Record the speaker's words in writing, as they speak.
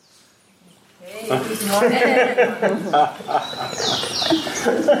Hey, good morning.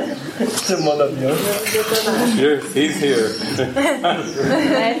 It's one of you. He's here.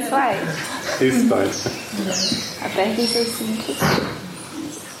 That's right. He's fine. I bet he's listening to.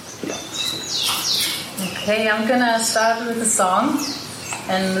 Okay, I'm gonna start with a song,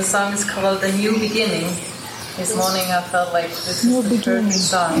 and the song is called "The New Beginning." This morning I felt like this is the perfect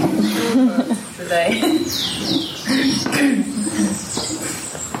song for today.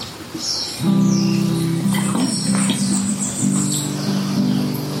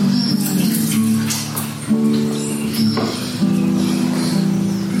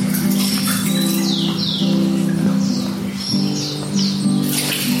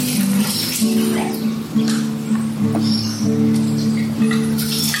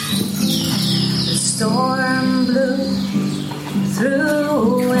 The storm blew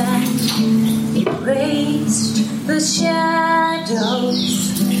through and erased the shadows.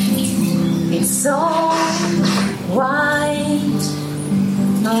 It's all wiped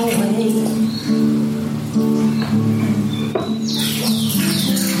away.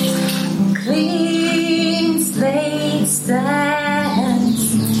 Clean slate stands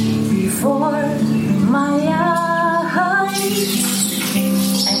before my eyes,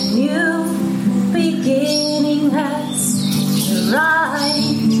 and new beginning has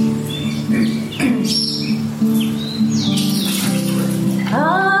arrived. I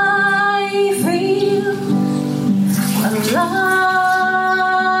feel alive.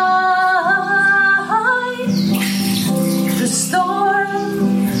 The storm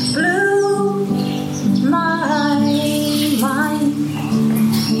blew my mind.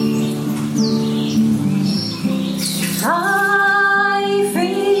 I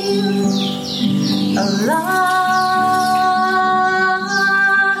feel alive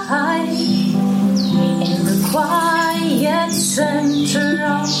in the quiet center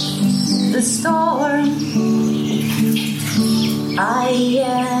of the storm. I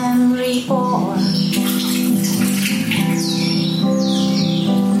am reborn.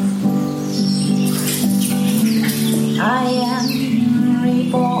 I am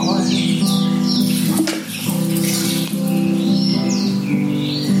reborn.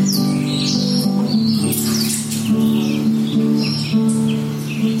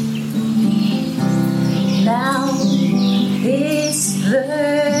 Now is the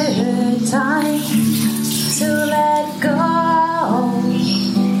time to let go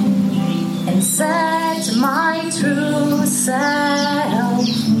and set my true self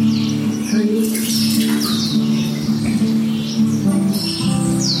free.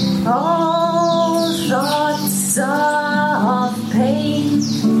 All thoughts of pain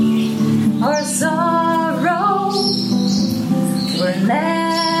or sorrow were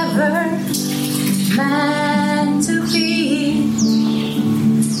never meant to be.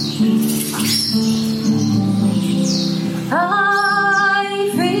 I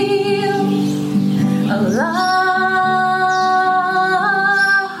feel alive.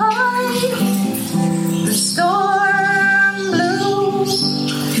 The storm blew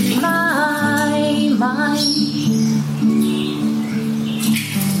my mind.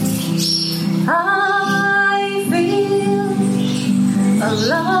 I feel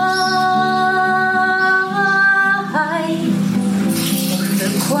alive. The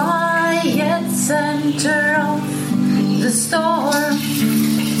quiet center of the storm.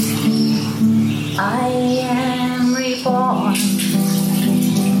 I am reborn.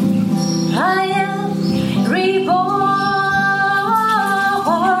 I am reborn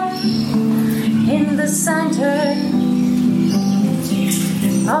in the center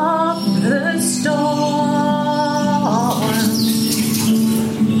of the storm.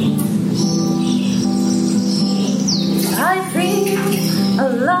 I feel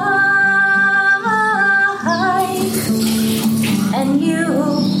alive, and you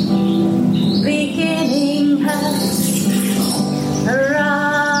beginning has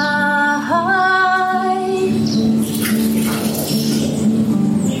arrived.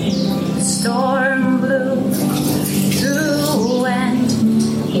 Storm blew through and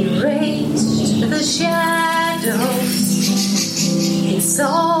erased the shadows. It's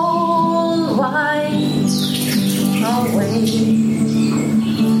all wiped away.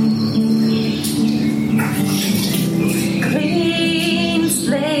 Clean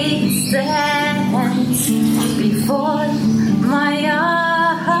slate stands before my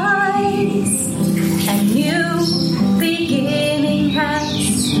eyes, and new beginning has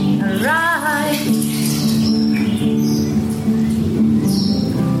arrived.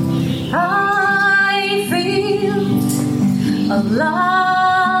 I feel alive.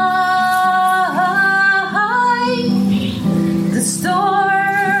 The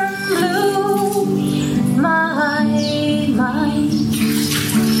storm blew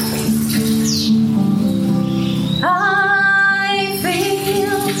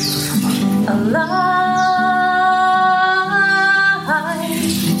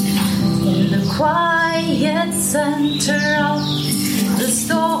quiet center of the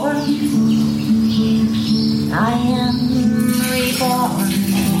storm, I am reborn,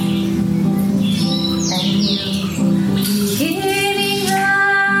 and you giving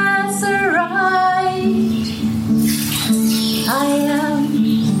us a ride. I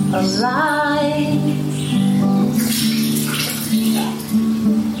am alive.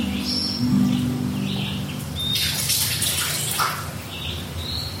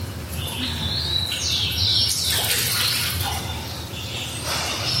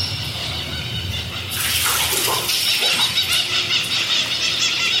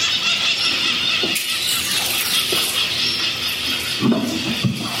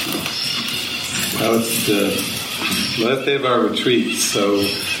 Well, it's the last day of our retreat, so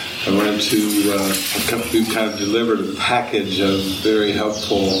I wanted to we've kind of delivered a package of very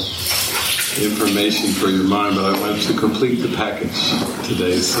helpful information for your mind, but I wanted to complete the package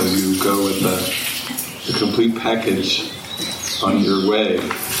today, so you go with the complete package on your way.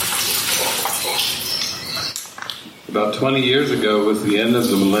 About 20 years ago was the end of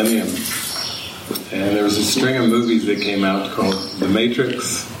the millennium, and there was a string of movies that came out called The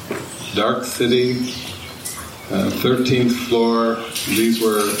Matrix, Dark City, 13th Floor. These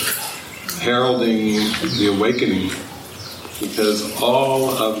were heralding the awakening, because all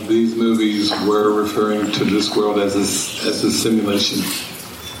of these movies were referring to this world as a simulation.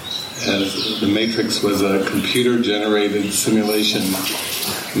 As the Matrix was a computer-generated simulation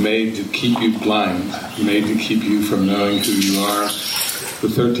made to keep you blind, made to keep you from knowing who you are. The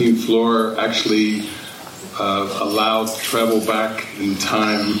 13th Floor actually allowed travel back in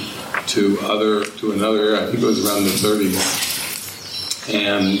time to another era. I think it was around the 30s,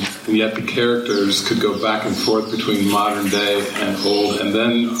 and yet the characters could go back and forth between modern day and old. And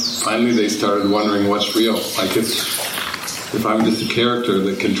then finally they started wondering what's real. Like if I'm just a character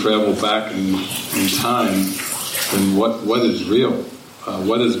that can travel back in time, then what is real?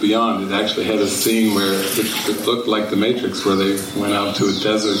 What is beyond? It actually had a scene where it looked like the Matrix, where they went out to a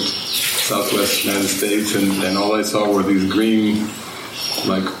desert, southwest United States, and all I saw were these green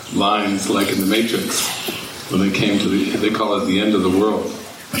like lines, like in the Matrix, when they came to they call it the end of the world.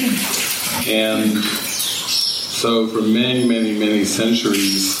 And so for many, many, many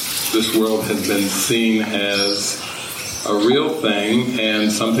centuries, this world has been seen as a real thing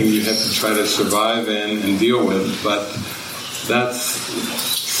and something you have to try to survive in and deal with, but that's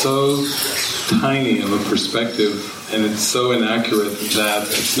so tiny of a perspective, and it's so inaccurate that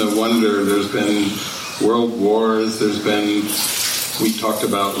it's no wonder there's been world wars, we talked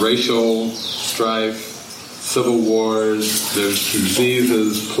about racial strife, civil wars, there's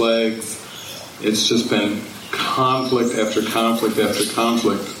diseases, plagues. It's just been conflict after conflict after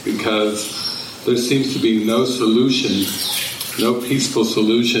conflict, because there seems to be no solution, no peaceful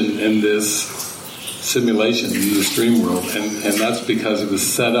solution in this simulation, in this dream world, and that's because it was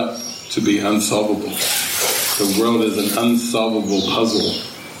set up to be unsolvable. The world is an unsolvable puzzle,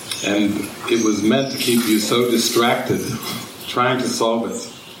 and it was meant to keep you so distracted trying to solve it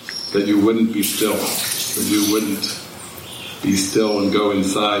that you wouldn't be still, that you wouldn't be still and go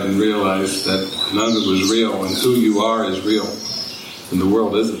inside and realize that none of it was real, and who you are is real, and the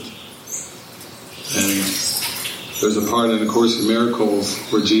world isn't. And there's a part in the Course in Miracles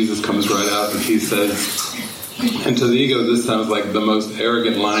where Jesus comes right out and he says, and to the ego this sounds like the most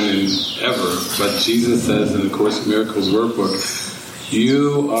arrogant line ever, but Jesus says in the Course in Miracles workbook,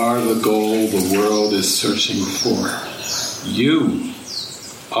 you are the goal the world is searching for. You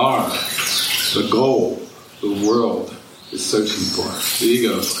are the goal the world is searching for. The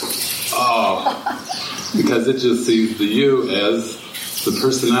ego's like, oh, because it just sees the you as the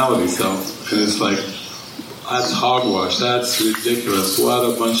personality self, and it's like, that's hogwash, that's ridiculous, what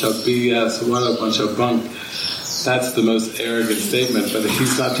a bunch of BS, what a bunch of bunk. That's the most arrogant statement, but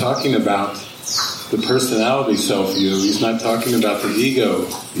he's not talking about the personality self you, he's not talking about the ego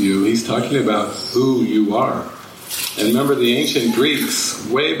you, he's talking about who you are. And remember, the ancient Greeks,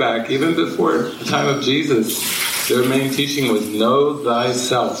 way back, even before the time of Jesus, their main teaching was know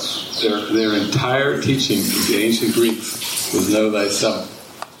thyself. Their entire teaching of the ancient Greeks was know thyself.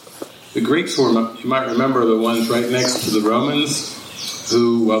 The Greeks were, you might remember, the ones right next to the Romans,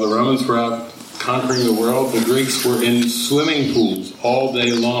 who, while the Romans were out conquering the world, the Greeks were in swimming pools all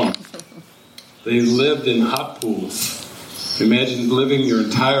day long. They lived in hot pools. Imagine living your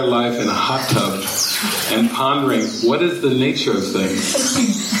entire life in a hot tub and pondering, what is the nature of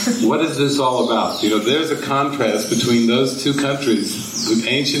things? What is this all about? You know, there's a contrast between those two countries. The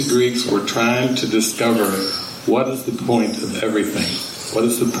ancient Greeks were trying to discover what is the point of everything? What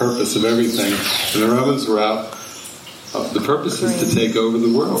is the purpose of everything? And the Romans were out the purpose is to take over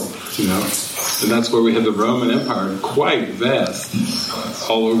the world, you know. And that's where we had the Roman Empire, quite vast,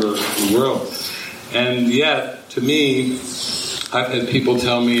 all over the world. And yet, to me, I've had people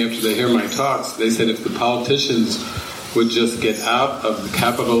tell me after they hear my talks, they said if the politicians would just get out of the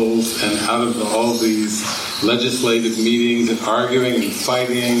capitals and out of all these legislative meetings and arguing and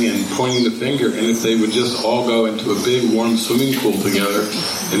fighting and pointing the finger, and if they would just all go into a big warm swimming pool together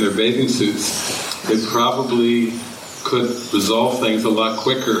in their bathing suits, they probably could resolve things a lot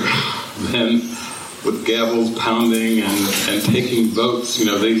quicker than with gavels pounding and taking votes. You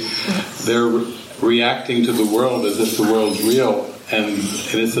know, they're reacting to the world as if the world's real, and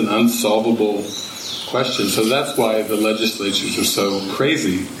it's an unsolvable question. So that's why the legislatures are so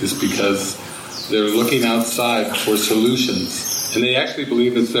crazy, is because they're looking outside for solutions. And they actually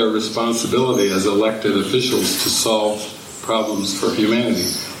believe it's their responsibility as elected officials to solve problems for humanity.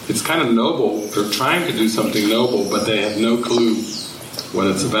 It's kind of noble. They're trying to do something noble, but they have no clue what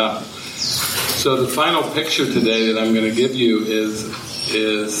it's about. So the final picture today that I'm going to give you is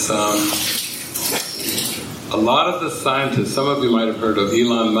a lot of the scientists. Some of you might have heard of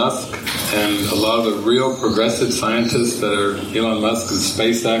Elon Musk, and a lot of the real progressive scientists that are Elon Musk is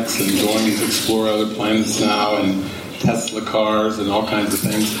SpaceX and going to explore other planets now, and Tesla cars and all kinds of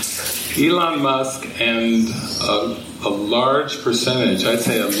things. Elon Musk and a large percentage, I'd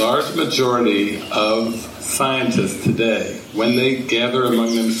say a large majority of scientists today, when they gather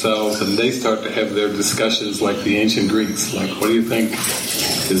among themselves and they start to have their discussions like the ancient Greeks, like what do you think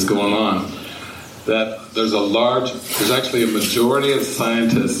is going on? That there's actually a majority of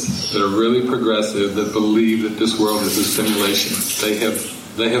scientists that are really progressive that believe that this world is a simulation.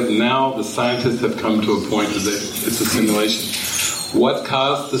 They have now, the scientists have come to a point that it's a simulation. What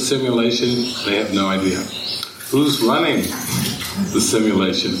caused the simulation? They have no idea. Who's running the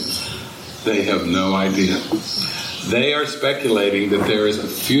simulation? They have no idea. They are speculating that there is a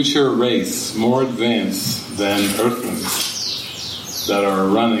future race more advanced than Earthlings that are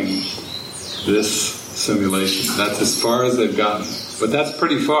running this simulation. That's as far as they've gotten. But that's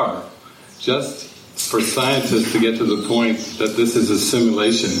pretty far. Just for scientists to get to the point that this is a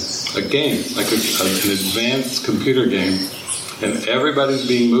simulation, a game, like an advanced computer game, and everybody's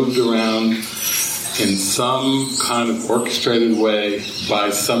being moved around in some kind of orchestrated way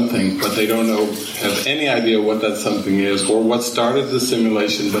by something, but they don't have any idea what that something is or what started the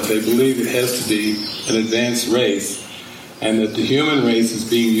simulation, but they believe it has to be an advanced race, and that the human race is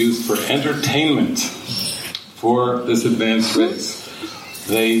being used for entertainment for this advanced race.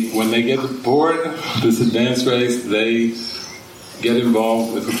 When they get bored of this advanced race, they get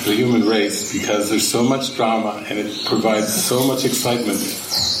involved with the human race because there's so much drama and it provides so much excitement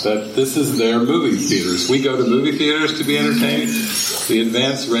that this is their movie theaters. We go to movie theaters to be entertained. The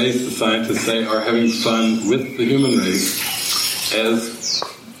advanced race, the scientists say, are having fun with the human race as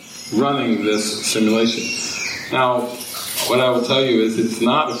running this simulation. Now, what I will tell you is it's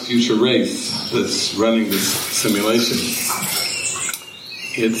not a future race that's running this simulation.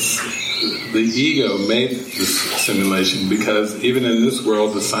 It's the ego made this simulation, because even in this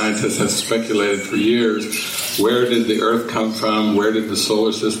world the scientists have speculated for years, where did the Earth come from, where did the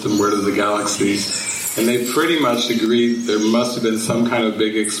solar system, where did the galaxies, and they pretty much agreed there must have been some kind of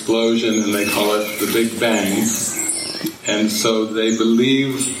big explosion, and they call it the Big Bang. And so they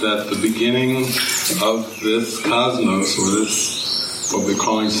believe that the beginning of this cosmos, or this, what we're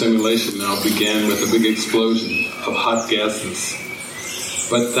calling simulation now, began with a big explosion of hot gases.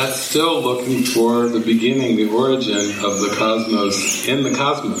 But that's still looking for the beginning, the origin of the cosmos in the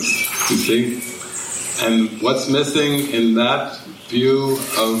cosmos, you see? And what's missing in that view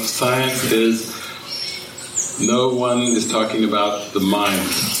of science is no one is talking about the mind,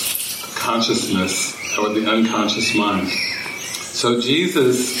 consciousness, or the unconscious mind. So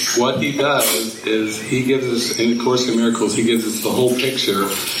Jesus, what he does is he gives us, in the Course in Miracles, he gives us the whole picture.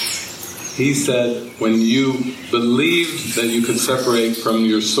 He said, when you believed that you could separate from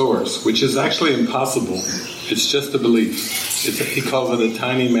your source, which is actually impossible, it's just a belief. He calls it a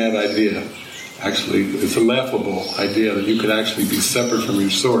tiny mad idea. Actually, it's a laughable idea that you could actually be separate from your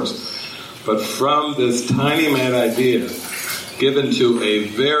source. But from this tiny mad idea, given to a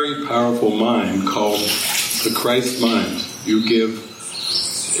very powerful mind called the Christ mind, you give,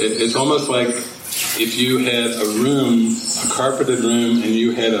 it's almost like if you had a room, a carpeted room, and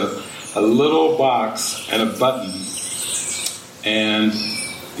you had a little box and a button, and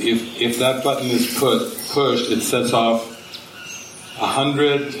if that button is pushed, it sets off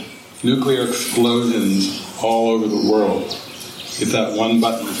 100 nuclear explosions all over the world. If that one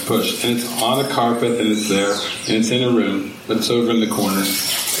button is pushed, and it's on a carpet, and it's there, and it's in a room, but it's over in the corner,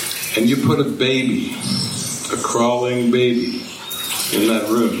 and you put a baby a crawling baby in that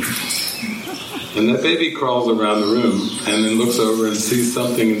room. And that baby crawls around the room and then looks over and sees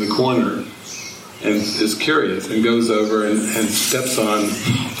something in the corner and is curious and goes over and steps on,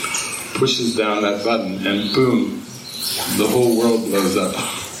 pushes down that button, and boom, the whole world blows up.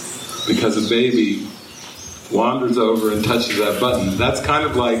 Because a baby wanders over and touches that button. That's kind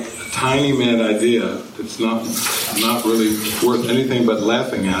of like a tiny mad idea that's not really worth anything but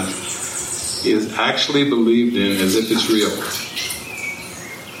laughing at, is actually believed in as if it's real.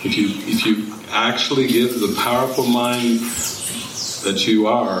 If you actually give the powerful mind that you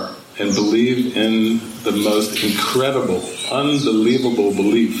are and believe in the most incredible, unbelievable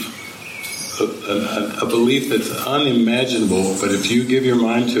belief, a belief that's unimaginable, but if you give your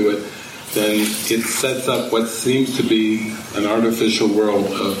mind to it, then it sets up what seems to be an artificial world,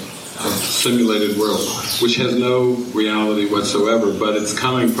 a simulated world, which has no reality whatsoever, but it's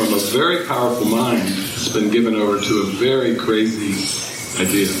coming from a very powerful mind that's been given over to a very crazy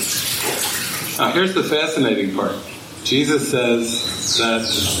idea. Now here's the fascinating part. Jesus says that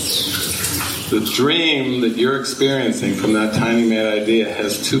the dream that you're experiencing from that tiny mad idea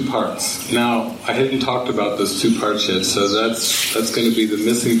has two parts. Now, I hadn't talked about those two parts yet, so that's going to be the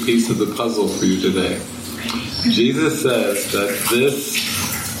missing piece of the puzzle for you today. Jesus says that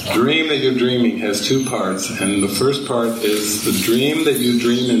this dream that you're dreaming has two parts, and the first part is the dream that you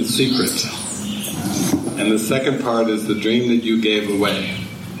dream in secret, and the second part is the dream that you gave away.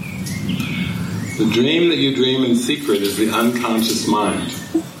 The dream that you dream in secret is the unconscious mind.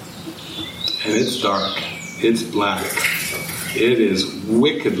 And it's dark. It's black. It is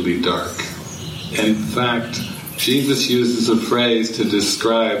wickedly dark. In fact, Jesus uses a phrase to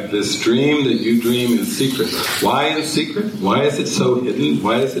describe this dream that you dream in secret. Why in secret? Why is it so hidden?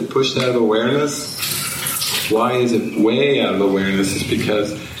 Why is it pushed out of awareness? Why is it way out of awareness? It's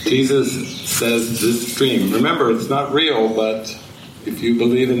because Jesus says this dream. Remember, it's not real, but if you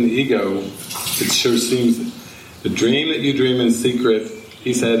believe in the ego, it sure seems it. The dream that you dream in secret,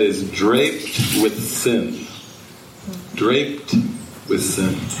 he said, is draped with sin. Draped with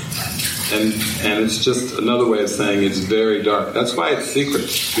sin. And it's just another way of saying it's very dark. That's why it's secret,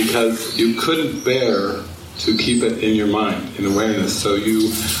 because you couldn't bear to keep it in your mind, in awareness. So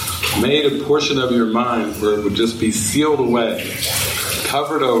you made a portion of your mind where it would just be sealed away,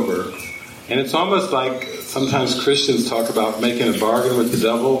 covered over. And it's almost like sometimes Christians talk about making a bargain with the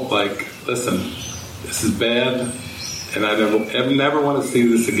devil, like, listen, this is bad, and I never want to see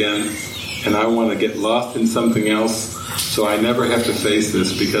this again, and I want to get lost in something else, so I never have to face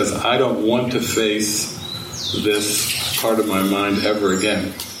this, because I don't want to face this part of my mind ever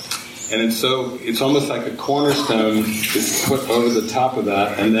again. And it's almost like a cornerstone is put over the top of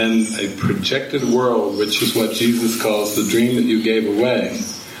that, and then a projected world, which is what Jesus calls the dream that you gave away.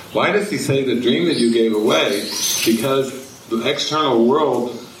 Why does he say the dream that you gave away? Because the external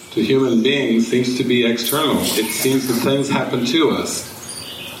world to human beings seems to be external. It seems that things happen to us.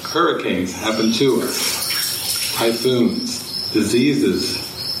 Hurricanes happen to us. Typhoons,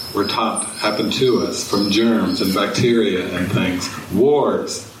 diseases, we're taught, happen to us from germs and bacteria and things.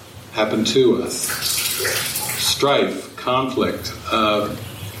 Wars happen to us. Strife, conflict.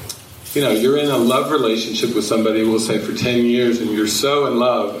 You're in a love relationship with somebody, we'll say, for 10 years, and you're so in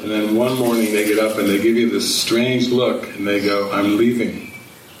love, and then one morning they get up and they give you this strange look, and they go, "I'm leaving."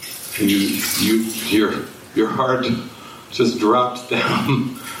 And your heart just drops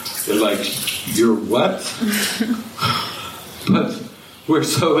down. You're like, "You're what?" But we're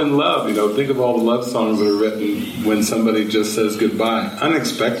so in love, think of all the love songs that are written when somebody just says goodbye.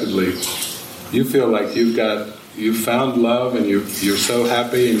 Unexpectedly, you feel like you found love, and you're so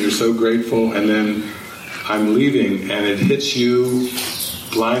happy and you're so grateful, and then "I'm leaving," and it hits you,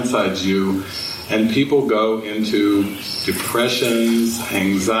 blindsides you, and people go into depressions,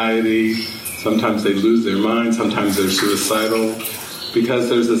 anxiety. Sometimes they lose their mind, sometimes they're suicidal, because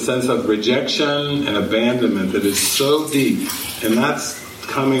there's a sense of rejection and abandonment that is so deep, and that's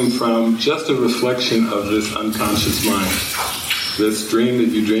coming from just a reflection of this unconscious mind, this dream that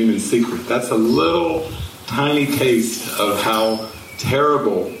you dream in secret. That's a little tiny taste of how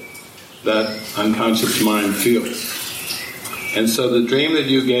terrible that unconscious mind feels. And so the dream that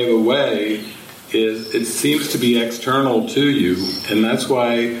you gave away it seems to be external to you, and that's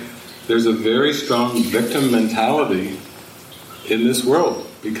why there's a very strong victim mentality in this world,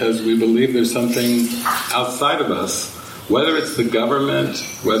 because we believe there's something outside of us, whether it's the government,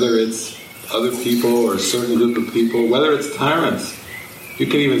 whether it's other people or a certain group of people, whether it's tyrants. You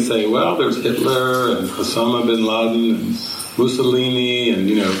can even say, well, there's Hitler and Osama bin Laden and Mussolini, and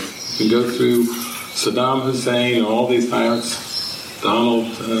you can go through Saddam Hussein and all these tyrants, Donald,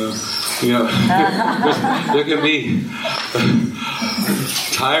 You know, there can be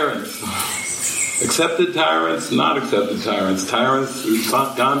tyrants. Accepted tyrants, not accepted tyrants. Tyrants,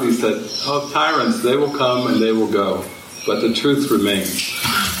 Gandhi said, tyrants, they will come and they will go, but the truth remains.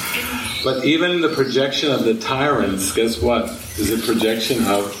 But even the projection of the tyrants, guess what? Is a projection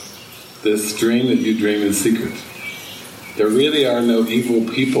of this dream that you dream in secret. There really are no evil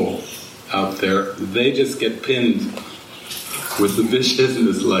people out there. They just get pinned with the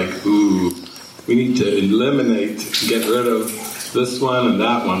viciousness like, ooh, we need to eliminate, get rid of this one and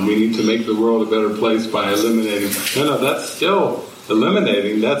that one. We need to make the world a better place by eliminating. No, that's still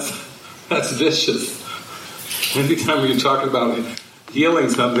eliminating. That's vicious. Anytime you're talking about healing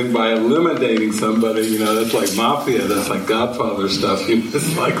something by eliminating somebody, that's like mafia. That's like Godfather stuff.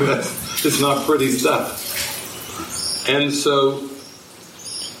 It's like it's not pretty stuff. And so,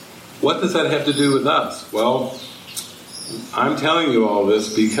 what does that have to do with us? Well, I'm telling you all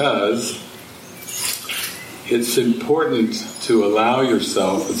this because it's important to allow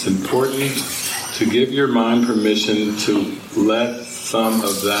yourself, it's important to give your mind permission to let some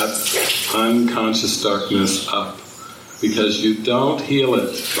of that unconscious darkness up. Because you don't heal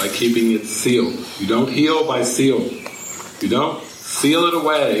it by keeping it sealed. You don't heal by seal. You don't seal it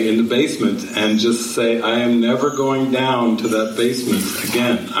away in the basement and just say, I am never going down to that basement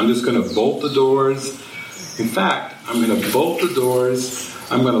again. I'm just going to bolt the doors. In fact, I'm going to bolt the doors,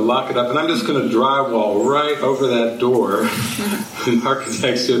 I'm going to lock it up, and I'm just going to drywall right over that door in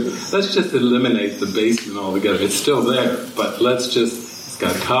architecture. Let's just eliminate the basement altogether. It's still there, but let's just, it's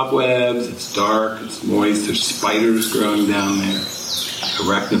got cobwebs, it's dark, it's moist, there's spiders growing down there.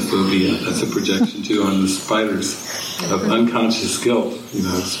 Arachnophobia, that's a projection too on the spiders of unconscious guilt.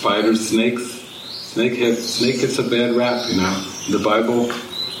 Spiders, snakes. Snake gets a bad rap, In the Bible,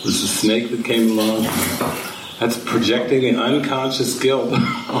 there's a snake that came along. That's projecting the unconscious guilt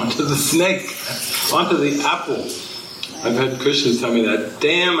onto the snake, onto the apple. I've had Christians tell me that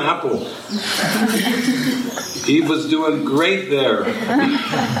damn apple. Eve was doing great there.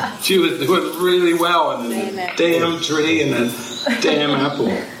 She was doing really well, and then that damn tree and that damn apple,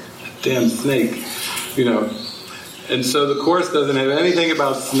 that damn snake, And so the Course doesn't have anything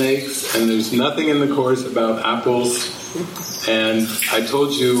about snakes, and there's nothing in the Course about apples. And I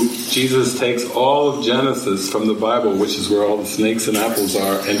told you, Jesus takes all of Genesis from the Bible, which is where all the snakes and apples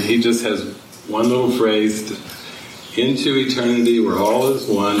are, and he just has one little phrase, into eternity where all is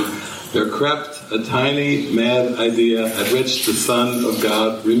one, there crept a tiny, mad idea at which the Son of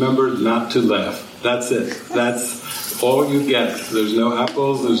God remembered not to laugh. That's it. That's all you get. There's no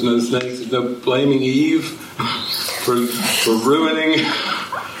apples, there's no snakes, there's no blaming Eve for ruining.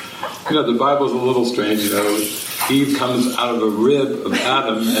 The Bible's a little strange, Eve comes out of a rib of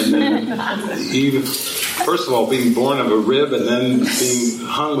Adam, and then Eve, first of all, being born of a rib, and then being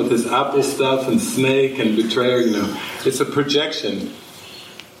hung with this apple stuff and snake and betrayer, It's a projection.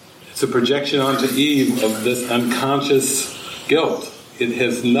 It's a projection onto Eve of this unconscious guilt. It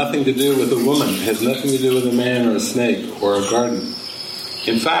has nothing to do with a woman. It has nothing to do with a man or a snake or a garden.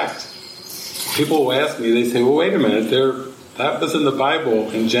 In fact, people will ask me, they say, well, wait a minute, that was in the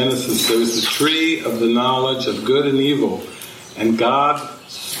Bible in Genesis. There was the tree of the knowledge of good and evil. And God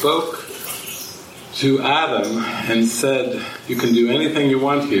spoke to Adam and said, you can do anything you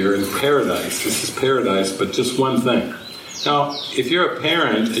want here in paradise. This is paradise, but just one thing. Now, if you're a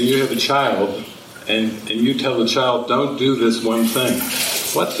parent and you have a child, and you tell the child, don't do this one thing,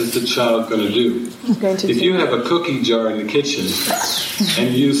 what is the child going to do? If you have a cookie jar in the kitchen,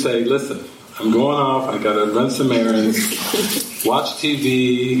 and you say, listen, I'm going off, I got to run some errands, watch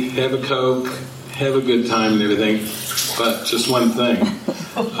TV, have a Coke, have a good time and everything, but just one thing.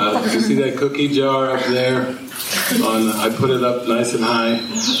 You see that cookie jar up there? I put it up nice and high.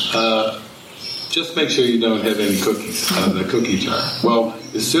 Just make sure you don't have any cookies out of the cookie jar. Well,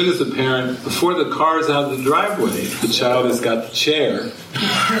 as soon as the parent, before the car's out of the driveway, the child has got the chair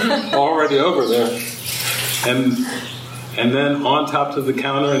already over there. And then on top of the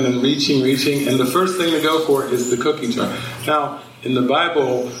counter, and then reaching, and the first thing to go for is the cookie jar. Now, in the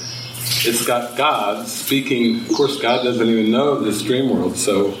Bible, it's got God speaking. Of course, God doesn't even know this dream world,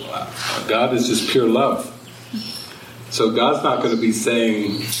 so God is just pure love. So God's not going to be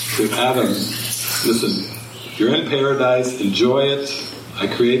saying to Adam, listen, you're in paradise, enjoy it. I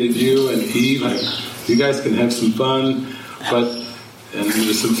created you and Eve. You guys can have some fun, and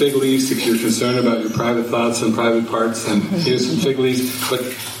there's some fig leaves if you're concerned about your private thoughts and private parts, and here's some fig leaves, but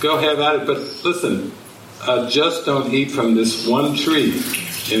go have at it. But listen, just don't eat from this one tree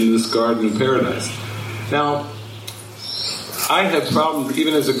in this garden of paradise. Now, I have problems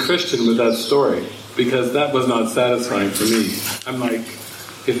even as a Christian with that story, because that was not satisfying for me. I'm like,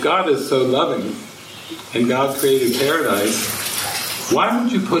 if God is so loving and God created paradise, why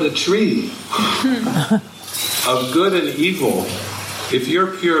would you put a tree of good and evil? If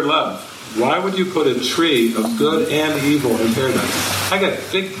you're pure love, why would you put a tree of good and evil in paradise? I got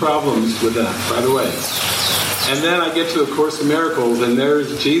big problems with that right away. And then I get to A Course in Miracles, and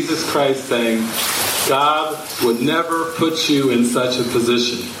there's Jesus Christ saying, God would never put you in such a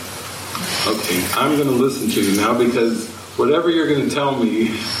position. Okay, I'm going to listen to you now, because whatever you're going to tell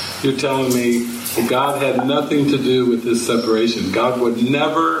me, you're telling me that God had nothing to do with this separation. God would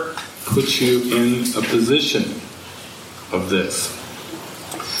never put you in a position of this.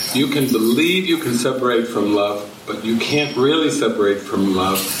 You can believe you can separate from love, but you can't really separate from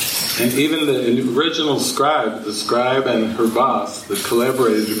love. And even the original scribe, the scribe and her boss that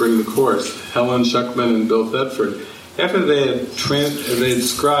collaborated to bring the Course, Helen Schuckman and Bill Thetford, after they had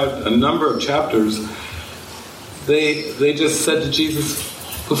scribed a number of chapters, they just said to Jesus,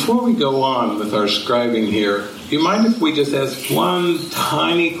 before we go on with our scribing here, you mind if we just ask one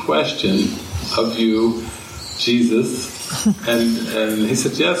tiny question of you, Jesus? And he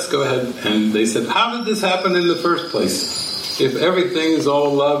said, yes, go ahead. And they said, how did this happen in the first place? If everything is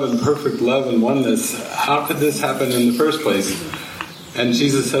all love and perfect love and oneness, how could this happen in the first place? And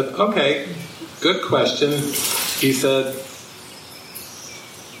Jesus said, okay, good question. He said,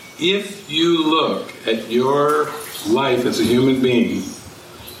 if you look at your life as a human being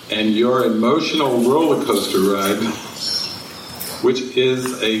and your emotional roller coaster ride, which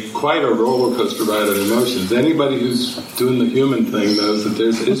is quite a roller coaster ride of emotions. Anybody who's doing the human thing knows that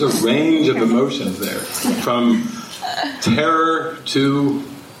there's a range of emotions there, from terror to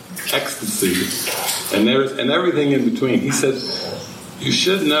ecstasy, and everything in between. He said, you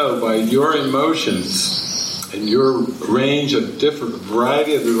should know by your emotions and your range of different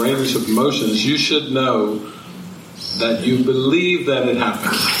variety of the range of emotions, you should know that you believe that it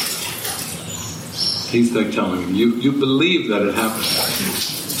happened. He's like telling him, you believe that it happened.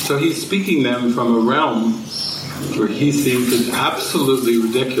 So he's speaking them from a realm where he sees it absolutely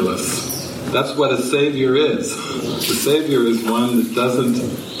ridiculous. That's what a savior is. The savior is one that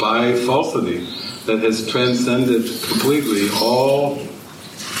doesn't buy falsity, that has transcended completely all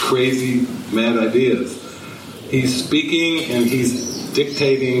crazy, mad ideas. He's speaking and he's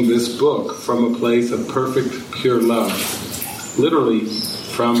dictating this book from a place of perfect, pure love. Literally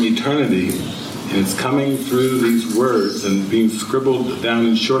from eternity. And it's coming through these words and being scribbled down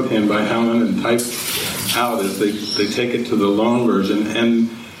in shorthand by Helen and typed out as they take it to the long version. And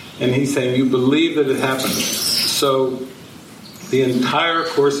he's saying, you believe that it happened. So the entire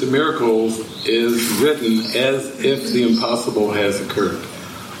Course in Miracles is written as if the impossible has occurred.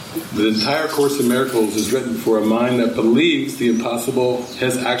 The entire Course in Miracles is written for a mind that believes the impossible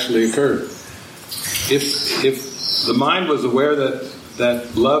has actually occurred. If the mind was aware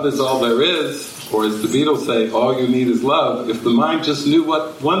that love is all there is, or as the Beatles say, all you need is love, if the mind just knew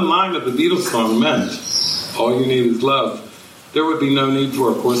what one line of the Beatles song meant, all you need is love, there would be no need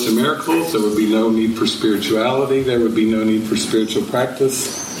for A Course in Miracles, there would be no need for spirituality, there would be no need for spiritual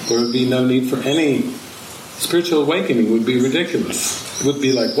practice, there would be no need for any spiritual awakening. It would be ridiculous. It would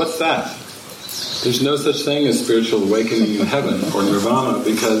be like, what's that? There's no such thing as spiritual awakening in heaven or nirvana,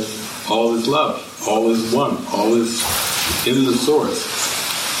 because all is love, all is one, all is in the source.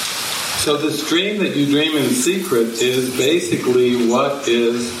 So this dream that you dream in secret is basically what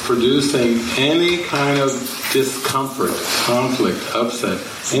is producing any kind of discomfort, conflict, upset,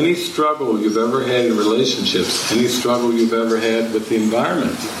 any struggle you've ever had in relationships, any struggle you've ever had with the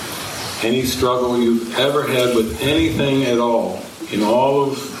environment, any struggle you've ever had with anything at all, in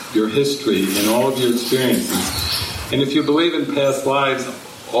all of your history, in all of your experiences. And if you believe in past lives,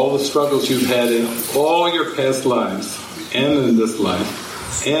 all the struggles you've had in all your past lives and in this life,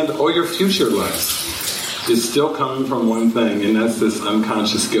 and all your future lives, is still coming from one thing, and that's this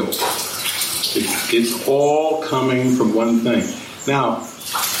unconscious guilt. It's all coming from one thing. Now,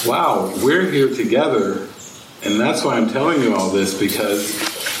 wow, we're here together, and that's why I'm telling you all this, because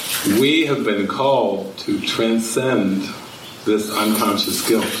we have been called to transcend this unconscious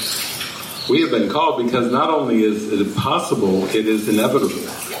guilt. We have been called because not only is it possible, it is inevitable.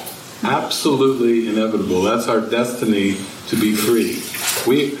 Absolutely inevitable. That's our destiny, to be free.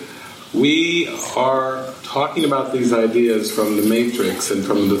 We are talking about these ideas from the Matrix and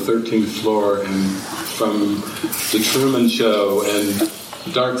from the 13th floor and from the Truman Show and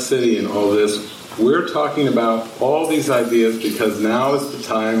Dark City and all this. We're talking about all these ideas because now is the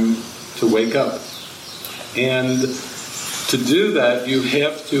time to wake up. And to do that, you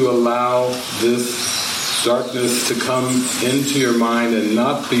have to allow this darkness to come into your mind and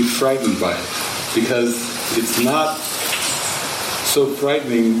not be frightened by it, because it's not so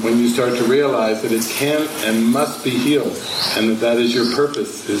frightening when you start to realize that it can and must be healed, and that is your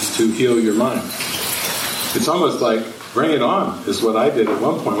purpose, is to heal your mind. It's almost like, bring it on, is what I did at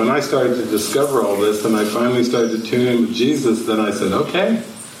one point. When I started to discover all this, and I finally started to tune in with Jesus, then I said, okay,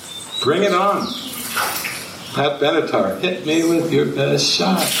 bring it on. Pat Benatar, hit me with your best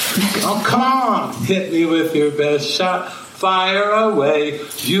shot. Oh, come on, hit me with your best shot. Fire away.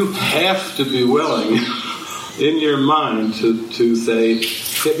 You have to be willing in your mind to say,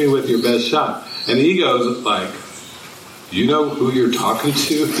 hit me with your best shot. And ego's like, you know who you're talking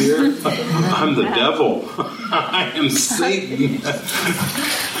to here? I'm the devil. I am Satan.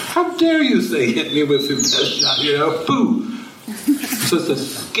 How dare you say, hit me with your best shot? You know, boo. It's supposed to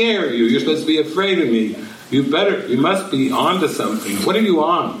scare you. You're supposed to be afraid of me. You must be on to something. What are you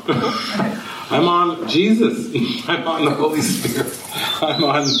on? I'm on Jesus. I'm on the Holy Spirit.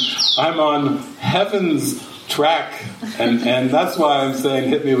 I'm on heaven's track. And that's why I'm saying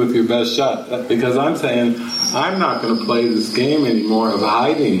hit me with your best shot. Because I'm saying I'm not going to play this game anymore of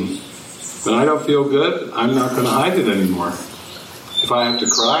hiding. When I don't feel good, I'm not going to hide it anymore. If I have to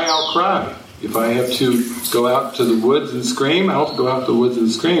cry, I'll cry. If I have to go out to the woods and scream, I'll go out to the woods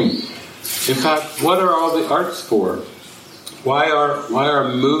and scream. In fact, what are all the arts for? Why are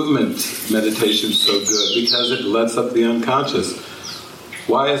movement meditations so good? Because it lets up the unconscious.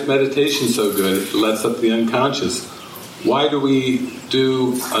 Why is meditation so good? It lets up the unconscious. Why do we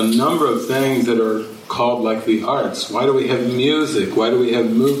do a number of things that are called like the arts? Why do we have music? Why do we have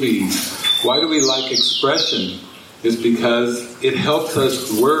movies? Why do we like expression? It's because it helps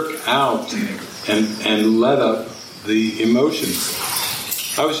us work out and let up the emotions.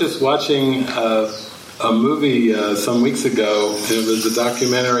 I was just watching a movie some weeks ago, and it was a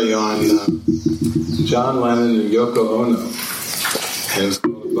documentary on John Lennon and Yoko Ono. And it was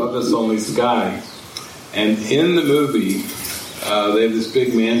called Above Us Only Sky. And in the movie, they have this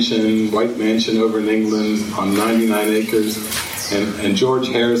big mansion, white mansion over in England on 99 acres. And George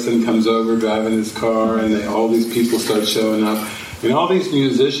Harrison comes over driving his car, and all these people start showing up. And all these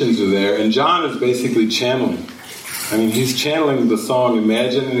musicians are there, and John is basically channeling. I mean, he's channeling the song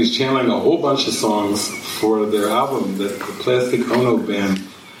Imagine, and he's channeling a whole bunch of songs for their album that the Plastic Ono Band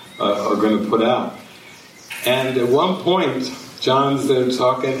are going to put out. And at one point, John's there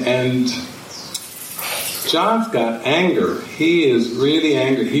talking, and John's got anger. He is really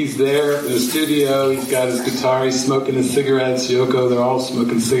angry. He's there in the studio, he's got his guitar, he's smoking his cigarettes. Yoko, they're all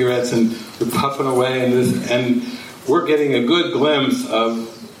smoking cigarettes, and they're puffing away, and we're getting a good glimpse of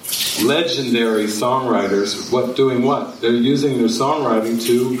legendary songwriters doing what? They're using their songwriting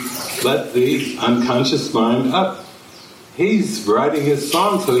to let the unconscious mind up. He's writing his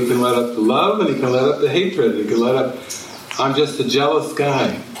song so he can let up the love, and he can let up the hatred, and he can let up, I'm just a jealous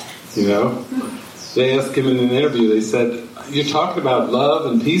guy, you know? They asked him in an interview, they said, you're talking about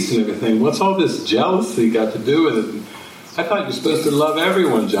love and peace and everything, what's all this jealousy got to do with it? And I thought you're supposed to love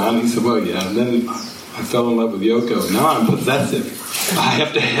everyone, John. He said, well, yeah, and then I fell in love with Yoko. Now I'm possessive. I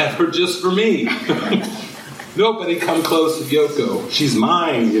have to have her just for me. Nobody come close to Yoko. She's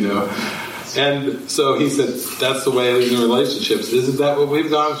mine, you know. And so he said, that's the way it is in relationships. Isn't that what we've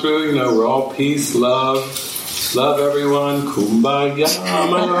gone through? You know, we're all peace, love everyone, kumbaya,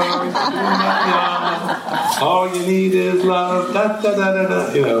 my love, kumbaya. All you need is love, da da da da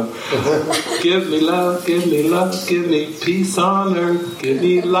da. You know, give me love, give me peace on earth, give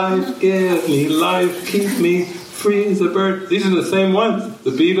me life, keep me free as a bird. These are the same ones.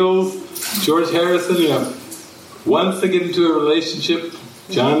 The Beatles, George Harrison. You know, once they get into a relationship,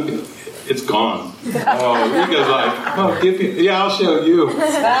 John, it's gone. Oh, he goes like, oh, give me, yeah, I'll show you.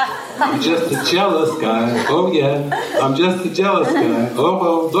 I'm just a jealous guy. Oh, yeah. I'm just a jealous guy.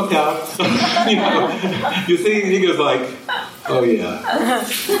 Oh, look out. You know, you see, he goes like, oh, yeah.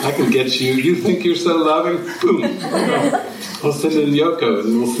 I can get you. You think you're so loving? Boom. I'll send in Yoko,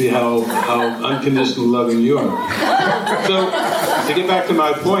 and we'll see how unconditional loving you are. So, to get back to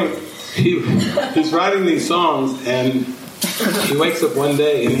my point, he's writing these songs, and he wakes up one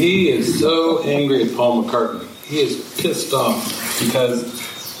day, and he is so angry at Paul McCartney. He is pissed off because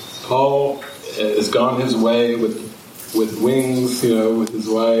Paul has gone his way with Wings, you know, with his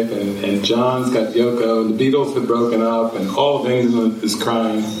wife, and John's got Yoko, and the Beatles have broken up, and all of England is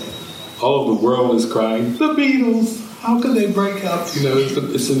crying. All of the world is crying. The Beatles, how could they break up? You know,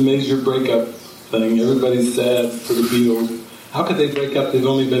 it's a major breakup thing. Everybody's sad for the Beatles. How could they break up? They've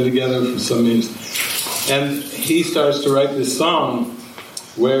only been together for some years. And he starts to write this song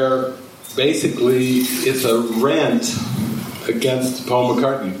where basically it's a rant against Paul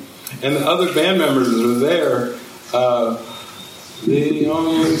McCartney. And the other band members that are there, The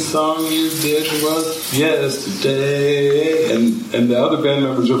only song you did was yesterday. And the other band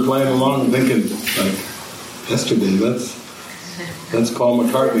members were playing along thinking, like, yesterday, that's Paul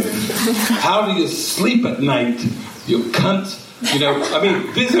McCartney. How do you sleep at night, you cunt? You know, I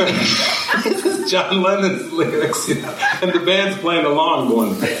mean, these are this is John Lennon's lyrics, you know, and the band's playing along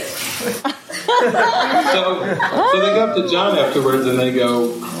going. So they go up to John afterwards and they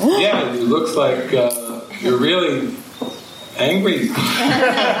go, yeah, it looks like you're really angry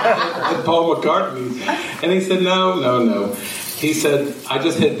at Paul McCartney. And he said, no. He said, I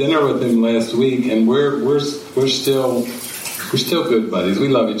just had dinner with him last week and we're still good buddies. We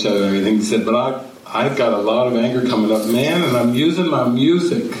love each other and everything. He said, but I've got a lot of anger coming up, man, and I'm using my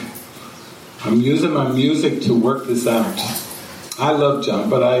music. To work this out. I love John,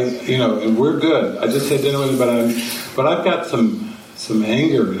 but and we're good. I just had dinner with him, but I've got some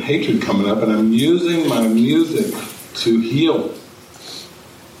anger and hatred coming up, and I'm using my music to heal.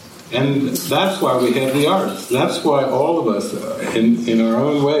 And that's why we have the arts. That's why all of us, in our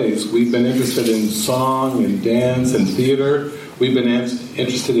own ways, we've been interested in song and dance and theater. We've been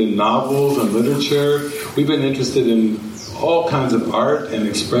interested in novels and literature. We've been interested in all kinds of art and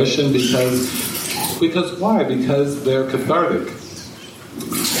expression because why? Because they're cathartic.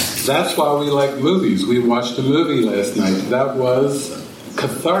 That's why we like movies. We watched a movie last night. That was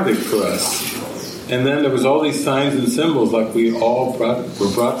cathartic for us. And then there was all these signs and symbols, like we all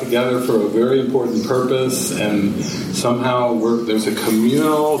were brought together for a very important purpose, and somehow there's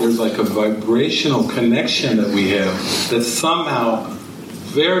like a vibrational connection that we have that's somehow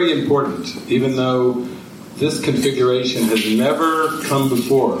very important, even though this configuration has never come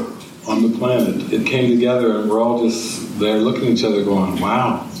before on the planet. It came together and we're all just there looking at each other going,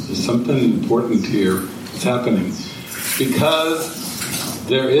 wow, there's something important here that's happening. Because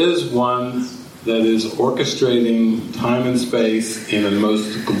there is one that is orchestrating time and space in a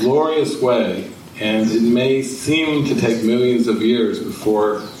most glorious way, and it may seem to take millions of years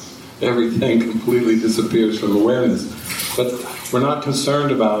before everything completely disappears from awareness. But we're not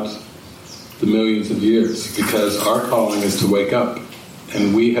concerned about the millions of years, because our calling is to wake up.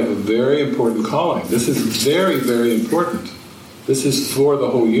 And we have a very important calling. This is very, very important. This is for the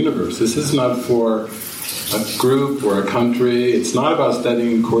whole universe. This is not for a group or a country. It's not about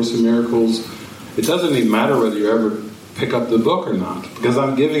studying Course in Miracles. It doesn't even matter whether you ever pick up the book or not, because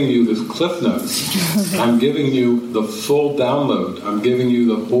I'm giving you this Cliff Notes. I'm giving you the full download. I'm giving you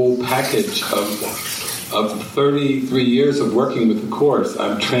the whole package of 33 years of working with the Course.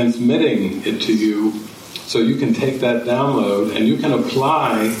 I'm transmitting it to you so you can take that download and you can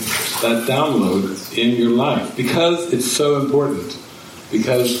apply that download in your life, because it's so important.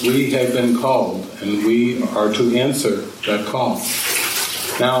 Because we have been called and we are to answer that call.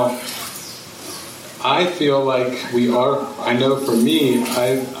 Now, I feel like we are, I know for me,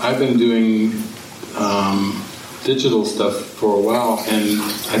 I've been doing digital stuff for a while, and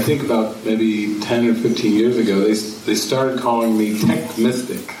I think about maybe 10 or 15 years ago, they started calling me tech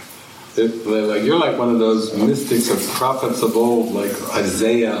mystic. They're like, you're like one of those mystics or prophets of old, like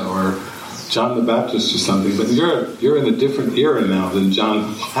Isaiah or John the Baptist or something, but you're in a different era now than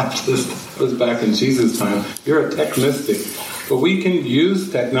John the Baptist. That was back in Jesus' time. You're a tech mystic. But we can use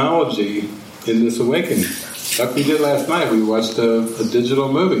technology in this awakening. Like we did last night, we watched a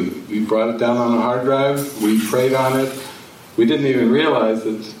digital movie. We brought it down on a hard drive, we prayed on it. We didn't even realize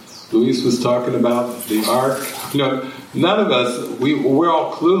that Luis was talking about the ark. You know, none of us, we're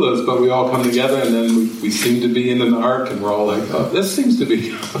all clueless, but we all come together and then we seem to be in an ark, and we're all like, oh, this seems to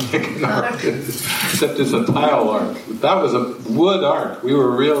be like an ark, except it's a tile ark. That was a wood ark. We were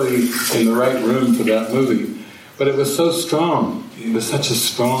really in the right room for that movie. But it was so strong. It was such a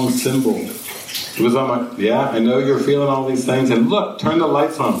strong symbol. It was on my, yeah, I know you're feeling all these things, and look, turn the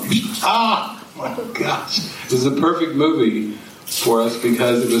lights on. Ah, my gosh. It was a perfect movie for us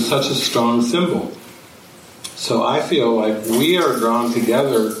because it was such a strong symbol. So I feel like we are drawn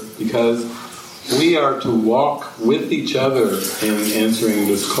together because we are to walk with each other in answering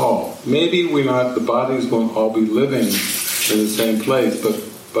this call. Maybe the bodies won't all be living in the same place,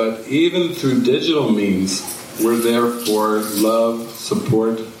 but even through digital means, we're there for love,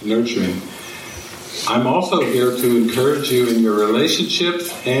 support, nurturing. I'm also here to encourage you in your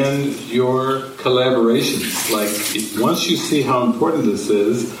relationships and your collaborations. Like, once you see how important this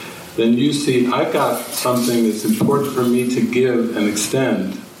is, then you see I've got something that's important for me to give and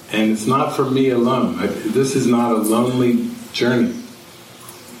extend. And it's not for me alone. This is not a lonely journey.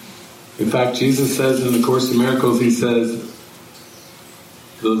 In fact, Jesus says in the Course in Miracles, he says,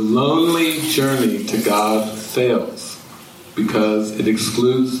 the lonely journey to God fails because it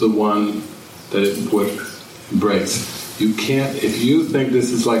excludes the one that it would embrace. You can't, if you think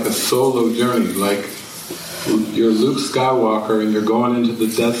this is like a solo journey, like you're Luke Skywalker and you're going into the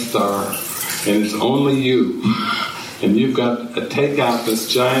Death Star and it's only you, and you've got to take out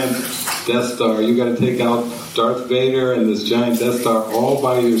this giant Death Star, you've got to take out Darth Vader and this giant Death Star all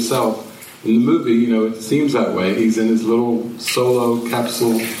by yourself. In the movie, it seems that way. He's in his little solo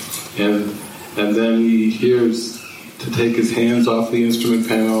capsule, and then he hears to take his hands off the instrument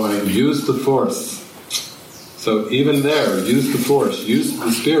panel and use the Force. So even there, use the Force, use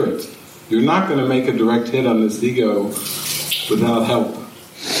the Spirit. You're not going to make a direct hit on this ego without help.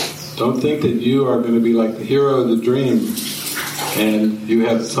 Don't think that you are going to be like the hero of the dream and you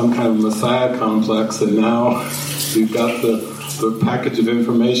have some kind of Messiah complex, and now you've got the package of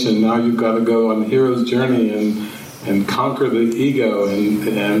information. Now you've got to go on the hero's journey and conquer the ego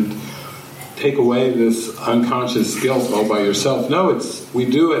and take away this unconscious guilt all by yourself. No, we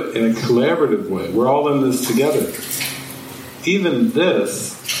do it in a collaborative way. We're all in this together. Even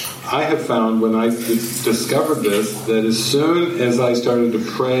this, I have found when I discovered this, that as soon as I started to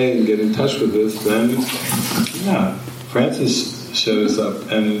pray and get in touch with this, then, Frances shows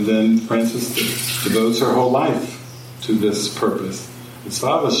up, and then Frances devotes her whole life to this purpose. And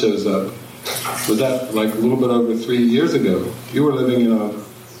Slava shows up. Was that like a little bit over 3 years ago? You were living in a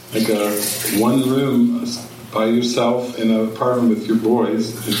one room by yourself in an apartment with your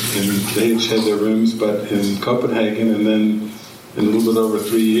boys, and they had shared their rooms, but in Copenhagen, and then in a little bit over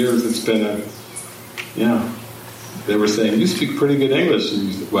 3 years, it's been they were saying, you speak pretty good English. And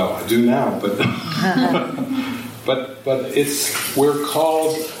you said, well, I do now, but but we're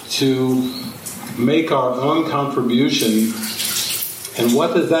called to make our own contribution. And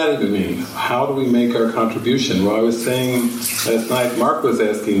what does that even mean? How do we make our contribution? Well, I was saying last night, Mark was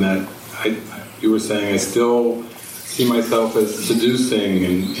asking that. You were saying I still see myself as seducing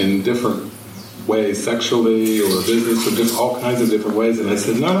in different ways, sexually or business, or just all kinds of different ways. And I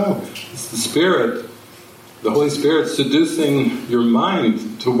said, no, it's the Spirit, the Holy Spirit seducing your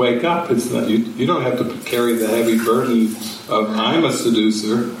mind to wake up. It's not, you don't have to carry the heavy burden of I'm a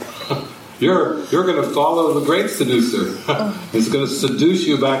seducer. You're going to follow the great seducer. It's going to seduce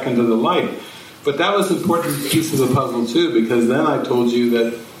you back into the light. But that was an important piece of the puzzle too, because then I told you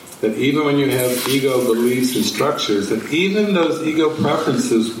that even when you have ego beliefs and structures, that even those ego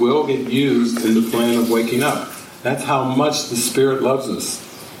preferences will get used in the plan of waking up. That's how much the Spirit loves us.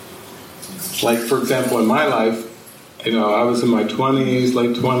 Like, for example, in my life, I was in my 20s,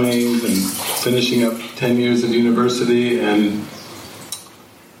 late 20s, and finishing up 10 years of university, and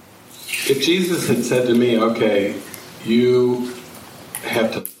if Jesus had said to me, okay, you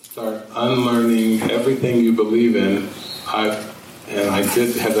have to start unlearning everything you believe in, and I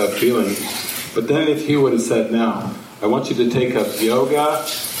did have that feeling, but then if he would have said, now, I want you to take up yoga,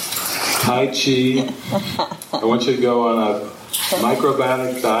 Tai Chi, I want you to go on a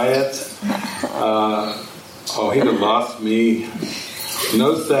microbiotic diet, he'd have lost me.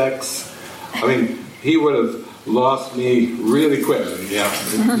 No sex. He would have lost me really quick. Yeah,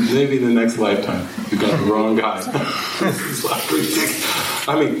 maybe the next lifetime. You got the wrong guy. It's like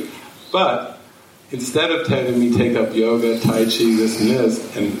ridiculous. But instead of telling me take up yoga, Tai Chi, this and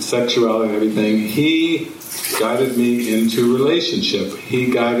this, and sexuality and everything, he guided me into relationship.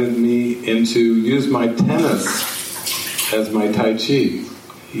 He guided me into use my tennis as my Tai Chi.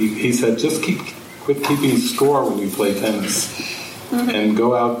 He said, just quit keeping score when you play tennis. And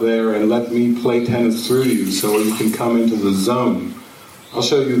go out there and let me play tennis through you so you can come into the zone. I'll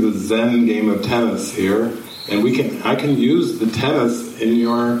show you the Zen game of tennis here, and I can use the tennis in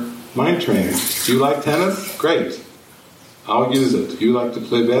your mind training. Do you like tennis? Great. I'll use it. You like to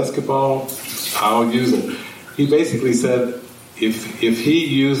play basketball? I'll use it. He basically said, if he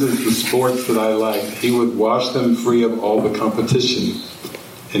uses the sports that I like, he would wash them free of all the competition.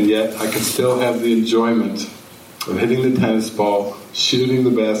 And yet I could still have the enjoyment of hitting the tennis ball, shooting the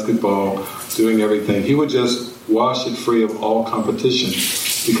basketball, doing everything. He would just wash it free of all competition,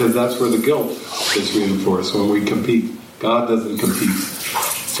 because that's where the guilt is reinforced when we compete. God doesn't compete.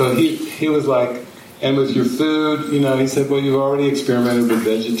 So he was like, and with your food, he said, well, you've already experimented with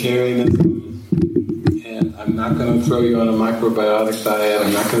vegetarianism, and I'm not going to throw you on a microbiotic diet,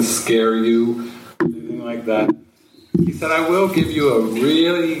 I'm not going to scare you, anything like that. He said, I will give you a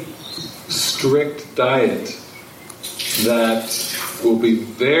really strict diet that will be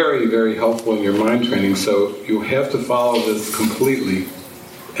very, very helpful in your mind training, so you have to follow this completely.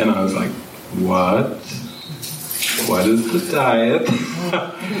 And I was like, what? What is the diet?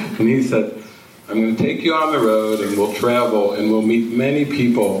 And he said, I'm going to take you on the road and we'll travel and we'll meet many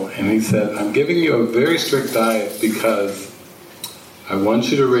people. And he said, I'm giving you a very strict diet because I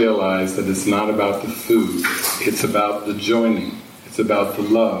want you to realize that it's not about the food. It's about the joining. It's about the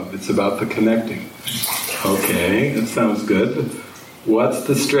love. It's about the connecting. Okay, that sounds good. What's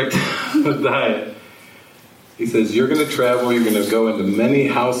the strict diet? He says, you're going to travel, you're going to go into many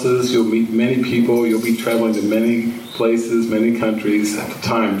houses, you'll meet many people, you'll be traveling to many places, many countries. At the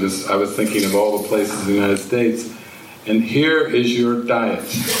time, I was thinking of all the places in the United States. And here is your diet.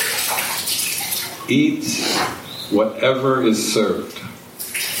 Eat whatever is served.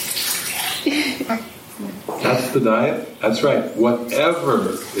 That's the diet? That's right.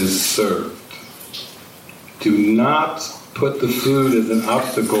 Whatever is served. Do not put the food as an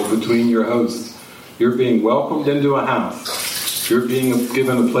obstacle between your host. You're being welcomed into a house. You're being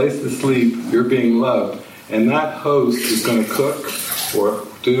given a place to sleep. You're being loved. And that host is going to cook or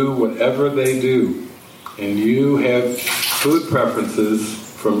do whatever they do. And you have food preferences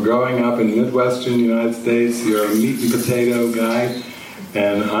from growing up in Midwestern United States. You're a meat and potato guy.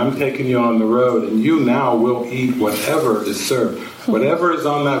 And I'm taking you on the road. And you now will eat whatever is served. Whatever is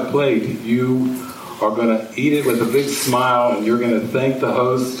on that plate, you are going to eat it with a big smile. And you're going to thank the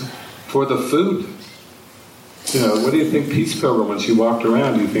host for the food. What do you think Peace Pilgrim, when she walked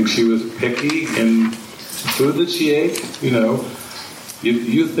around, do you think she was picky in the food that she ate?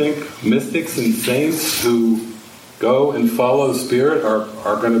 You think mystics and saints who go and follow Spirit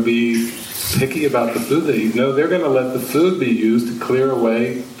are going to be picky about the food they eat? No, they're going to let the food be used to clear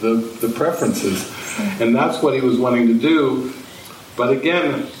away the preferences. And that's what he was wanting to do. But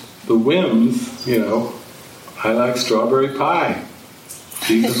again, the whims, I like strawberry pie.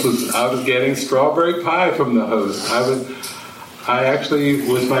 Jesus was out of getting strawberry pie from the host. I actually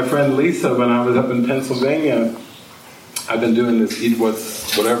was my friend Lisa when I was up in Pennsylvania. I've been doing this eat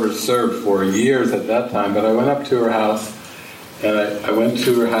whatever's served for years at that time, but I went up to her house, and I went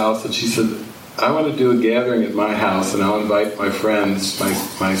to her house, and she said, I want to do a gathering at my house, and I'll invite my friends,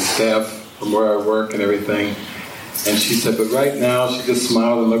 my staff from where I work and everything. And she said, but right now, she just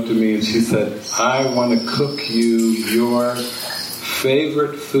smiled and looked at me, and she said, I want to cook you your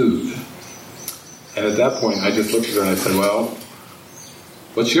favorite food. And at that point, I just looked at her and I said, well,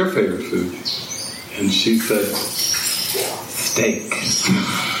 what's your favorite food? And she said, steak.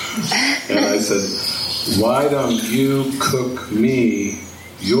 And I said, why don't you cook me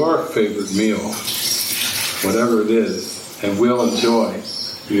your favorite meal, whatever it is, and we'll enjoy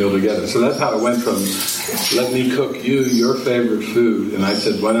the meal together. So that's how it went from, let me cook you your favorite food, and I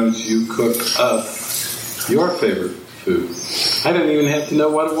said, why don't you cook us your favorite food? I didn't even have to know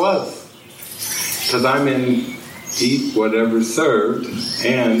what it was, because I'm in eat whatever's served,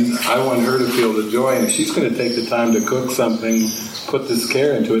 and I want her to feel the joy. And if she's going to take the time to cook something, put this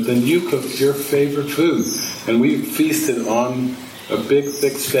care into it, then you cooked your favorite food. And we feasted on a big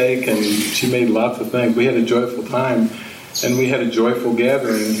thick steak, and she made lots of things. We had a joyful time, and we had a joyful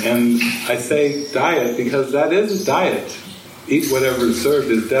gathering. And I say diet because that is a diet. Eat whatever is served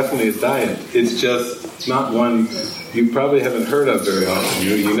is definitely a diet. It's just not one you probably haven't heard of very often.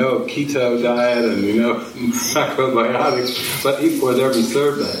 You know keto diet and you know macrobiotics, but eat whatever is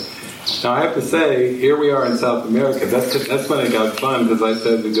served diet. Now I have to say, here we are in South America. That's when it got fun, because I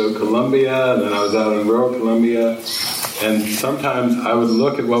said to go Colombia, and then I was out in rural Colombia, and sometimes I would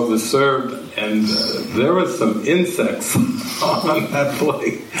look at what was served, and there was some insects on that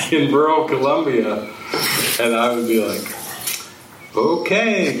plate in rural Colombia, and I would be like,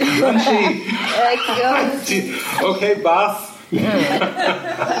 okay, crunchy. Crunchy. Okay, boss.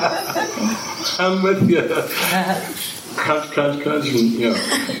 I'm with you. Crunch, crunch,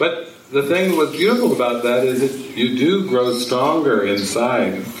 crunch. But the thing that was beautiful about that is that you do grow stronger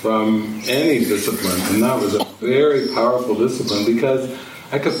inside from any discipline. And that was a very powerful discipline, because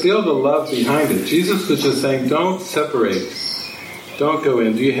I could feel the love behind it. Jesus was just saying, don't separate. Don't go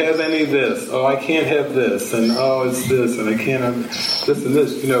in. Do you have any of this? Oh, I can't have this. And oh, it's this. And I can't have this and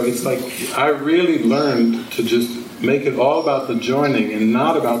this. It's like I really learned to just make it all about the joining and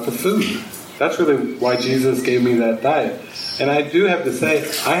not about the food. That's really why Jesus gave me that diet. And I do have to say,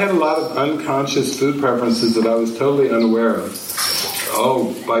 I had a lot of unconscious food preferences that I was totally unaware of.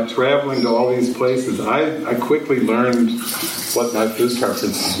 Oh, by traveling to all these places, I quickly learned what my food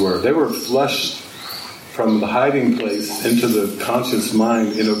preferences were. They were flushed from the hiding place into the conscious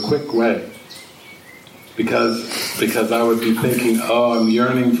mind in a quick way. Because I would be thinking, oh, I'm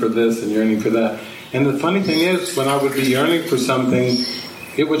yearning for this and yearning for that. And the funny thing is, when I would be yearning for something,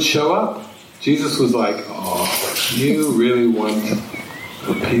 it would show up. Jesus was like, oh, you really want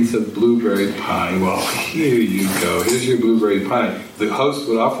a piece of blueberry pie? Well, here you go. Here's your blueberry pie. The host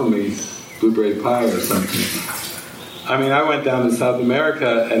would offer me blueberry pie or something. I mean, I went down to South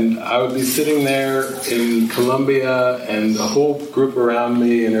America, and I would be sitting there in Colombia, and a whole group around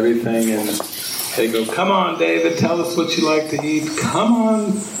me and everything, and they go, "Come on, David, tell us what you like to eat. Come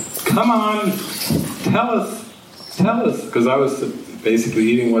on, tell us." Because I was basically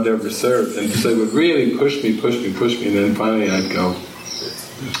eating whatever served, and so they would really push me, and then finally I'd go,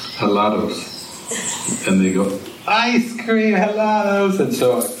 "Helados," and they go, "Ice cream, helados," and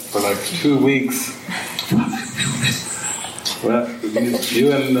so for like 2 weeks. Well,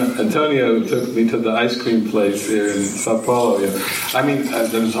 you and Antonio took me to the ice cream place here in Sao Paulo. Yeah. I mean,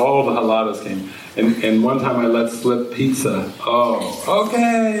 there was all the helados came. And one time I let slip pizza. Oh,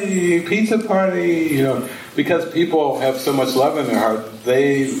 okay, pizza party, because people have so much love in their heart,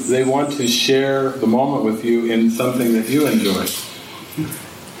 they want to share the moment with you in something that you enjoy.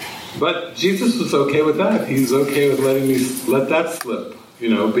 But Jesus was okay with that. He was okay with letting me let that slip,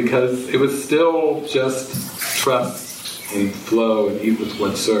 because it was still just trust and flow and eat with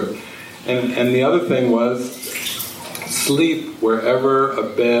what's served. And the other thing was sleep wherever a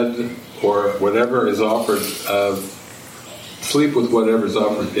bed or whatever is offered. Sleep with whatever is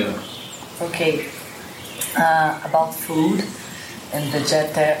offered. Yeah. Okay. About food and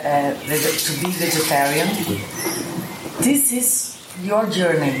to be vegetarian. This is your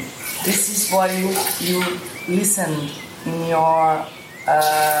journey. This is what you listen in your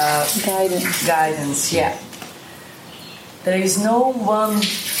guidance. Yeah. There is no one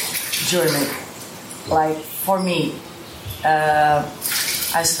journey. Like for me,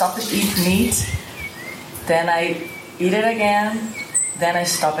 I stopped to eat meat, then I eat it again, then I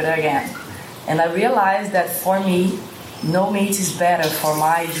stop it again. And I realized that for me, no meat is better for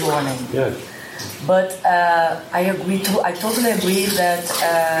my journey. Yes. But I totally agree that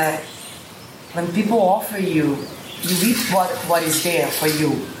when people offer you eat what is there for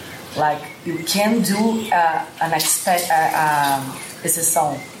you. Like you can do an exception.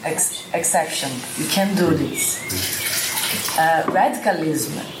 You can do this.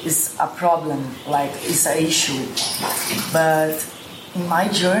 Radicalism is a problem, like it's an issue. But in my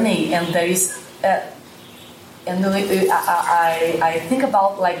journey, and there is, I think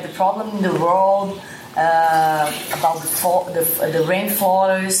about like the problem in the world, about the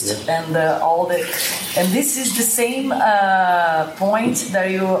rainforest and and this is the same point that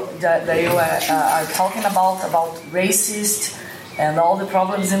you are talking about racist and all the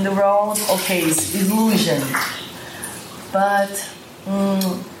problems in the world. Okay, it's illusion. But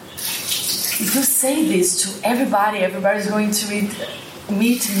if you say this to everybody's going to eat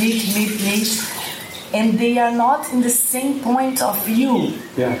meat, and they are not in the same point of view.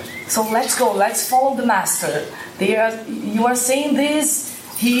 Yeah. So let's go. Let's follow the master. You are saying this.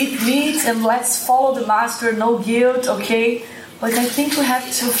 He eat meat, and let's follow the master. No guilt, okay? But I think we have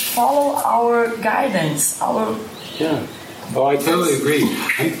to follow our guidance. Yeah. Oh, I totally agree.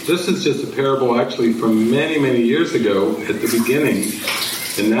 This is just a parable, actually, from many, many years ago at the beginning,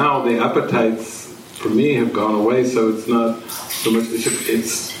 and now the appetites for me have gone away. So it's not so much.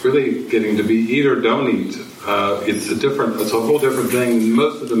 It's really getting to be eat or don't eat. It's a whole different thing.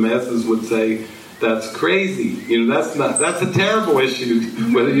 Most of the masses would say that's crazy. That's a terrible issue.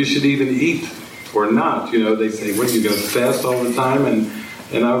 Whether you should even eat or not. They say, "What, you're going to fast all the time?"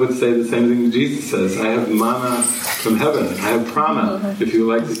 And I would say the same thing Jesus says. I have manna from heaven. I have prana. If you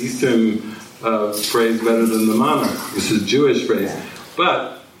like the Eastern phrase better than the manna, this is Jewish phrase.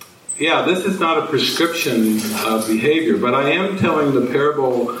 But yeah, this is not a prescription of behavior, but I am telling the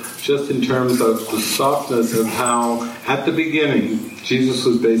parable just in terms of the softness of how, at the beginning, Jesus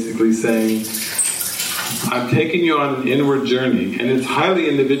was basically saying, I'm taking you on an inward journey, and it's highly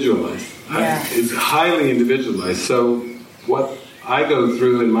individualized. Yeah. It's highly individualized. So what I go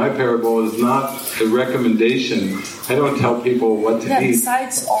through in my parable is not a recommendation. I don't tell people what to eat.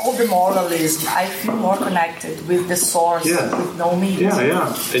 Besides all the moralism, I feel more connected with the source, with no meat.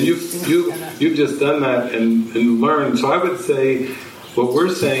 Yeah. And you've just done that and learned. So I would say what we're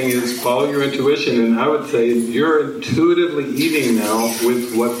saying is follow your intuition, and I would say you're intuitively eating now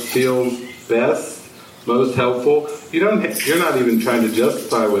with what feels best, most helpful. You're not even trying to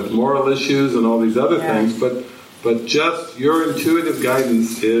justify with moral issues and all these other things, but just your intuitive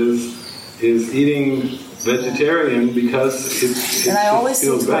guidance is eating vegetarian because it and I always say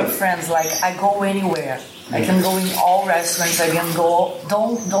to my best. friends, like, I go anywhere. I can go in all restaurants. I can go.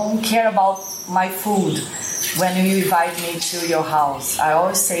 Don't care about my food when you invite me to your house. I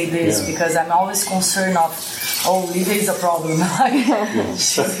always say this because I'm always concerned of, Lydia is a problem.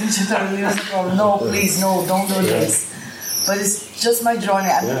 She's a problem. No, please, no, don't do this. But it's just my journey.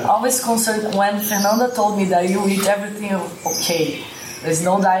 I'm always concerned. When Fernanda told me that you eat everything okay, There's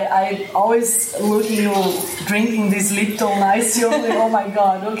no diet. I always looking you drinking this Lipton ice. You're like, oh my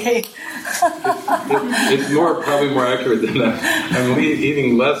God, okay. It's probably more accurate than that. I'm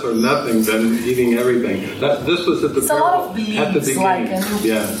eating less or nothing than eating everything. This was at the a lot of beliefs, at the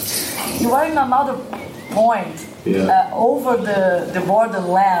beginning. You are in another point. Over the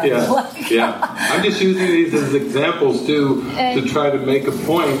borderland. I'm just using these as examples to try to make a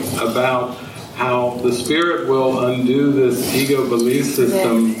point about how the Spirit will undo this ego belief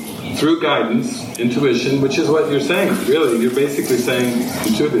system through guidance, intuition, which is what you're saying. Really, you're basically saying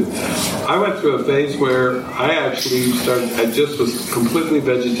intuitive. I went through a phase where I just was completely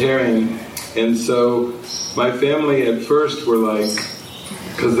vegetarian, and so my family at first were like,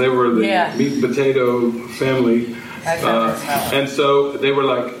 because they were the meat and potato family, and so they were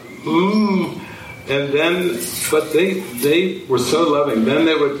like, and then, but they were so loving. Then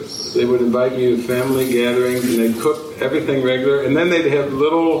they would invite me to family gatherings, and they'd cook everything regular, and then they'd have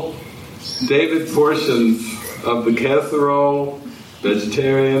little David portions of the casserole,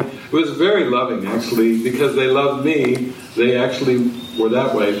 vegetarian. It was very loving, actually, because they loved me. They actually were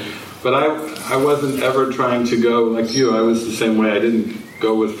that way. But I wasn't ever trying to go like you. I was the same way. I didn't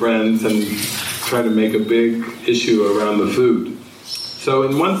go with friends and try to make a big issue around the food. So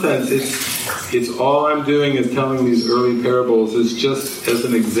in one sense, it's all I'm doing is telling these early parables is just as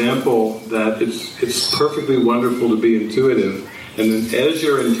an example that it's perfectly wonderful to be intuitive. And then as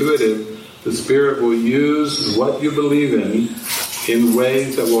you're intuitive, the Spirit will use what you believe in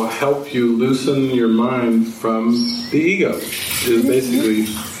ways that will help you loosen your mind from the ego. Is basically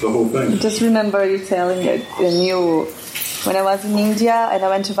the whole thing. Just remember you telling it when I was in India and I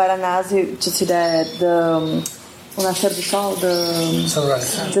went to Varanasi to see the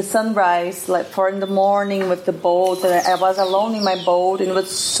sunrise, like 4 a.m. with the boat. And I was alone in my boat, and it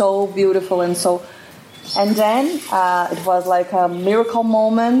was so beautiful and then it was like a miracle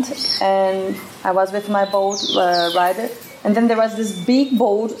moment, and I was with my boat rider, and then there was this big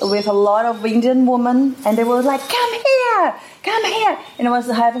boat with a lot of Indian women, and they were like, come here, and I was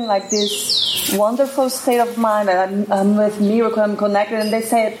having like this wonderful state of mind. I'm with miracle, I'm connected, and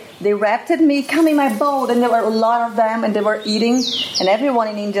they wrapped me, come in my boat, and there were a lot of them, and they were eating, and everyone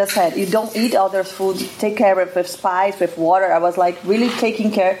in India said, you don't eat other food, take care of it with spice, with water. I was like really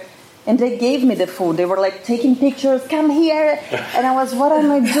taking care. And they gave me the food. They were like taking pictures, come here. And I was, what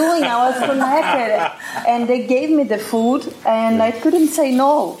am I doing? I was connected. And they gave me the food, and I couldn't say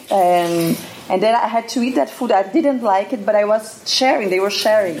no. And then I had to eat that food. I didn't like it, but I was sharing. They were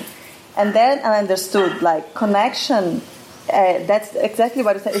sharing. And then I understood, like, connection. That's exactly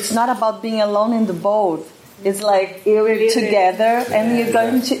what it said. It's not about being alone in the boat. It's like you're together and you're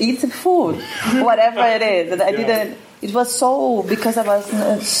going to eat the food, whatever it is. And I didn't. It was so, because I was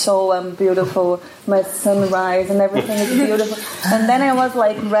so beautiful, my sunrise and everything is beautiful. And then I was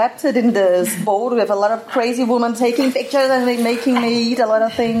like wrapped in this boat with a lot of crazy women taking pictures and like making me eat a lot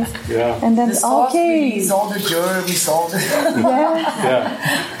of things. Yeah. And then, all the germs, all the...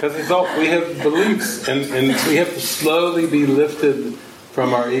 Because we have beliefs, and we have to slowly be lifted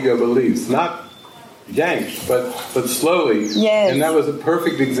from our ego beliefs. Not yanked, but slowly. Yes. And that was a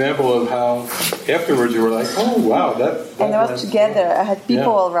perfect example of how afterwards you were like, oh wow, that and I was together. I had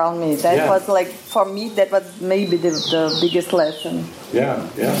people around me. That was like, for me, that was maybe the biggest lesson. Yeah.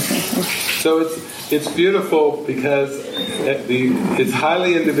 So it's beautiful because it's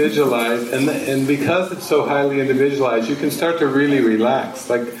highly individualized, and because it's so highly individualized, you can start to really relax.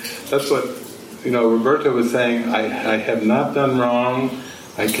 Like that's what Roberto was saying. I have not done wrong.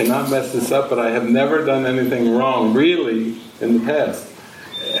 I cannot mess this up, but I have never done anything wrong, really, in the past,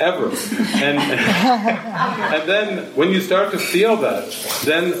 ever. And then when you start to feel that,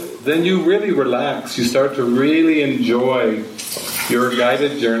 then you really relax. You start to really enjoy your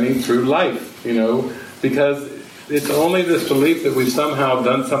guided journey through life, because it's only this belief that we've somehow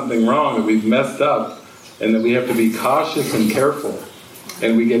done something wrong, that we've messed up, and that we have to be cautious and careful.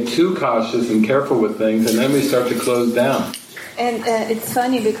 And we get too cautious and careful with things, and then we start to close down. And it's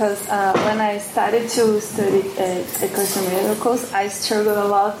funny because when I started to study A Course in Miracles, I struggled a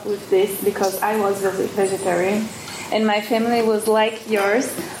lot with this because I was vegetarian, and my family was like yours.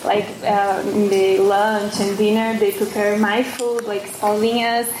 Like in the lunch and dinner, they prepare my food like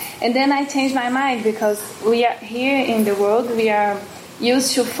escolinhas, and then I changed my mind because we are here in the world. We are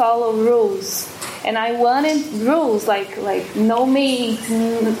used to follow rules. And I wanted rules like no meat,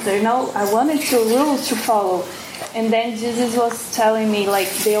 I wanted rules to follow. And then Jesus was telling me, like,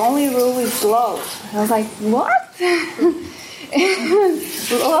 the only rule is love. I was like, what?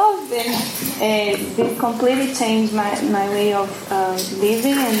 Love. And this completely changed my way of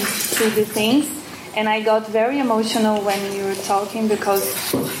living and see the things. And I got very emotional when you were talking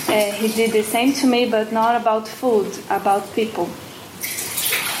because he did the same to me, but not about food, about people.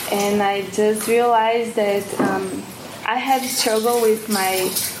 And I just realized that I have struggled with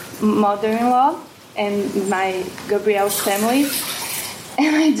my mother-in-law and my Gabriel's family.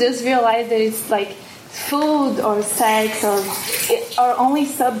 And I just realized that it's like food or sex are only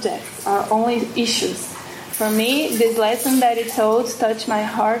subjects, are only issues. For me, this lesson that you told touched my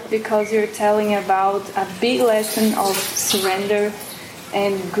heart because you're telling about a big lesson of surrender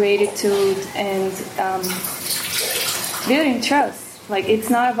and gratitude and building trust. Like, it's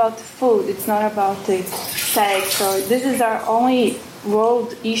not about the food, it's not about the sex, or this is our only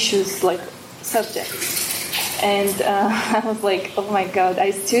world issues, like subjects. And I was like, oh my God,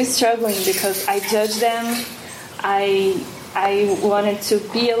 I'm still struggling because I judge them. I wanted to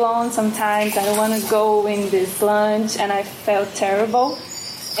be alone sometimes. I don't want to go in this lunch, and I felt terrible.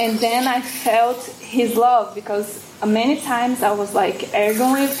 And then I felt his love because many times I was like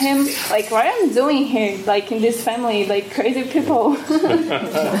arguing with him, like, what am I doing here? Like in this family, like crazy people.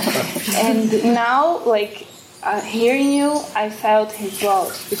 And now, like hearing you, I felt his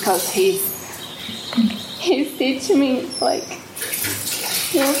love because he's teaching me, like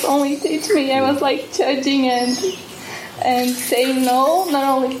he was only teaching me. I was like judging and saying no,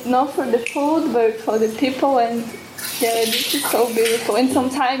 not for the food, but for the people. And yeah, this is so beautiful. And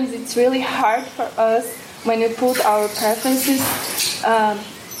sometimes it's really hard for us when we put our preferences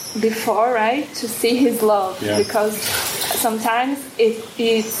before, right, to see his love. Yeah. Because sometimes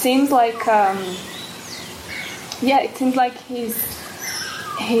it seems like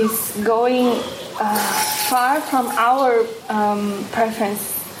he's going far from our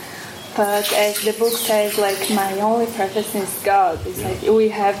preference. But as the book says, like, my only preference is God. It's like we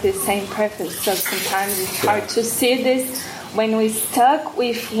have the same preference. So sometimes it's hard to see this when we're stuck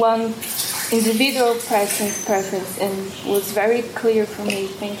with one individual preference. And it was very clear for me.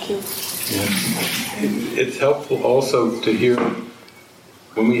 Thank you. Yeah. It's helpful also to hear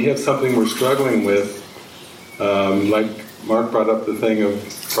when we have something we're struggling with, like Mark brought up the thing of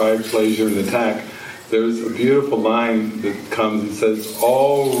pride, pleasure, and attack. There's a beautiful line that comes and says,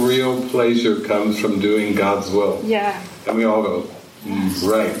 all real pleasure comes from doing God's will. Yeah. And we all go,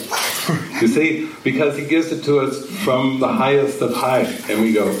 right. You see, because he gives it to us from the highest of high. And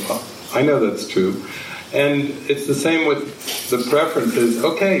we go, oh, I know that's true. And it's the same with the preferences.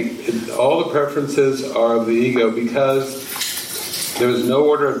 Okay, all the preferences are of the ego because there's no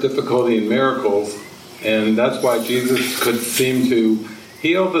order of difficulty in miracles. And that's why Jesus could seem to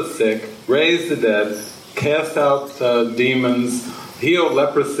heal the sick, raise the dead, cast out demons, heal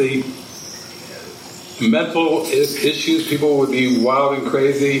leprosy, mental issues. People would be wild and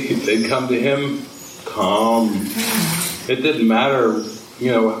crazy. They'd come to him, calm. It didn't matter.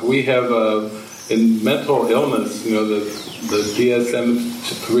 You know, we have in mental illness, you know, the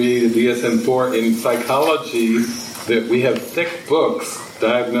DSM-3, the DSM-4 in psychology, that we have thick books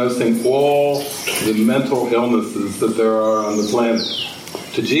diagnosing all the mental illnesses that there are on the planet.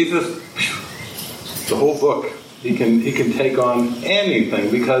 To Jesus, the whole book, he can take on anything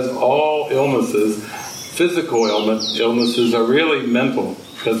because all illnesses, physical illnesses, are really mental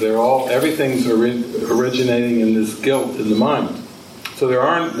because everything's originating in this guilt in the mind. So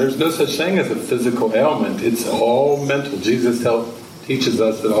there's no such thing as a physical ailment. It's all mental. Jesus teaches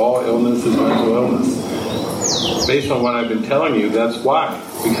us that all illness is mental illness. Based on what I've been telling you, that's why,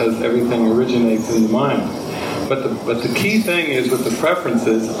 because everything originates in the mind. But the key thing is with the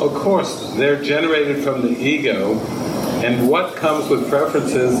preferences, of course, they're generated from the ego, and what comes with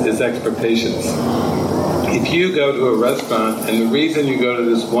preferences is expectations. If you go to a restaurant, and the reason you go to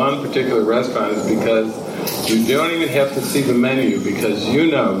this one particular restaurant is because you don't even have to see the menu, because you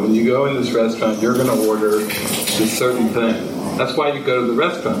know when you go in this restaurant, you're going to order this certain thing. That's why you go to the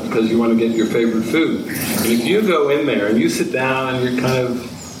restaurant, because you want to get your favorite food. And if you go in there and you sit down and you're kind of,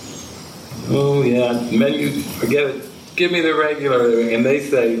 oh yeah, menu, forget it, give me the regular, and they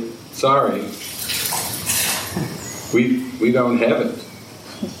say, sorry, we don't have it.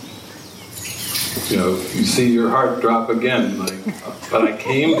 You know, you see your heart drop again, like, but I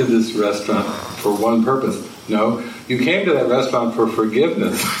came to this restaurant for one purpose. No, you came to that restaurant for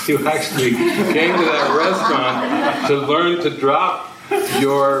forgiveness. You actually came to that restaurant to learn to drop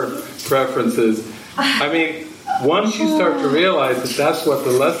your preferences. I mean, once you start to realize that that's what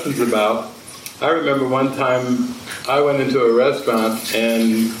the lesson's about. I remember one time I went into a restaurant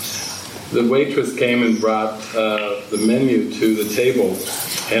and the waitress came and brought the menu to the table,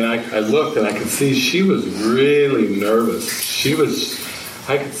 and I looked and I could see she was really nervous.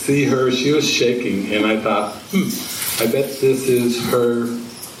 I could see her, she was shaking, and I thought, I bet this is her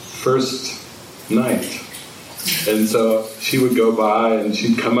first night. And so she would go by and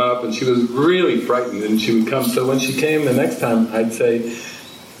she'd come up and she was really frightened and she would come. So when she came the next time, I'd say,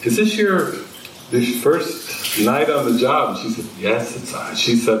 is this your first night on the job? And she said, yes, it's on.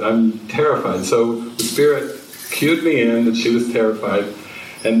 She said, I'm terrified. So the Spirit cued me in that she was terrified.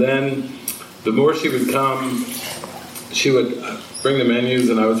 And then the more she would come, she would bring the menus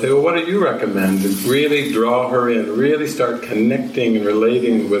and I would say, well, what do you recommend? And really draw her in, really start connecting and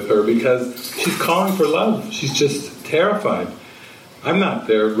relating with her because she's calling for love. She's just terrified. I'm not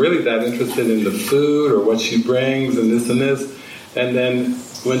there really that interested in the food or what she brings and this and this. And then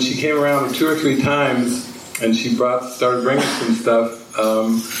when she came around 2 or 3 times and she started bringing some stuff,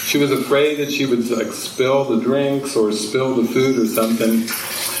 she was afraid that she would spill the drinks or spill the food or something.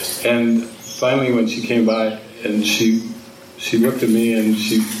 And finally when she came by and she looked at me and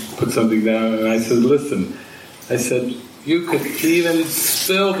she put something down and I said, listen, I said, you could even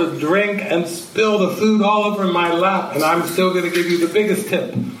spill the drink and spill the food all over my lap and I'm still going to give you the biggest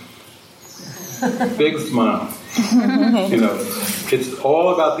tip. Big smile. It's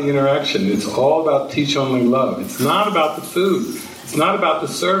all about the interaction. It's all about teach only love. It's not about the food. It's not about the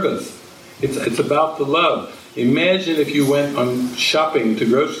service. It's about the love. Imagine if you went on shopping to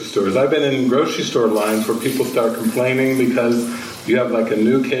grocery stores. I've been in grocery store lines where people start complaining because you have like a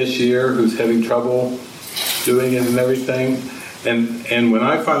new cashier who's having trouble doing it and everything. And when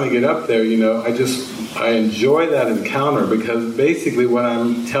I finally get up there, I enjoy that encounter because basically what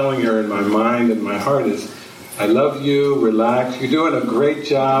I'm telling her in my mind and my heart is, I love you, relax, you're doing a great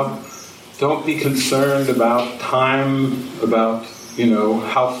job. Don't be concerned about time, about,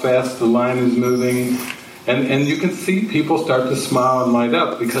 how fast the line is moving. And you can see people start to smile and light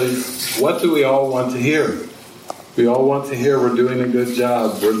up because what do we all want to hear? We all want to hear we're doing a good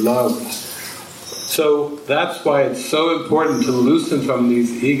job, we're loved. So that's why it's so important to loosen from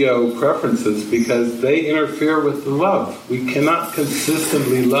these ego preferences because they interfere with the love. We cannot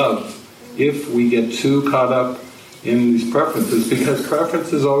consistently love if we get too caught up in these preferences because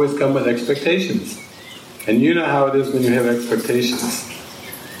preferences always come with expectations. And you know how it is when you have expectations.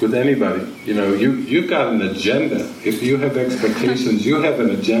 With anybody, you've got an agenda. If you have expectations, you have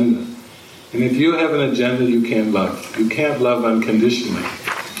an agenda. And if you have an agenda, you can't love. You can't love unconditionally.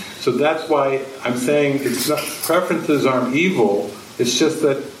 So that's why I'm saying preferences aren't evil. It's just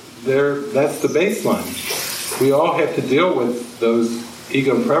that that's the baseline. We all have to deal with those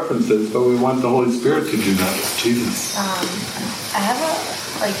ego preferences, but we want the Holy Spirit to do that. Jesus. I have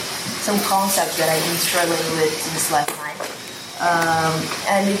some concepts that I've been struggling with since last night.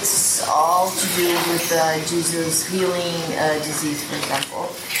 And it's all to do with Jesus healing disease, for example.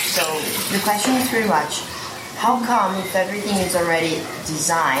 So the question is pretty much, how come if everything is already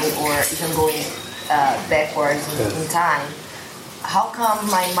designed or even going backwards in time, how come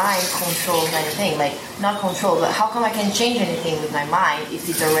my mind controls anything? Not control, but how come I can change anything with my mind if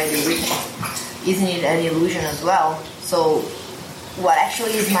it's already written? Isn't it an illusion as well? So what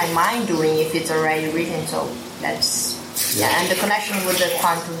actually is my mind doing if it's already written? So that's... Yeah, and the connection with the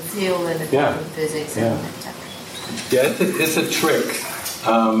quantum field and the quantum physics and etc. Yeah, it's a trick.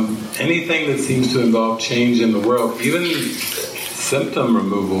 Anything that seems to involve change in the world, even symptom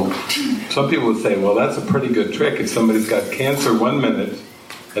removal, some people would say, well, that's a pretty good trick. If somebody's got cancer 1 minute,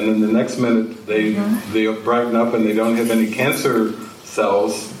 and then the next minute they brighten up and they don't have any cancer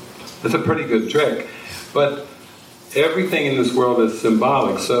cells, that's a pretty good trick. But everything in this world is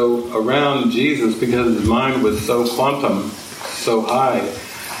symbolic. So around Jesus, because his mind was so quantum, so high,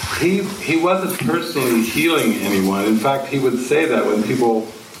 he wasn't personally healing anyone. In fact, he would say that when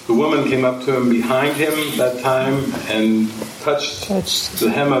the woman came up to him behind him that time and touched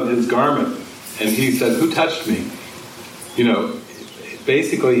the hem of his garment. And he said, who touched me?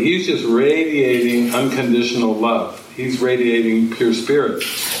 Basically, he's just radiating unconditional love. He's radiating pure spirit.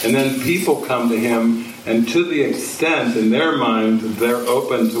 And then people come to him, and to the extent in their mind they're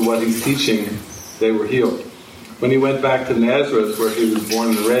open to what he's teaching, they were healed. When he went back to Nazareth, where he was born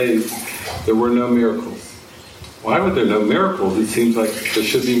and raised, there were no miracles. Why were there no miracles? It seems like there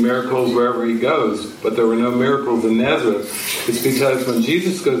should be miracles wherever he goes, but there were no miracles in Nazareth. It's because when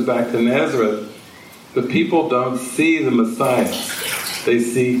Jesus goes back to Nazareth, the people don't see the Messiah. They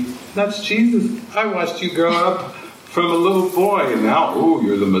see, that's Jesus. I watched you grow up from a little boy, and now, ooh,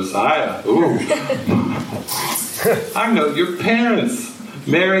 you're the Messiah. Ooh. I know your parents,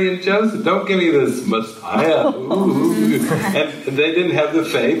 Mary and Joseph. Don't give me this Messiah. Ooh. And they didn't have the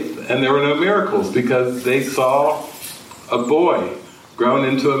faith, and there were no miracles because they saw a boy grown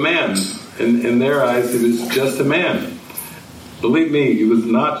into a man. In their eyes, it was just a man. Believe me, he was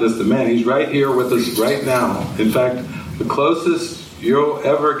not just a man. He's right here with us right now. In fact, the closest you'll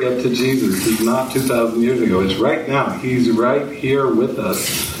ever get to Jesus is not 2,000 years ago. It's right now. He's right here with us,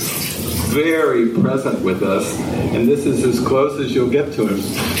 very present with us, and this is as close as you'll get to him.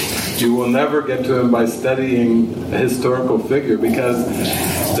 You will never get to him by studying a historical figure, because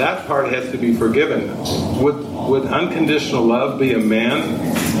that part has to be forgiven. Would unconditional love be a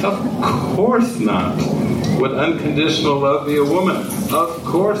man? Of course not. Would unconditional love be a woman? Of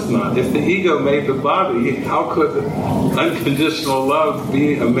course not. If the ego made the body, how could unconditional love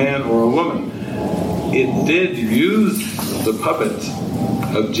be a man or a woman? It did use the puppet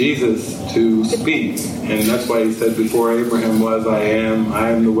of Jesus to speak, and that's why he said, before Abraham was, I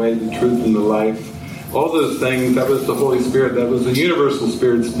am the way, the truth, and the life. All those things, that was the Holy Spirit, that was the universal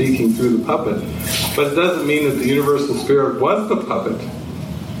spirit speaking through the puppet. But it doesn't mean that the universal spirit was the puppet.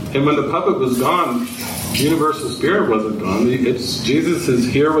 And when the puppet was gone, the universal spirit wasn't gone. Jesus is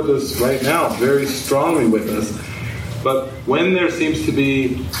here with us right now, very strongly with us. But when there seems to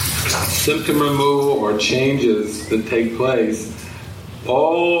be symptom removal or changes that take place,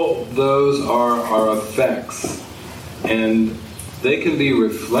 all those are effects. And they can be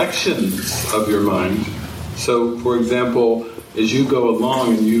reflections of your mind. So, for example, as you go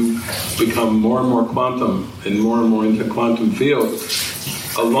along and you become more and more quantum and more into quantum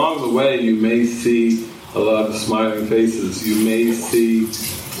fields, along the way you may see a lot of smiling faces. You may see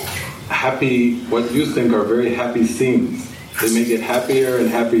happy, what you think are very happy scenes. They may get happier and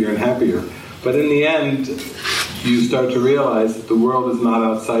happier and happier. But in the end, you start to realize that the world is not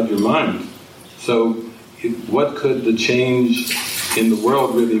outside your mind. So what could the change in the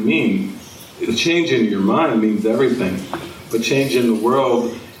world really mean? The change in your mind means everything. But change in the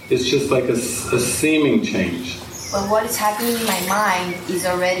world is just like a seeming change. But what is happening in my mind is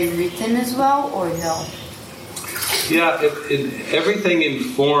already written as well, or no? Yeah, everything in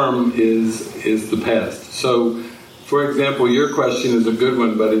form is the past. So, for example, your question is a good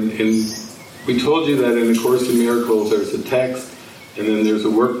one, but we told you that in A Course in Miracles there's a text, and then there's a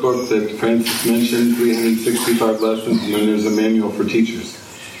workbook that Francis mentioned, 365 lessons, and then there's a manual for teachers.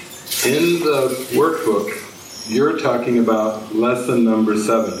 In the workbook, you're talking about lesson number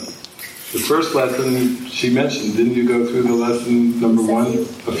 7. The first lesson she mentioned, didn't you go through the lesson number 1?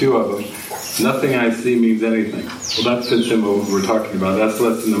 A few of them. Nothing I see means anything. Well, that fits in what we're talking about. That's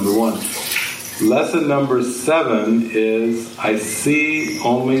lesson number 1. Lesson number 7 is, I see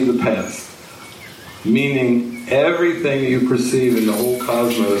only the past. Meaning, everything you perceive in the whole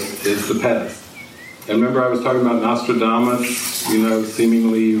cosmos is the past. And remember I was talking about Nostradamus,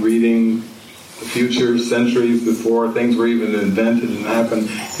 seemingly reading the future centuries before things were even invented and happened.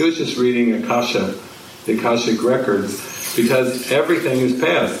 He was just reading Akasha, the Akashic records, because everything is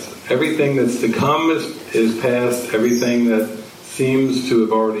past. Everything that's to come is past. Everything that seems to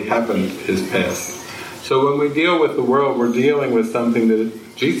have already happened is past. So when we deal with the world, we're dealing with something that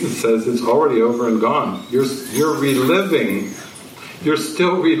Jesus says it's already over and gone. You're still reliving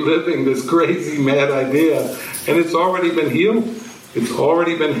this crazy, mad idea, and it's already been healed. It's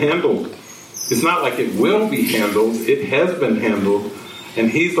already been handled. It's not like it will be handled, it has been handled. And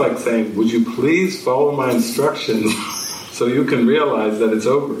he's like saying, would you please follow my instructions so you can realize that it's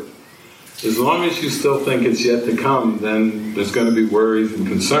over. As long as you still think it's yet to come, then there's going to be worries and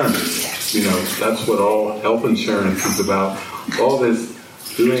concerns. That's what all health insurance is about. All this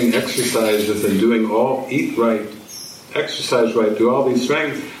doing exercises and eat right, exercise right, do all these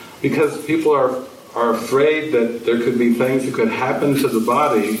things, because people are afraid that there could be things that could happen to the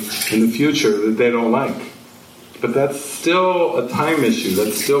body in the future that they don't like. But that's still a time issue.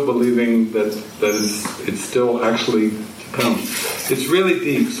 That's still believing that it's still actually to come. It's really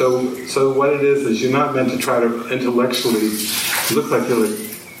deep. So what it is you're not meant to try to intellectually look like you're like,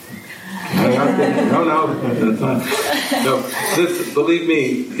 no, that's not. No, believe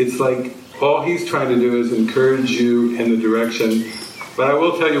me, it's like all he's trying to do is encourage you in the direction. But I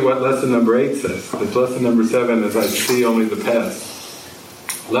will tell you what lesson number 8 says. This lesson number 7 is I see only the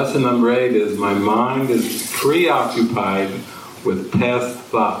past. Lesson number 8 is my mind is preoccupied with past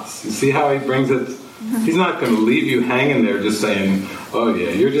thoughts. You see how he brings it? He's not going to leave you hanging there just saying, oh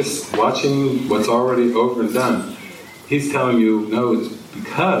yeah, you're just watching what's already over and done. He's telling you, no, it's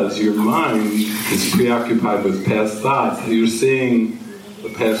because your mind is preoccupied with past thoughts. You're seeing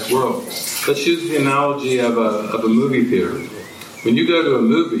the past world. Let's use the analogy of a movie theater. When you go to a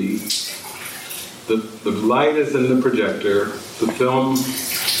movie, the light is in the projector, the film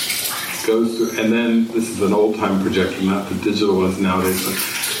goes through, and then, this is an old-time projector, not the digital ones nowadays, but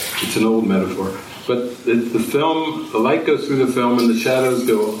it's an old metaphor. But the light goes through the film and the shadows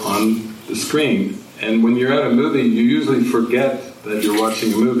go on the screen. And when you're at a movie, you usually forget that you're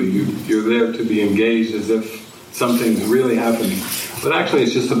watching a movie. You're there to be engaged as if something's really happening. But actually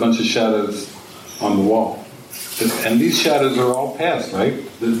it's just a bunch of shadows on the wall. And these shadows are all past, right?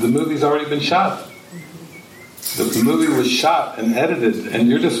 The movie's already been shot. The movie was shot and edited, and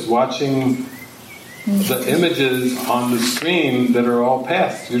you're just watching the images on the screen that are all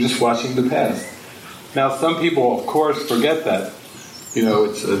past. You're just watching the past. Now, some people, of course, forget that. You know,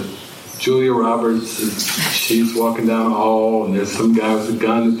 it's Julia Roberts, she's walking down a hall, and there's some guy with a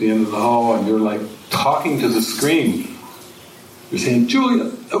gun at the end of the hall, and you're like talking to the screen. You're saying,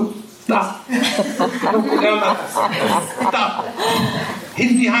 Julia, oh, stop. Don't go down that. Stop.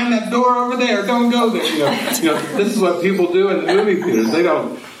 He's behind that door over there. Don't go there. You know, this is what people do in the movie theaters. They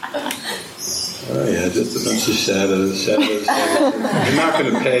don't. Oh yeah, just a bunch of shadows. They're not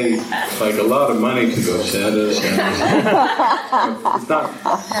going to pay like a lot of money to go shadows. It's not.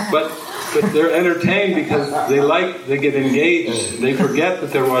 But they're entertained because they get engaged. They forget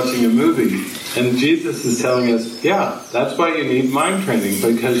that they're watching a movie. And Jesus is telling us, yeah, that's why you need mind training,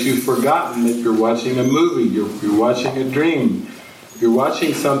 because you've forgotten that you're watching a movie. You're watching a dream. You're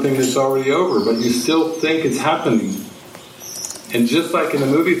watching something that's already over, but you still think it's happening. And just like in a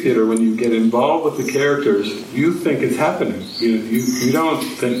movie theater, when you get involved with the characters, you think it's happening. You don't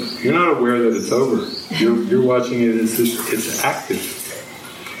think, you're not aware that it's over. You're watching it as it's active.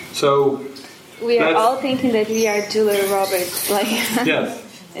 So we are all thinking that we are Julia Roberts, like yes,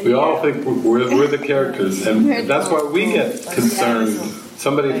 we all think we're the characters, and that's why we get concerned.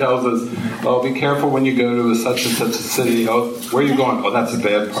 Somebody tells us, "Oh, be careful when you go to such and such a city." Oh, where are you going? Oh, that's a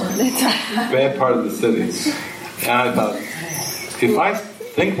bad part. Bad part of the city. And I thought, if I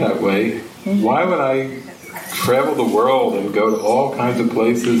think that way, why would I travel the world and go to all kinds of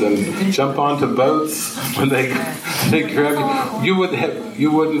places and jump onto boats when they grab you?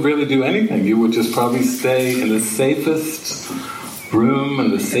 You wouldn't really do anything. You would just probably stay in the safest room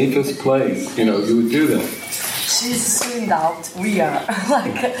and the safest place. You would do that. She's zoomed out. We are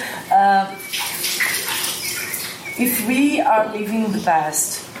if we are living the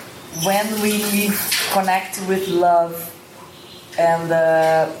past, when we connect with love and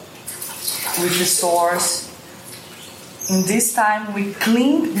with the source, in this time we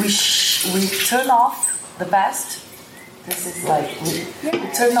clean, we turn off the past. This is like we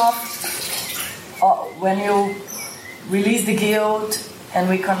turn off when you release the guilt and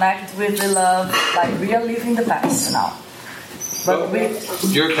we connect with the love, like we are living the past now. But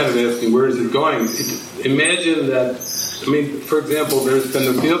you're kind of asking, where is it going? Imagine that, for example, there's been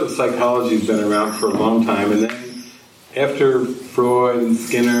the field of psychology has been around for a long time, and then after Freud and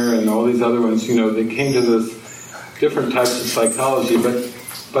Skinner and all these other ones, they came to this different types of psychology, but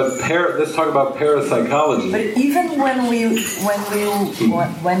let's talk about parapsychology. But even when you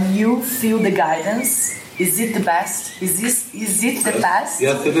feel the guidance, is it the best? Is it the past?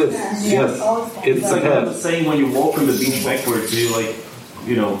 Yes, it is. Yes, it's the past. The saying when you walk on the beach backwards, you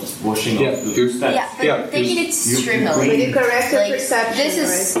washing off the steps. But taking it extremely. With the corrective perception.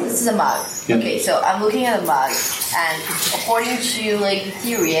 This is a mug. Yeah. Okay, so I'm looking at a mug, and according to the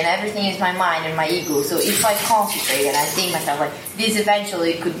theory, and everything is my mind and my ego. So if I concentrate and I think myself this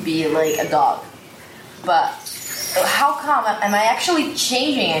eventually could be a dog, but how come am I actually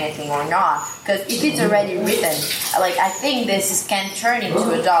changing anything or not? Because if it's already written, I think this can turn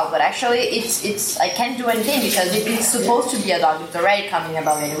into a dog, but actually it's I can't do anything because if it's supposed to be a dog, it's already coming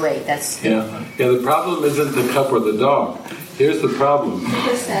about anyway. That's the problem isn't the cup or the dog. Here's the problem.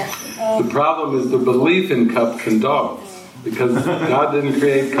 The problem is the belief in cups and dogs, because God didn't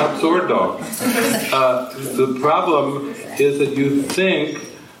create cups or dogs. The problem is that you think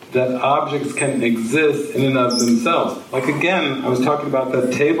that objects can exist in and of themselves. Again, I was talking about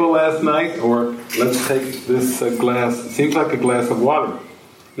that table last night, or let's take this glass. It seems like a glass of water.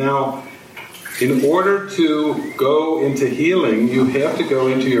 Now, in order to go into healing, you have to go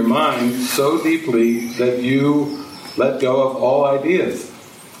into your mind so deeply that you let go of all ideas.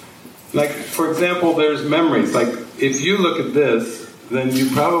 For example, there's memories. If you look at this, then you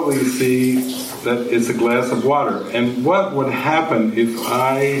probably see that it's a glass of water. And what would happen if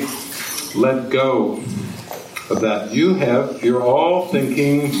I let go of that? You're all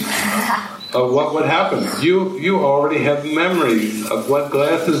thinking of what would happen. You already have memories of what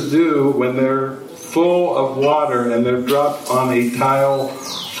glasses do when they're full of water and they're dropped on a tile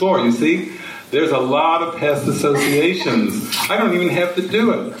floor. You see? There's a lot of past associations. I don't even have to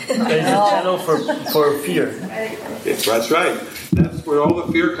do it. There's a channel for fear. That's right. That's where all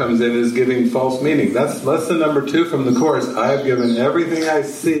the fear comes in, is giving false meaning. That's lesson number 2 from the Course. I have given everything I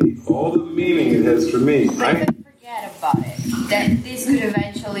see, all the meaning it has for me. But you could forget about it. That this could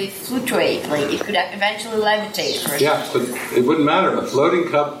eventually fluctuate. It could eventually levitate. Yeah, but it wouldn't matter. A floating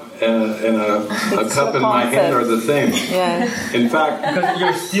cup and a cup in my hand are the same. Yeah. In fact, Because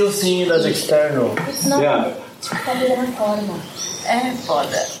you're still seeing it as external. It's not. yeah. It's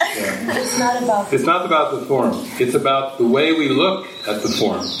not about the form. It's about the way we look at the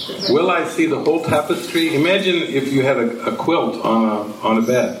form. Will I see the whole tapestry? Imagine if you had a quilt on a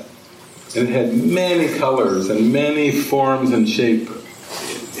bed, and it had many colors and many forms and shape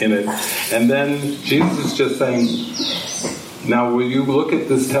in it. And then Jesus is just saying, now will you look at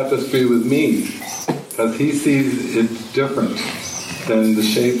this tapestry with me? Because he sees it different than the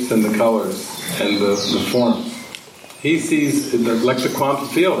shapes and the colors and the forms. He sees like the quantum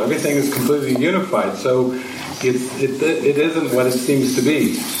field. Everything is completely unified. So it isn't what it seems to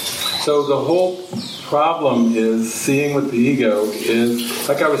be. So the whole problem is seeing with the ego is,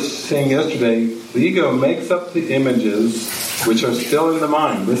 like I was saying yesterday, the ego makes up the images which are still in the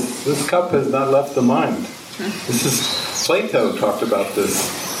mind. This cup has not left the mind. This is Plato talked about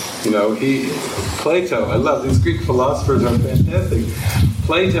this. You know, Plato, I love these Greek philosophers are fantastic.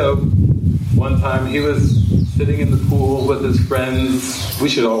 Plato, one time he was sitting in the pool with his friends. We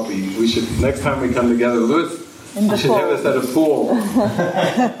should next time we come together, Louis, you should have us at a pool.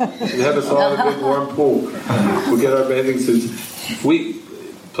 You should have us all at a big warm pool. We'll get our bathing suits.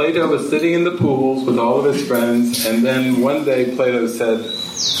 Plato was sitting in the pools with all of his friends, and then one day Plato said,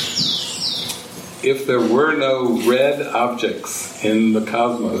 if there were no red objects in the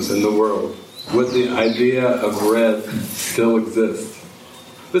cosmos, in the world, would the idea of red still exist?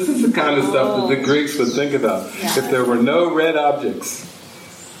 This is the kind of stuff that the Greeks would think about. Yeah. If there were no red objects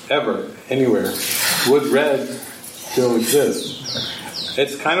ever, anywhere, would red still exist?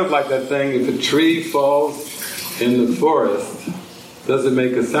 It's kind of like that thing, if a tree falls in the forest, does it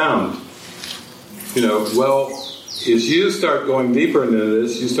make a sound? You know, well, as you start going deeper into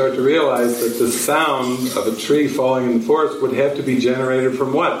this, you start to realize that the sound of a tree falling in the forest would have to be generated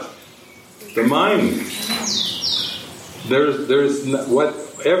from what? The mind. What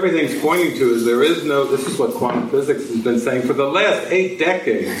everything's pointing to is there is no, this is what quantum physics has been saying for the last 8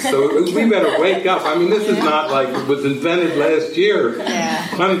 decades. So we better wake up. I mean, this is not like it was invented last year. Yeah.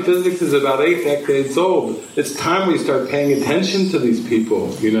 Quantum physics is about 8 decades old. It's time we start paying attention to these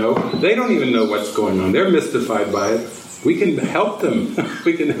people, you know. They don't even know what's going on. They're mystified by it. We can help them.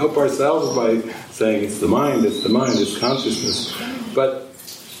 We can help ourselves by saying it's the mind, it's consciousness. But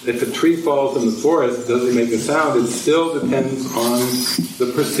if a tree falls in the forest, does it make a sound? It still depends on the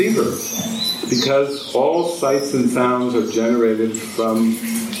perceiver, because all sights and sounds are generated from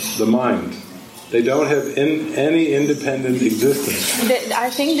the mind. They don't have any independent existence.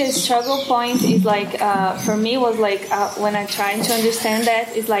 I think the struggle point is like, for me, was like when I'm trying to understand that,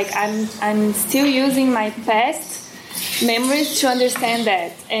 it's like I'm still using my past memories to understand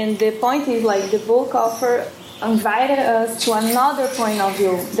that. And the point is like the book invited us to another point of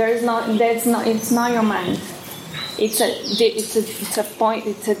view. It's not your mind. It's a point.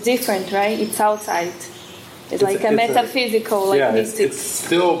 It's a different, right? It's outside. It's like a metaphysical, mystic.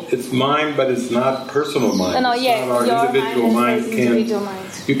 It's mind, but it's not personal mind. No, it's not our individual mind.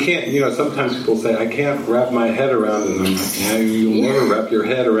 You can't. You know, sometimes people say, "I can't wrap my head around it." And I'm like, "Yeah, you'll never wrap your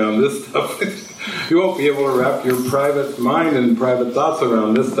head around this stuff. You won't be able to wrap your private mind and private thoughts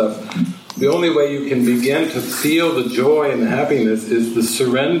around this stuff." The only way you can begin to feel the joy and the happiness is the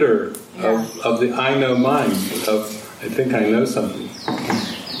surrender of the I know mind, of I think I know something.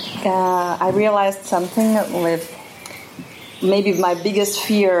 I realized something with maybe my biggest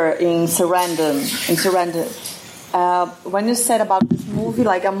fear in surrender. When you said about this movie,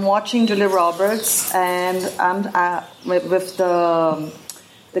 like I'm watching Julia Roberts and I'm with the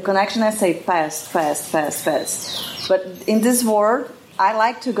connection, I say fast. But in this world, I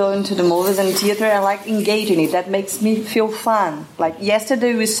like to go into the movies and theater. I like engaging it. That makes me feel fun. Like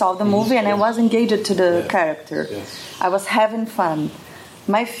yesterday, we saw the movie and I was engaged to the character. Yes. I was having fun.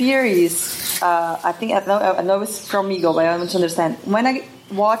 My fear is, I know it's from ego, but I want to understand. When I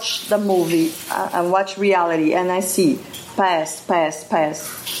watch the movie and watch reality and I see past,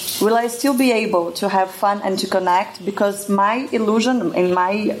 will I still be able to have fun and to connect? Because my illusion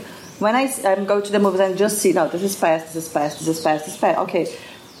when I go to the movies and just see, no, this is past. Okay,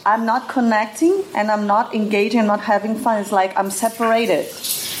 I'm not connecting and I'm not engaging, I'm not having fun. It's like I'm separated.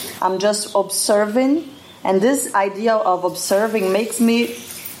 I'm just observing, and this idea of observing makes me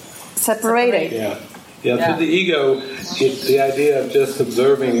separated. Yeah. To the ego, the idea of just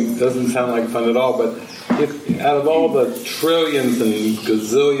observing doesn't sound like fun at all, but out of all the trillions and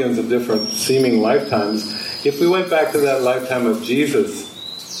gazillions of different seeming lifetimes, if we went back to that lifetime of Jesus,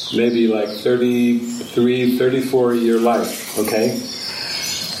 maybe like 33, 34-year life, okay?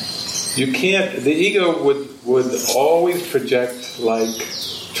 The ego would always project like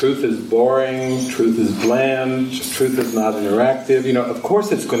truth is boring, truth is bland, truth is not interactive. Of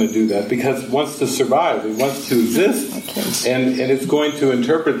course it's going to do that because it wants to survive, it wants to exist, and it's going to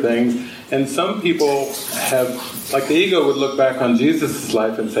interpret things. And some people have, like the ego would look back on Jesus'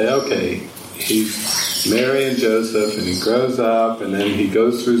 life and say, okay, he's Mary and Joseph, and he grows up, and then he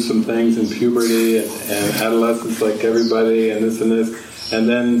goes through some things in puberty and adolescence like everybody, and this, and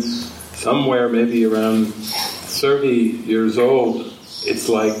then somewhere maybe around 30 years old, it's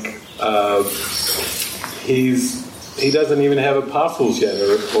like he doesn't even have apostles yet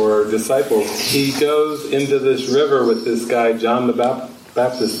or disciples. He goes into this river with this guy, John the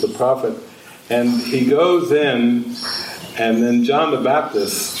Baptist, the prophet, and he goes in, and then John the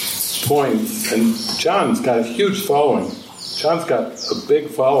Baptist points, and John's got a huge following. John's got a big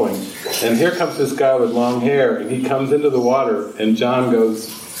following, and here comes this guy with long hair, and he comes into the water, and John goes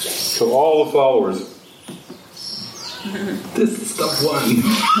to all the followers, this is the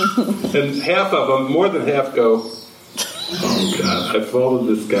one. And half of them, more than half, go, oh God, I followed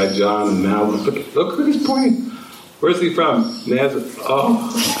this guy John, and now look where he's pointing. Where's he from? Nazareth. Oh.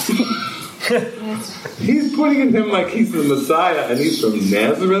 He's pointing at him like he's the Messiah, and he's from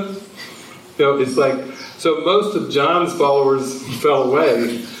Nazareth. It's like, so most of John's followers fell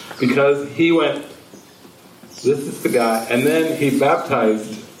away because he went, this is the guy, and then he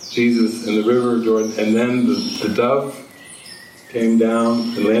baptized Jesus in the river of Jordan, and then the dove came down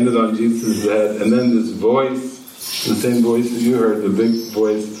and landed on Jesus' head, and then this voice, the same voice that you heard, the big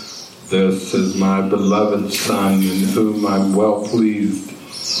voice, this is my beloved Son in whom I'm well pleased.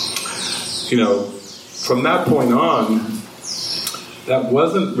 From that point on, that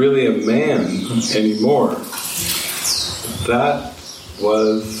wasn't really a man anymore. That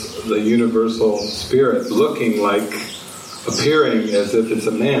was the universal spirit looking like, appearing as if it's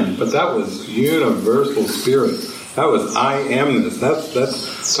a man. But that was universal spirit. That was I amness.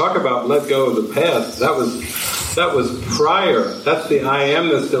 That's talk about let go of the past. That was prior. That's the I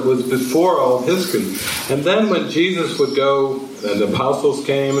amness that was before all history. And then when Jesus would go, and the apostles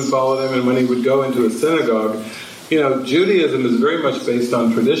came and followed him, and when he would go into a synagogue, Judaism is very much based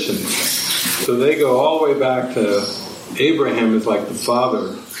on tradition. So they go all the way back to Abraham is like the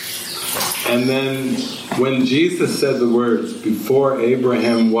father. And then when Jesus said the words, before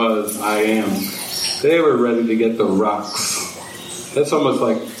Abraham was, I am, they were ready to get the rocks. That's almost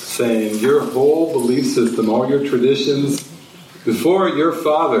like saying your whole belief system, all your traditions, before your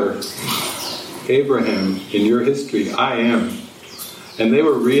father, Abraham, in your history, I am. And they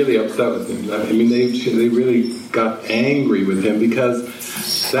were really upset with him. I mean, they really got angry with him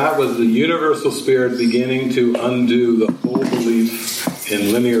because that was the universal spirit beginning to undo the whole belief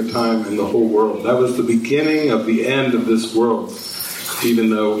in linear time in the whole world. That was the beginning of the end of this world. Even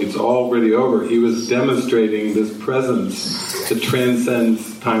though it's already over, he was demonstrating this presence that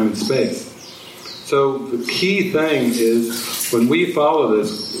transcends time and space. So the key thing is, when we follow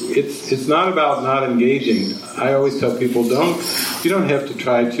this, it's not about not engaging. I always tell people, you don't have to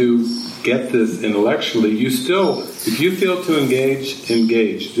try to get this intellectually. You still, if you feel to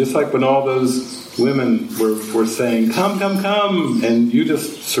engage. Just like when all those women were saying, come, and you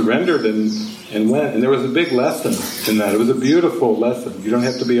just surrendered and went. And there was a big lesson in that. It was a beautiful lesson. You don't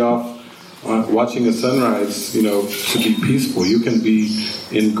have to be off watching a sunrise, to be peaceful. You can be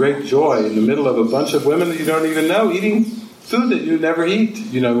in great joy in the middle of a bunch of women that you don't even know, eating food that you never eat.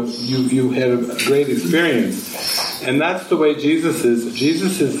 You had a great experience. And that's the way Jesus is.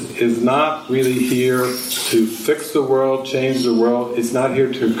 Jesus is not really here to fix the world, change the world. It's not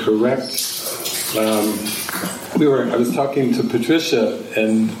here to correct. I was talking to Patricia,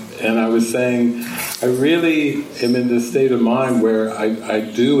 and I was saying, I really am in this state of mind where I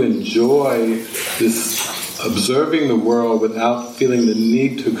do enjoy this observing the world without feeling the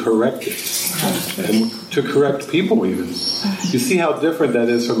need to correct it, and to correct people even. You see how different that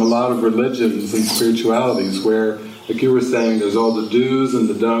is from a lot of religions and spiritualities where, like you were saying, there's all the do's and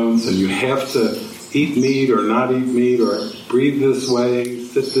the don'ts, and you have to eat meat or not eat meat, or breathe this way,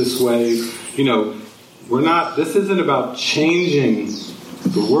 sit this way. This isn't about changing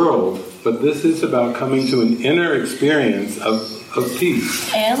the world, but this is about coming to an inner experience of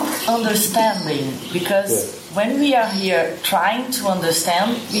peace. And understanding, because when we are here trying to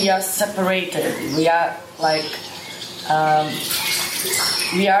understand, we are separated. We are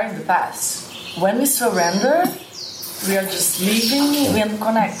we are in the past. When we surrender, we are just living, we are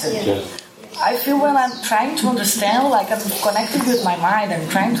connected. Yeah. I feel when I'm trying to understand, like I'm connected with my mind, I'm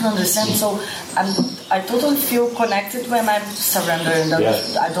trying to understand, so I totally feel connected when I'm surrendering.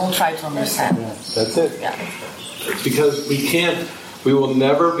 I don't try to understand. Yeah, that's it. Yeah. Because we will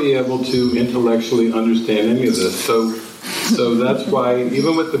never be able to intellectually understand any of this. So So that's why,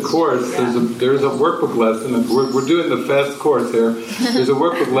 even with the course, there's a workbook lesson. We're doing the fast course here. There's a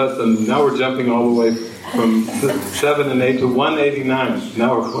workbook lesson. Now we're jumping all the way from 7 and 8 to 189.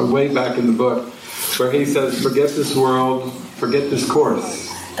 Now we're way back in the book, where he says, forget this world, forget this course.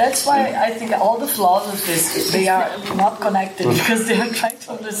 That's why I think all the philosophies, they are not connected because they are trying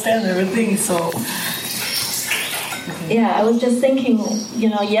to understand everything. So. Yeah, I was just thinking,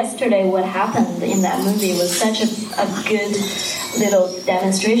 yesterday what happened in that movie was such a good little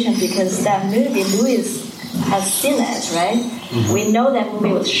demonstration, because that movie, Louis has seen it, right? Mm-hmm. We know that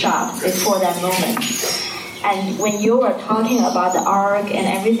movie was shot before that moment. And when you were talking about the arc and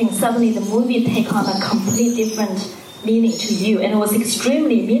everything, suddenly the movie take on a complete different meaning to you, and it was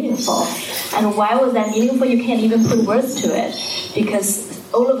extremely meaningful. And why was that meaningful? You can't even put words to it, because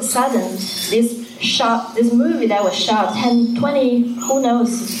all of a sudden this movie that was shot 10, 20, who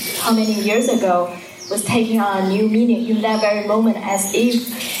knows how many years ago, was taking on a new meaning in that very moment, as if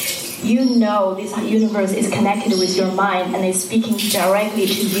this universe is connected with your mind and is speaking directly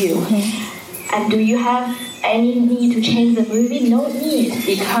to you. Mm-hmm. And do you have any need to change the movie? No need,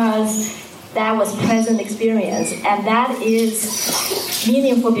 because that was present experience, and that is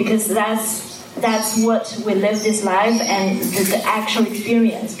meaningful, because that's what we live this life, and the actual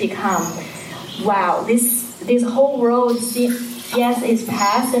experience become, wow, this whole world, yes, it's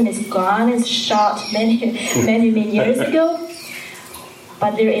past and it's gone, it's shot many years ago,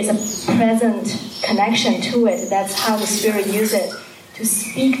 but there is a present connection to it. That's how the Spirit uses it to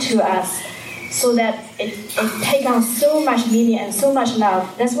speak to us, so that it takes on so much meaning and so much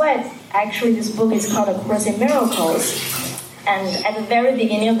love. That's why actually this book is called A Course in Miracles. And at the very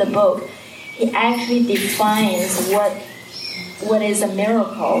beginning of the book, he actually defines what is a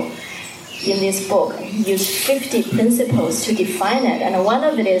miracle in this book. He used 50 principles to define it. And one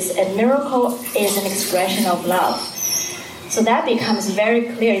of it is a miracle is an expression of love. So that becomes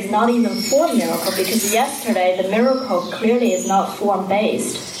very clear. It's not even form miracle, because yesterday the miracle clearly is not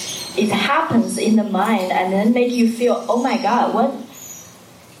form-based. It happens in the mind and then make you feel, oh my God, what?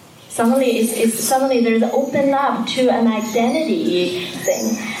 Suddenly there's open up to an identity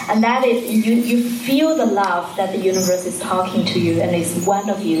thing, and that is you feel the love that the universe is talking to you, and is one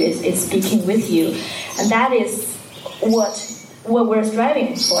of you, is speaking with you, and that is what we're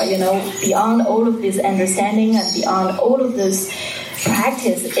striving for. Beyond all of this understanding and beyond all of this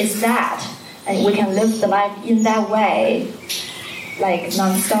practice is that, and we can live the life in that way, like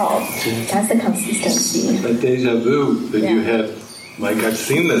non-stop. That's the consistency. That deja vu that you had. Like, I've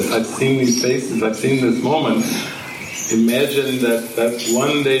seen this, I've seen these faces, I've seen this moment. Imagine that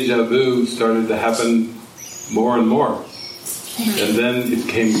one deja vu started to happen more and more. And then it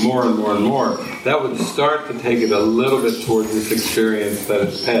came more and more and more. That would start to take it a little bit towards this experience that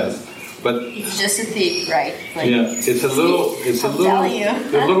it's past. But it's just a peek, right? It's a little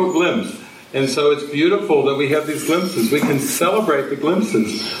glimpse. And so it's beautiful that we have these glimpses. We can celebrate the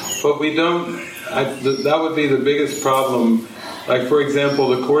glimpses, but we don't. That would be the biggest problem. Like, for example,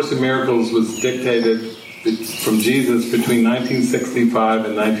 the Course in Miracles was dictated from Jesus between 1965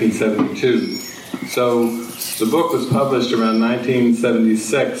 and 1972. So the book was published around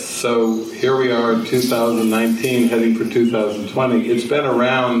 1976. So here we are in 2019, heading for 2020. It's been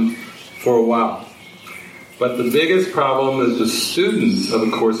around for a while. But the biggest problem that the students of A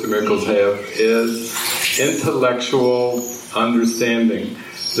Course in Miracles have is intellectual understanding.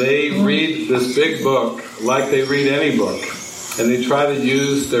 They read this big book like they read any book. And they try to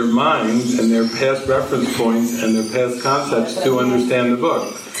use their mind and their past reference points and their past concepts to understand the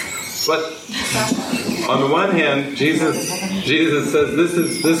book. But on the one hand, Jesus says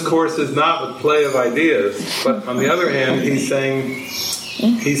this course is not a play of ideas. But on the other hand, he's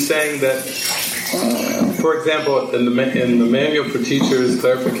saying that, for example, in the Manual for Teachers,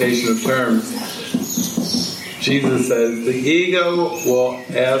 Clarification of Terms, Jesus says, the ego will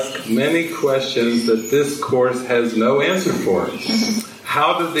ask many questions that this course has no answer for.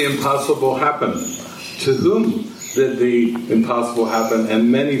 How did the impossible happen? To whom did the impossible happen?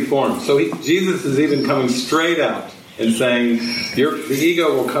 And many forms. So Jesus is even coming straight out and saying, the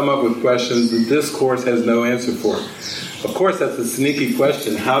ego will come up with questions that this course has no answer for. Of course, that's a sneaky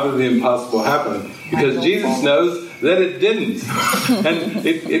question. How did the impossible happen? Because Jesus knows that it didn't. And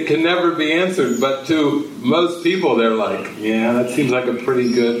it can never be answered. But to most people, they're like, yeah, that seems like a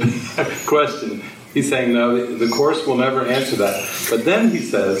pretty good question. He's saying, no, the Course will never answer that. But then he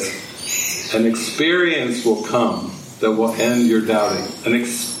says, an experience will come that will end your doubting. An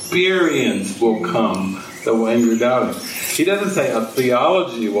experience will come that will end your doubting. He doesn't say a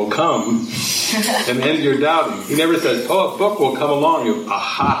theology will come and end your doubting. He never says, a book will come along. You,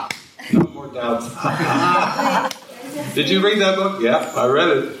 aha, no more doubts. Aha. Did you read that book? Yeah, I read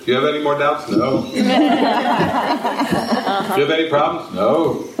it. Do you have any more doubts? No. Do you have any problems?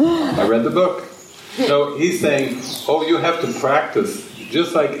 No. I read the book. So he's saying, you have to practice.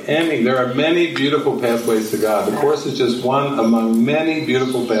 Just like there are many beautiful pathways to God. The Course is just one among many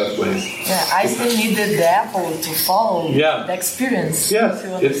beautiful pathways. Yeah, I still needed the apple to follow the experience. Yes,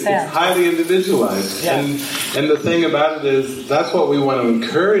 to it's understand. highly individualized. Yeah. And the thing about it is, that's what we want to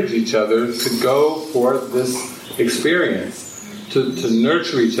encourage each other to go for this experience, to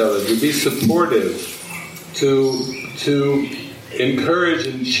nurture each other, to be supportive, to encourage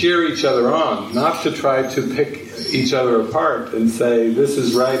and cheer each other on, not to try to pick each other apart and say this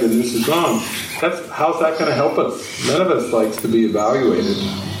is right and this is wrong. How's that going to help us? None of us likes to be evaluated.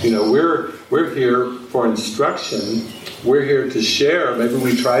 We're here for instruction. We're here to share. Maybe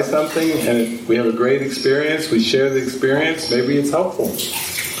we try something and we have a great experience. We share the experience. Maybe it's helpful.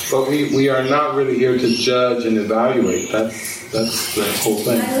 But we are not really here to judge and evaluate. That's the whole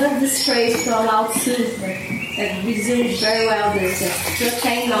thing. I love this phrase from Lao Tzu that resumes very well this. To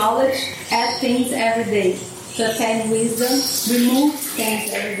attain knowledge, add things every day. To attain wisdom, remove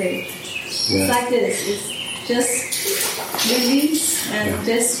things every day. It's like this. It's just release and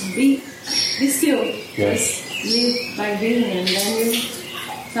just be still. Just live by being, and then you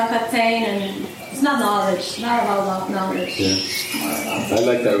not attain, and it's not knowledge. It's not about knowledge. I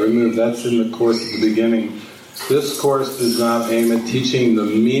like that. Remove. That's in the Course at the beginning. This Course does not aim at teaching the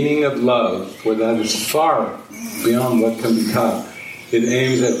meaning of love, for that is far beyond what can be taught. It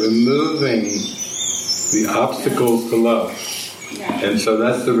aims at removing the obstacles to love. And so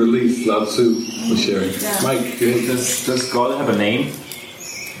that's the release Lao Tzu was sharing. Mike, does God have a name?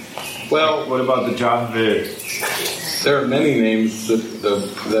 Well, what about the Jahve? There are many names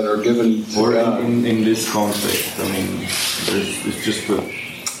that are given to God. In this context, I mean, it's just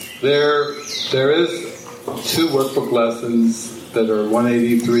there is 2 workbook lessons that are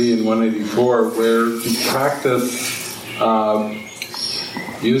 183 and 184 where you practice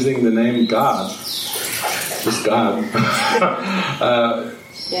using the name God. Just God.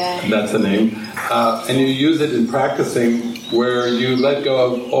 That's a name. And you use it in practicing where you let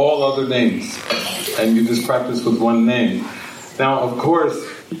go of all other names and you just practice with one name. Now, of course,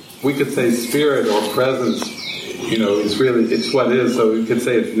 we could say spirit or presence, it's what is, so we could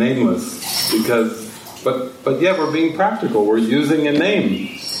say it's nameless but yeah, we're being practical. We're using a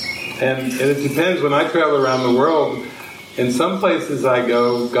name. And it depends. When I travel around the world, in some places I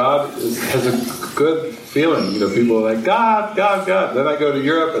go, God has a good feeling. People are like, God, God, God. Then I go to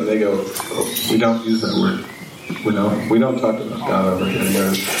Europe and they go, we don't use that word. We don't talk about God over here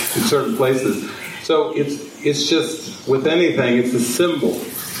in certain places. So it's just, with anything, it's a symbol.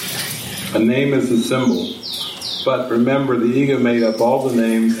 A name is a symbol. But remember, the ego made up all the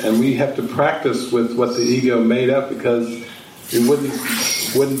names, and we have to practice with what the ego made up, because it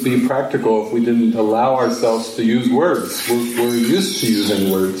wouldn't be practical if we didn't allow ourselves to use words. We're used to using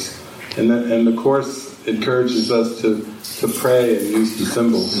words, and the Course encourages us to pray and use the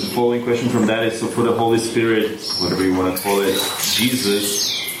symbols. The following question from that is: so for the Holy Spirit, whatever you want to call it, Jesus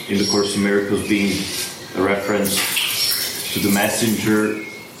in the Course in Miracles being a reference to the messenger,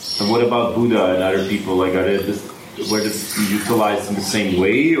 and what about Buddha and other people? Like, were they utilized in the same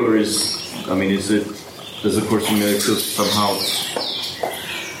way, or does the Course in Miracles somehow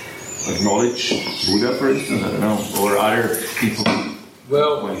acknowledge Buddha, for instance? I don't know, or other people?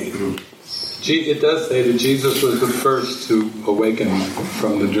 Well, it does say that Jesus was the first to awaken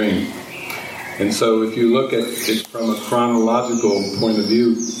from the dream. And so if you look at it from a chronological point of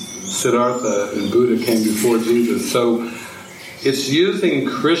view, Siddhartha and Buddha came before Jesus. So it's using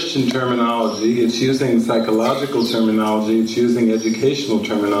Christian terminology, it's using psychological terminology, it's using educational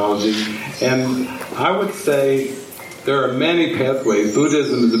terminology. And I would say there are many pathways.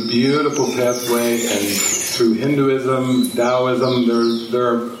 Buddhism is a beautiful pathway, and through Hinduism, Taoism, there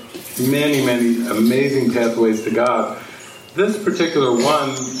are many, many amazing pathways to God. This particular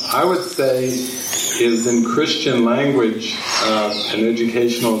one, I would say, is in Christian language and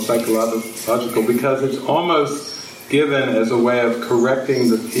educational and psychological, because it's almost given as a way of correcting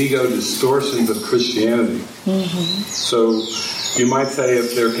the ego distortions of Christianity. Mm-hmm. So you might say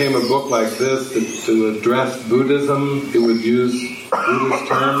if there came a book like this to address Buddhism, it would use Buddhist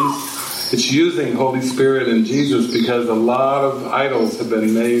terms. It's using Holy Spirit and Jesus because a lot of idols have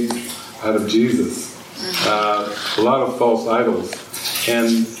been made out of Jesus. A lot of false idols.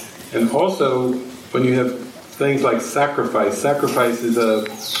 And also when you have things like sacrifice is a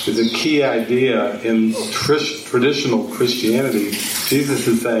key idea in traditional Christianity. Jesus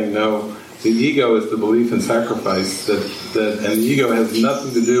is saying no. The ego is the belief in sacrifice, and the ego has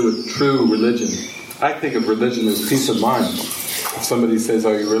nothing to do with true religion. I think of religion as peace of mind. If somebody says,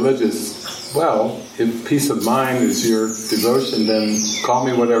 "Are you religious?" Well, if peace of mind is your devotion, then call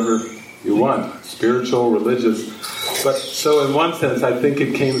me whatever you want, spiritual, religious. But so in one sense, I think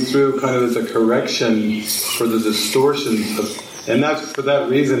it came through kind of as a correction for the distortions of, and that's for that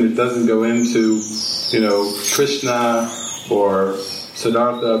reason it doesn't go into, Krishna or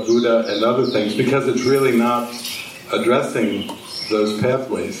Siddhartha, Buddha, and other things, because it's really not addressing those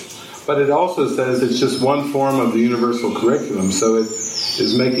pathways. But it also says it's just one form of the universal curriculum, so it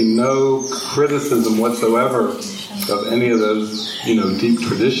is making no criticism whatsoever of any of those, deep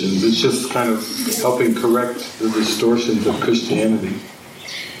traditions. It's just kind of helping correct the distortions of Christianity.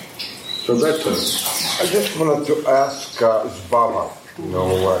 Roberto. I just wanted to ask Baba.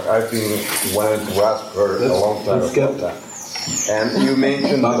 I've been wanting to ask her a long time about that. And you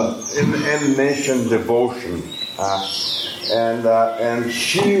mentioned and mentioned devotion, and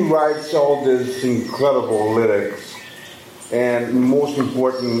she writes all these incredible lyrics. And most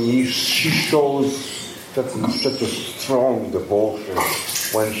importantly, she shows such a strong devotion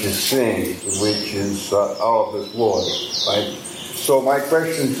when she sings, which is out of this world, right? So my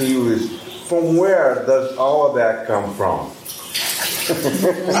question to you is, from where does all of that come from?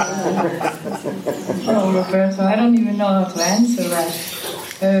 Oh, Roberto, I don't even know how to answer that.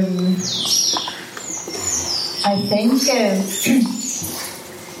 I think...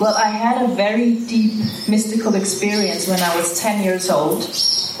 Well, I had a very deep mystical experience when I was 10 years old,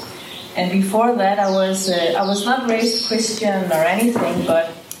 and before that I was not raised Christian or anything, but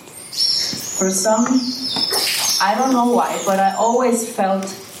for some, I don't know why, but I always felt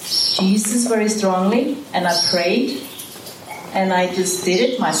Jesus very strongly, and I prayed, and I just did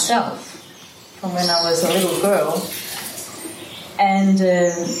it myself from when I was a little girl, and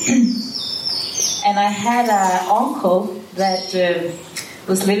I had an uncle that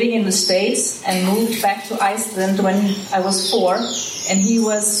was living in the States and moved back to Iceland when I was 4, and he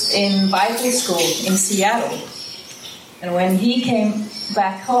was in Bible school in Seattle. And when he came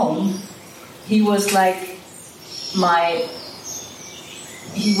back home, he was like I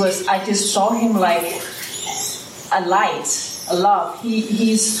just saw him like a light, a love. He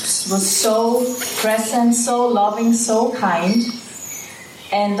was so present, so loving, so kind.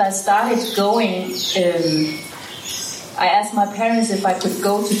 And I started going... I asked my parents if I could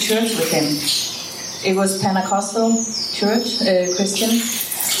go to church with him. It was Pentecostal church, Christian.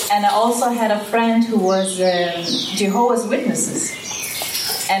 And I also had a friend who was Jehovah's Witnesses.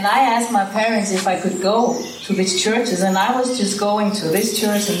 And I asked my parents if I could go to these churches. And I was just going to this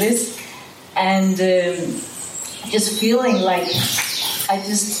church and this. And just feeling like I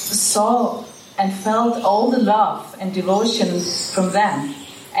just saw and felt all the love and devotion from them.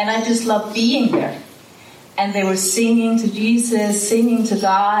 And I just loved being there. And they were singing to Jesus, singing to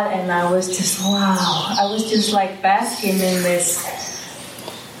God, and I was just, wow. I was just like basking in this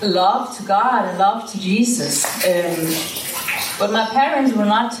love to God and love to Jesus. But my parents were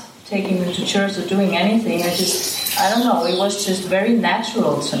not taking me to church or doing anything. I don't know, it was just very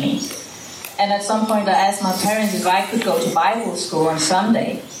natural to me. And at some point I asked my parents if I could go to Bible school on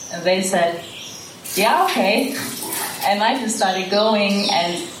Sunday. And they said, yeah, okay. And I just started going,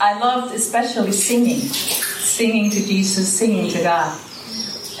 and I loved especially singing to Jesus, singing to God.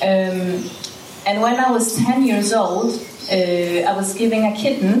 And when I was 10 years old, I was giving a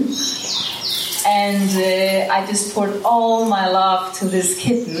kitten, and I just poured all my love to this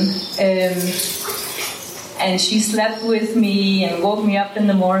kitten. And she slept with me and woke me up in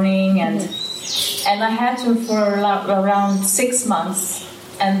the morning, and I had her for around 6 months.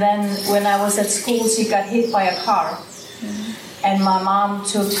 And then when I was at school, she got hit by a car. And my mom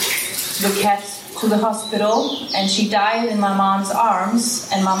took the cat to the hospital, and she died in my mom's arms,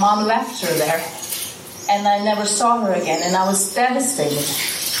 and my mom left her there. And I never saw her again, and I was devastated.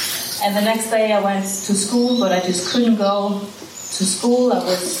 And the next day I went to school, but I just couldn't go to school.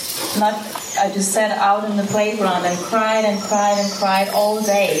 I just sat out in the playground and cried and cried and cried all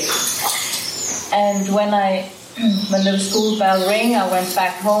day. And when the school bell rang, I went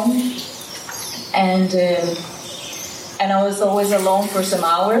back home, and I was always alone for some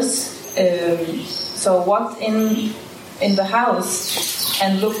hours. So I walked in the house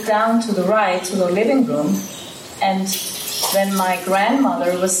and looked down to the right to the living room, and then my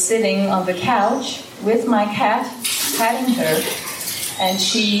grandmother was sitting on the couch with my cat, patting her, and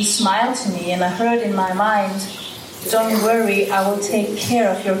she smiled to me, and I heard in my mind, "Don't worry, I will take care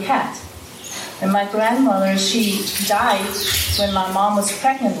of your cat." And my grandmother, she died when my mom was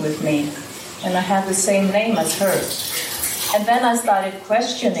pregnant with me, and I had the same name as her. And then I started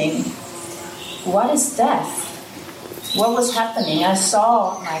questioning, what is death? What was happening? I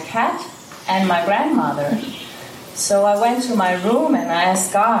saw my cat, and my grandmother. So I went to my room and I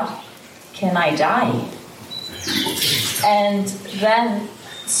asked God, can I die? And then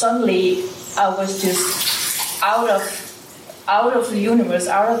suddenly I was just out of the universe,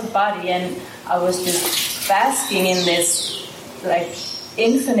 out of the body, and I was just basking in this like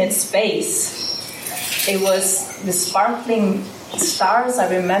infinite space. It was the sparkling stars, I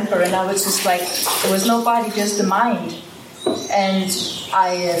remember, and I was just like, there was no body, just the mind. And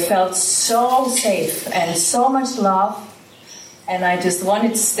I felt so safe and so much love, and I just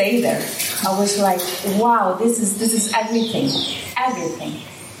wanted to stay there. I was like, wow, this is everything.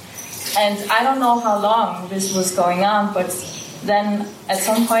 And I don't know how long this was going on, but then at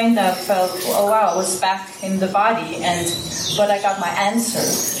some point I felt, oh wow, I was back in the body, but I got my answer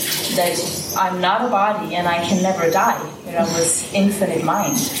that I'm not a body and I can never die. I was infinite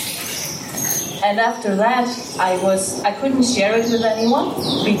mind. And after that, I couldn't share it with anyone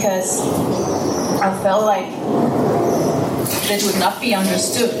because I felt like it would not be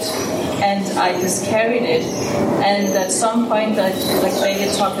understood. And I just carried it. And at some point, like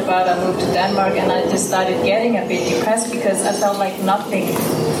David talked about, I moved to Denmark and I just started getting a bit depressed because I felt like nothing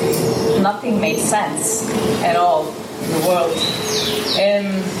made sense at all in the world.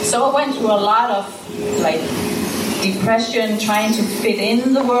 So I went through a lot of like depression, trying to fit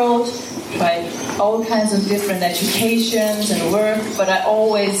in the world, tried all kinds of different educations and work, but I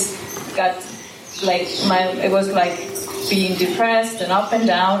always got it was like being depressed and up and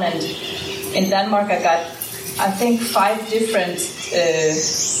down. And in Denmark I got, I think, 5 different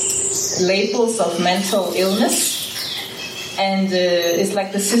labels of mental illness, and it's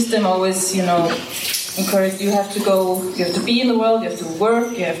like the system always, encouraged, you have to be in the world, you have to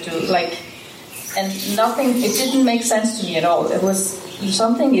work, you have to and it didn't make sense to me at all. It was,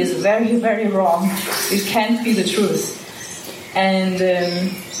 something is very, very wrong. It can't be the truth. And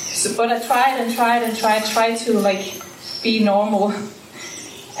but I tried to be normal,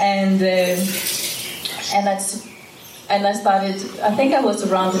 and I started, I think I was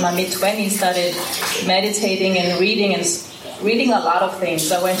around in my mid-20s, started meditating and reading a lot of things.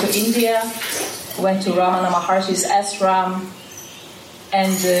 I went to India, went to Ramana Maharshi's ashram,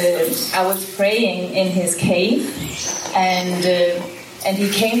 and I was praying in his cave, and he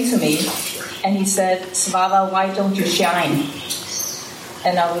came to me and he said, Svava, why don't you shine?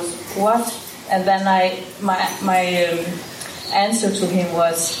 And I was, what? And then my answer to him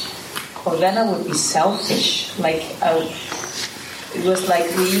was, well, then I would be selfish. It was like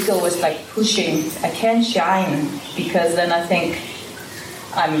the ego was like pushing. I can't shine because then I think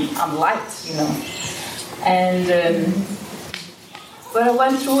I'm light, And but I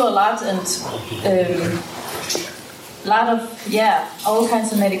went through a lot and all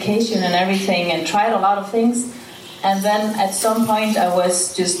kinds of medication and everything, and tried a lot of things. And then at some point I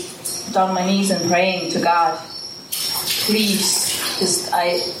was just down my knees and praying to God, please,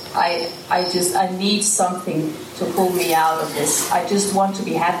 I need something to pull me out of this. I just want to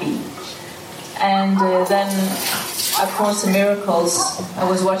be happy. And then A Course in Miracles, I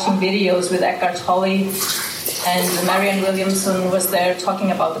was watching videos with Eckhart Tolle, and Marianne Williamson was there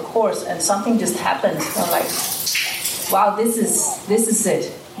talking about the Course, and something just happened. I'm like, wow, this is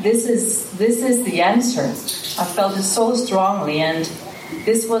it. This is the answer. I felt it so strongly, and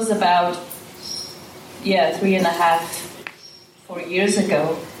this was about 3.5, 4 years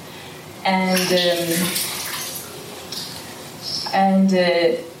ago, and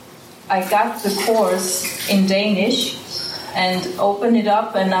I got the Course in Danish and opened it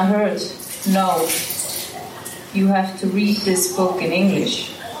up, and I heard, no, you have to read this book in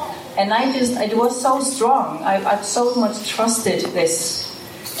English. And it was so strong. I so much trusted this.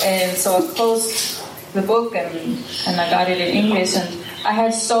 And so I closed the book and I got it in English. And I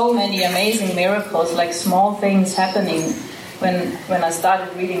had so many amazing miracles, like small things happening when I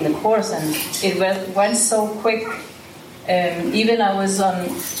started reading the Course. And it went so quick. Even I was on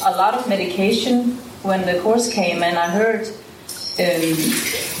a lot of medication when the Course came, and I heard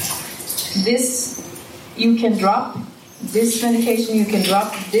this you can drop, this medication you can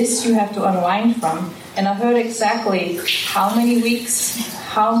drop, this you have to unwind from. And I heard exactly how many weeks,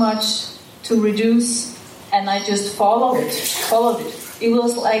 how much to reduce, and I just followed it. It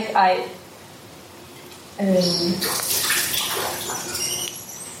was like I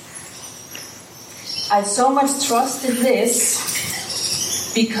so much trusted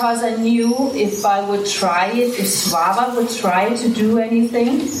this because I knew if I would try it, if Svava would try to do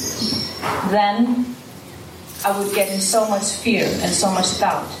anything, then I would get in so much fear and so much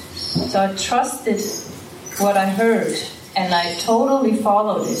doubt. So I trusted what I heard, and I totally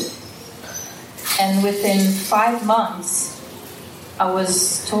followed it. And within 5 months, I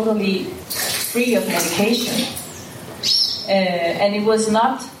was totally free of medication. And it was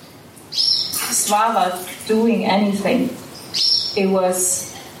not Svava doing anything. It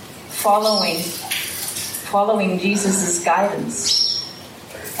was following Jesus' guidance.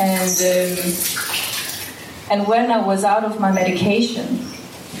 And when I was out of my medication,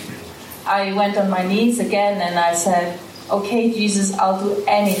 I went on my knees again and I said, okay, Jesus, I'll do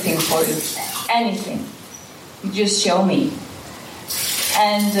anything for you. Anything. You just show me.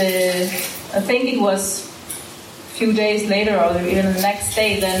 And I think it was a few days later or even the next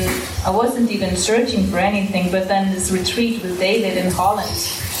day, then I wasn't even searching for anything, but then this retreat with David in Holland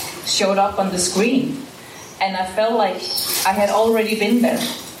showed up on the screen. And I felt like I had already been there.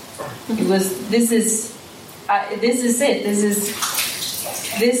 This is it.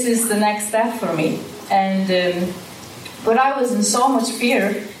 This is the next step for me. And but I was in so much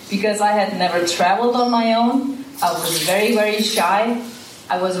fear because I had never traveled on my own. I was very, very shy.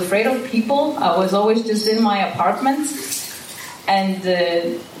 I was afraid of people. I was always just in my apartment. And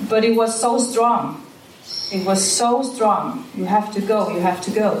but it was so strong. It was so strong. You have to go. You have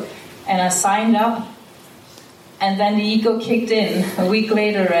to go. And I signed up. And then the ego kicked in a week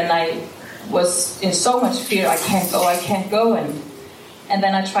later, and I was in so much fear. I can't go. And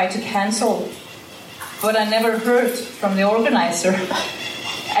then I tried to cancel, but I never heard from the organizer.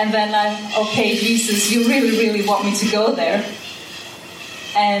 And then okay, Jesus, you really, really want me to go there?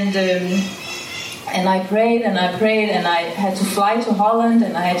 And I prayed and I prayed, and I had to fly to Holland,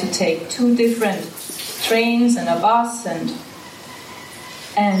 and I had to take 2 different trains and a bus, and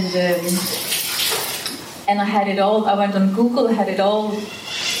I had it all. I went on Google, had it all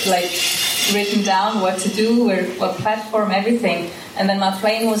like written down, what to do, what platform, everything. And then my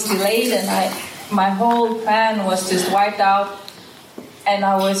plane was delayed, and my whole plan was just wiped out. And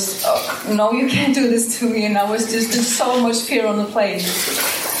I was, no, you can't do this to me. And I was just in so much fear on the plane.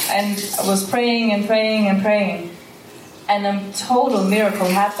 And I was praying and praying and praying. And a total miracle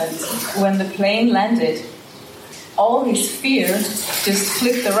happened. When the plane landed, all this fear just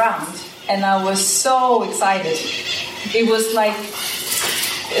flipped around. And I was so excited. It was like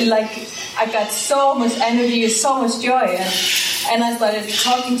I got so much energy, so much joy. And I started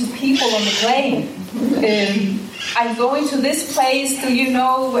talking to people on the plane. I'm going to this place, do you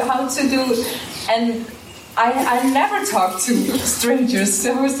know how to do? And I never talked to strangers.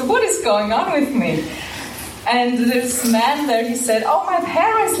 So what is going on with me? And this man there, he said, oh, my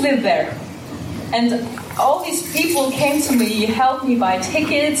parents live there. And all these people came to me, helped me buy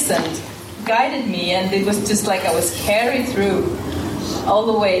tickets and guided me. And it was just like I was carried through all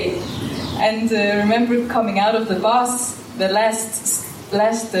the way. And remember coming out of the bus, the last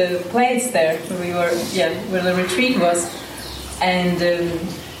place there where the retreat was, and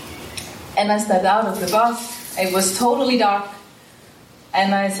I stepped out of the bus. It was totally dark,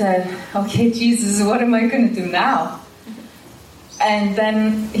 and I said, okay, Jesus, what am I going to do now? And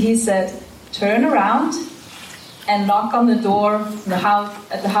then he said, turn around and knock on the door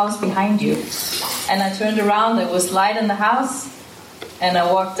at the house behind you. And I turned around, there was light in the house, and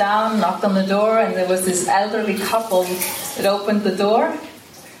I walked down, knocked on the door, and there was this elderly couple that opened the door.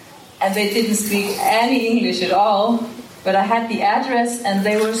 And they didn't speak any English at all, but I had the address, and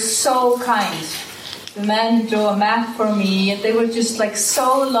they were so kind. The man drew a map for me, and they were just like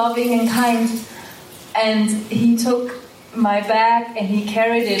so loving and kind. And he took my bag and he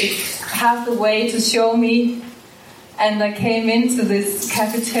carried it half the way to show me. And I came into this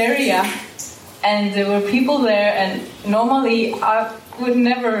cafeteria, and there were people there, and normally I would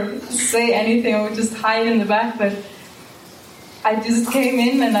never say anything, I would just hide in the back, but I just came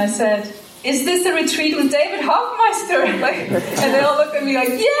in and I said, is this a retreat with David Hoffmeister? And they all looked at me like,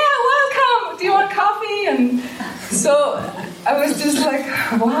 yeah, welcome, do you want coffee? And so I was just like,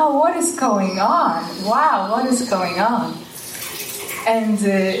 wow, what is going on? Wow, what is going on? And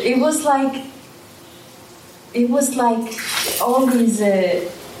it was like all these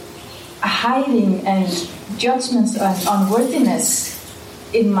hiding and judgments and unworthiness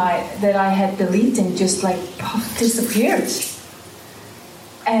that I had deleted just like disappeared.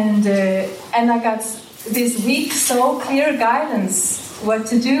 And I got this week so clear guidance, what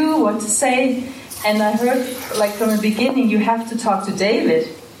to do, what to say. And I heard, like from the beginning, you have to talk to David.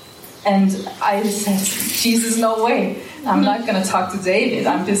 And I said, Jesus, no way. I'm not going to talk to David.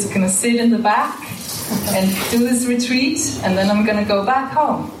 I'm just going to sit in the back and do this retreat, and then I'm going to go back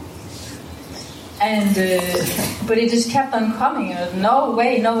home. And but it just kept on coming. No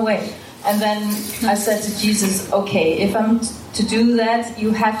way, no way. And then I said to Jesus, okay, if I'm to do that,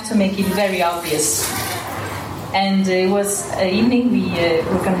 you have to make it very obvious. And it was an evening, we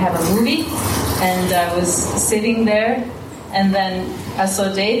were going to have a movie, and I was sitting there, And then I saw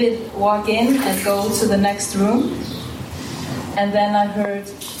David walk in and go to the next room. And then I heard,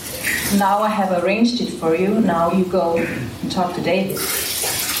 now I have arranged it for you. Now you go and talk to David.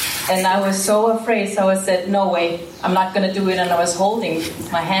 And I was so afraid, so I said, no way, I'm not going to do it. And I was holding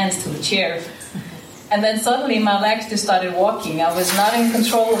my hands to the chair. And then suddenly my legs just started walking. I was not in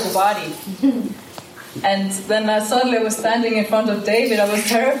control of the body. And then I suddenly was standing in front of David. I was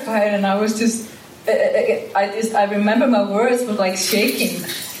terrified, and I was just, I remember my words were like shaking.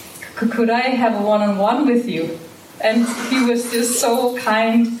 Could I have a one-on-one with you? And he was just so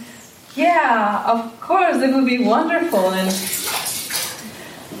kind. Yeah, of course, it would be wonderful. And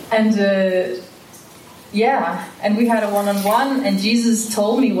we had a one-on-one, and Jesus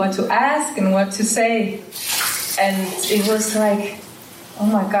told me what to ask and what to say. And it was like, oh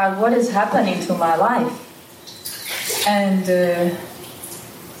my God, what is happening to my life? And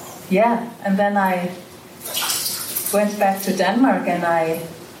and then I went back to Denmark, and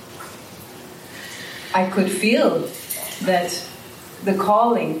I could feel that the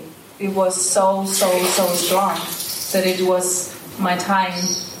calling, it was so strong, that it was my time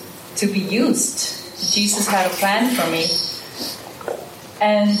to be used. Jesus had a plan for me.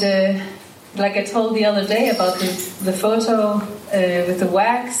 And like I told the other day about the photo with the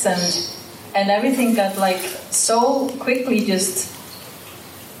wax, and everything got like so quickly just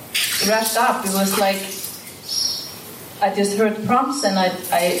wrapped up. It was like I just heard prompts, and I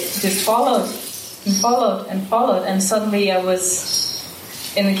just followed, and suddenly I was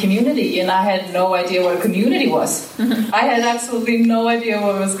in a community, and I had no idea what a community was. I had absolutely no idea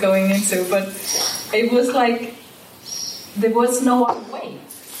what I was going into, but it was like there was no other way.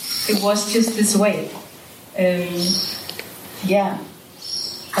 It was just this way. And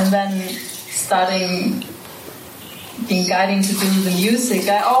then starting being guiding to do the music.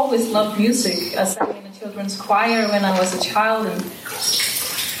 I always loved music. I sang in a children's choir when I was a child,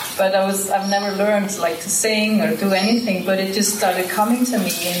 but I've never learned like to sing or do anything, but it just started coming to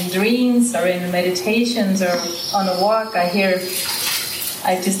me in dreams or in meditations or on a walk. I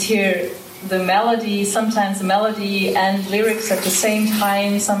just hear the melody, sometimes the melody and lyrics at the same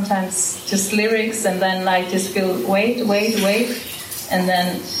time, sometimes just lyrics, and then I just feel wait, and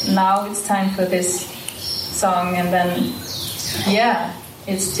then now it's time for this song, and then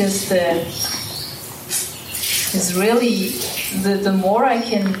it's just it's really the more I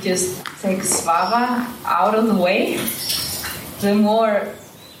can just take svava out of the way, the more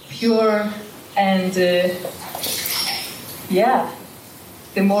pure and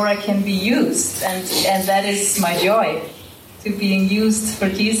the more I can be used, and that is my joy, to being used for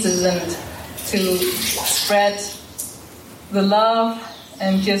Jesus and to spread the love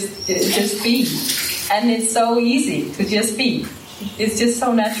and just be. And it's so easy to just be. It's just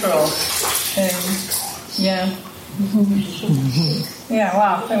so natural.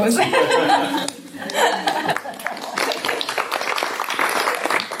 Wow, that was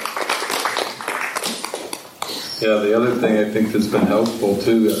the other thing I think that's been helpful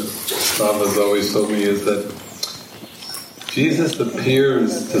too, that Svava's always told me, is that Jesus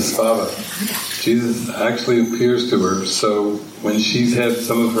appears to Svava. Jesus actually appears to her. So when she's had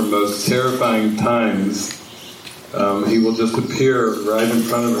some of her most terrifying times, he will just appear right in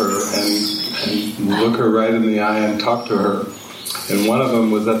front of her and look her right in the eye and talk to her. And one of them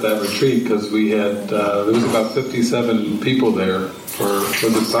was at that retreat, because we had there was about 57 people there for, was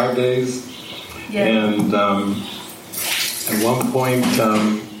it 5 days? Yeah. And at one point,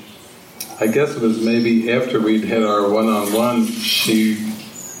 I guess it was maybe after we'd had our one-on-one, she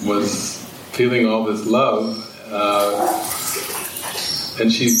was feeling all this love,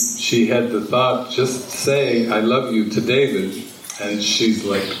 and she had the thought, just say I love you to David, and she's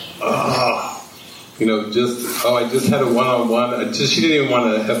like, I just had a one-on-one. She didn't even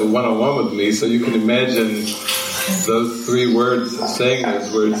want to have a one-on-one with me, so you can imagine those 3 words, saying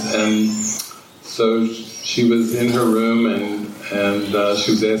those words. And so she was in her room, and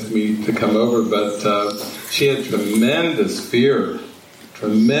she was asking me to come over, but she had tremendous fear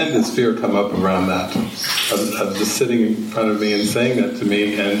come up around that, of just sitting in front of me and saying that to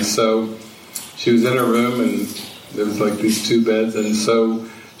me. And so she was in her room, and there was like these 2 beds, and so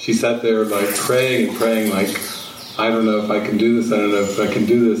she sat there like praying, like, I don't know if I can do this,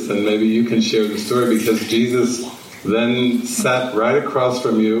 and maybe you can share the story, because Jesus then sat right across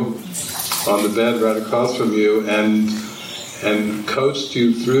from you, on the bed right across from you, and coached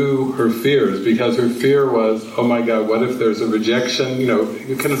you through her fears, because her fear was, oh my God, what if there's a rejection?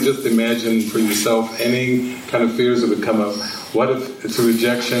 You kind of just imagine for yourself any kind of fears that would come up. What if it's a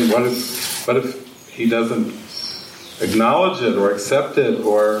rejection? What if he doesn't acknowledge it or accept it,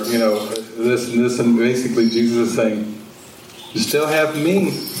 or this and this? And basically Jesus is saying, you still have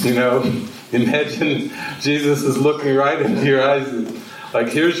me, you know. Imagine Jesus is looking right into your eyes and like,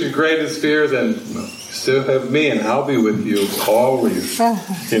 here's your greatest fears, and you still have me, and I'll be with you always,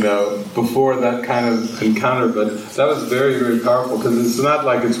 you know, before that kind of encounter. But that was very, very powerful, because it's not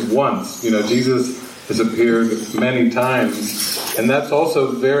like it's once, you know. Jesus has appeared many times, and that's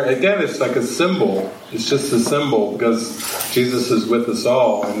also very, again, it's like a symbol. It's just a symbol, because Jesus is with us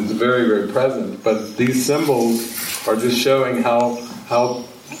all, and it's very, very present. But these symbols are just showing how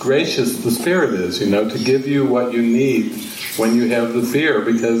gracious the Spirit is, you know, to give you what you need when you have the fear,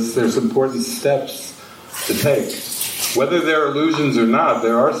 because there's important steps to take. Whether they're illusions or not,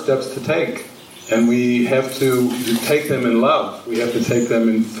 there are steps to take. And we have to take them in love. We have to take them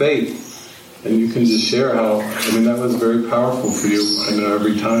in faith. And you can just share how, I mean, that was very powerful for you, I know,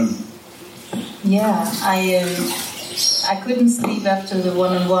 every time. Yeah, I couldn't sleep after the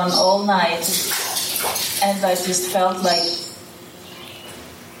one-on-one all night. And I just felt like,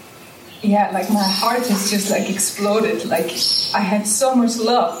 yeah, like my heart has just like exploded. Like I had so much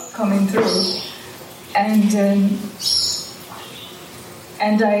love coming through, and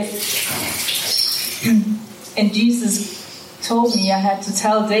Jesus told me I had to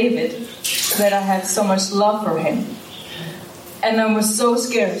tell David that I had so much love for him, and I was so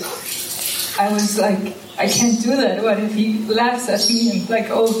scared. I was like, I can't do that. What if he laughs at me and like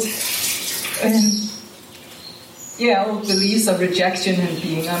old beliefs of rejection and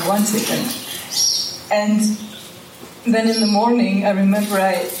being unwanted. And then in the morning, I remember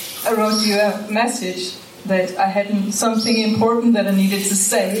I wrote you a message that I had something important that I needed to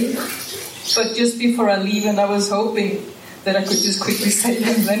say, but just before I leave, and I was hoping that I could just quickly say it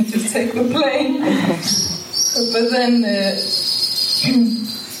and then just take the plane. But then,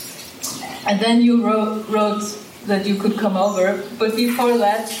 and then you wrote that you could come over, but before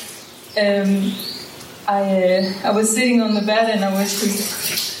that, I was sitting on the bed and I was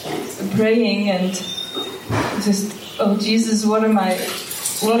just praying and just, oh Jesus, what am I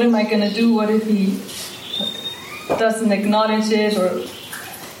going to do? What if he doesn't acknowledge it? Or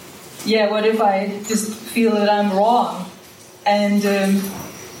what if I just feel that I'm wrong? And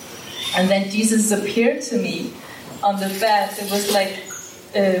then Jesus appeared to me on the bed. It was like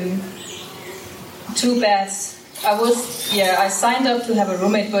 2 beds. I signed up to have a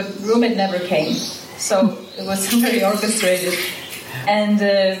roommate, but roommate never came. So it was very orchestrated. And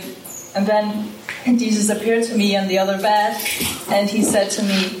then Jesus appeared to me on the other bed, and he said to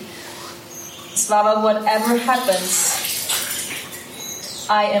me, Slava, whatever happens,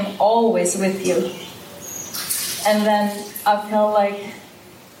 I am always with you. And then I felt like,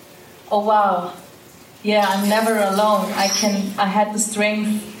 oh wow, yeah, I'm never alone. I had the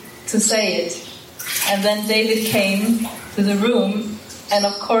strength to say it. And then David came to the room and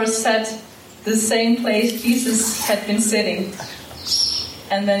of course sat the same place Jesus had been sitting.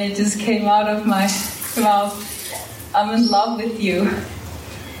 And then it just came out of my mouth, I'm in love with you.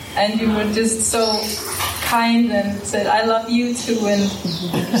 And you were just so kind and said, I love you too. And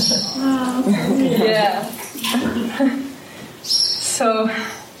yeah. So,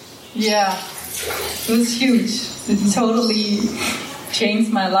 yeah, it was huge. It totally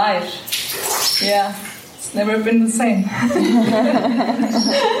changed my life. Yeah, it's never been the same.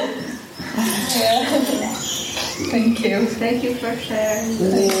 Yeah. Thank you. Thank you for sharing.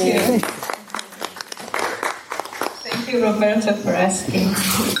 Thank you. Thank you, Roberta, for asking.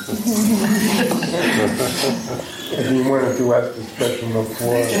 You wanted to ask this question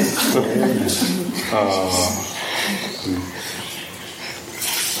before.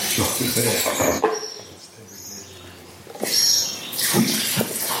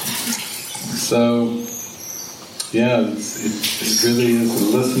 So, yeah, it really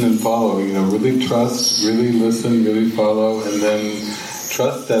is listen and follow. You know, really trust, really listen, really follow, and then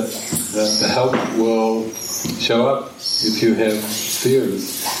trust that the help will show up if you have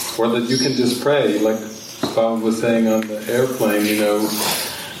fears, or that you can just pray, like Paulo was saying on the airplane. You know,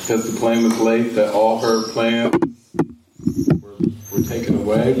 because the plane was late, that all her plans were taken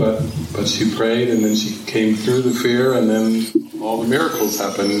away, but she prayed, and then she came through the fear, and then all the miracles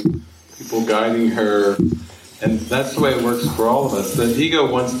happened. People guiding her, and that's the way it works for all of us. The ego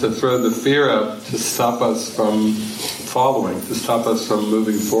wants to throw the fear up to stop us from following, to stop us from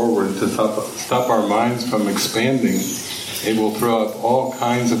moving forward, to stop our minds from expanding. It will throw up all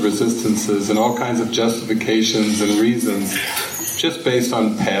kinds of resistances and all kinds of justifications and reasons just based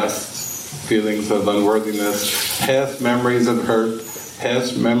on past feelings of unworthiness, past memories of hurt,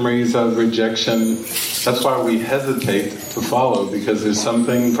 past memories of rejection. That's why we hesitate to follow, because there's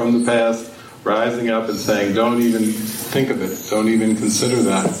something from the past rising up and saying, don't even think of it, don't even consider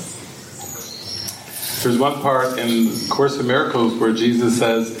that. There's one part in Course in Miracles where Jesus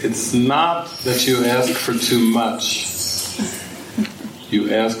says, it's not that you ask for too much.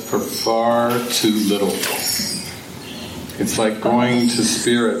 You ask for far too little. It's like going to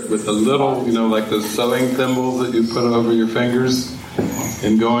Spirit with a little, like those sewing thimbles that you put over your fingers,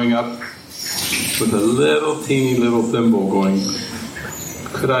 and going up with a little teeny little thimble going,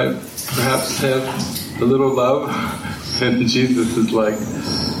 could I perhaps have a little love? And Jesus is like,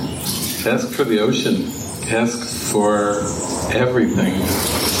 ask for the ocean. Ask for everything.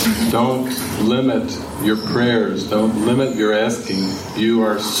 Don't limit your prayers. Don't limit your asking. You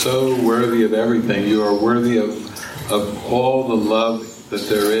are so worthy of everything. You are worthy of all the love that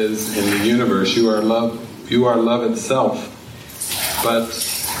there is in the universe. You are love. You are love itself. But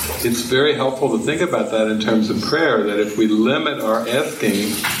it's very helpful to think about that in terms of prayer, that if we limit our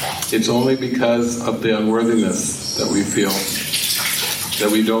asking, it's only because of the unworthiness that we feel,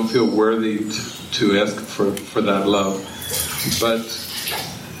 that we don't feel worthy to ask for that love. But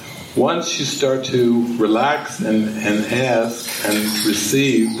once you start to relax and ask and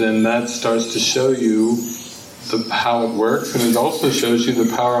receive, then that starts to show you how it works, and it also shows you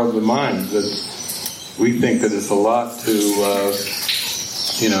the power of the mind. That we think that it's a lot to,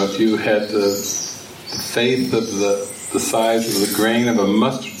 if you had the faith of the size of the grain of a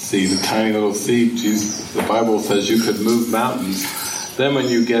mustard seed, a tiny little seed, the Bible says you could move mountains. Then when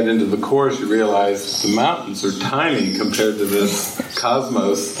you get into the Course, you realize the mountains are tiny compared to this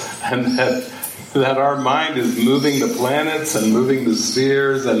cosmos, and that our mind is moving the planets and moving the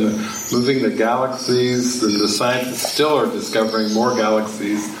spheres and moving the galaxies, and the scientists still are discovering more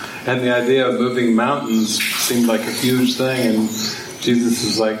galaxies. And the idea of moving mountains seemed like a huge thing, and Jesus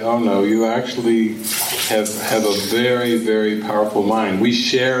is like, oh no, you actually have a very, very powerful mind. We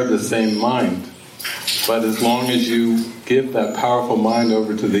share the same mind. But as long as you give that powerful mind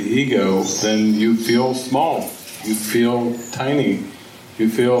over to the ego, then you feel small. You feel tiny. You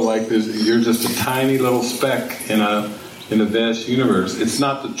feel like you're just a tiny little speck in a vast universe. It's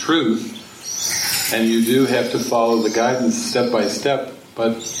not the truth, and you do have to follow the guidance step by step,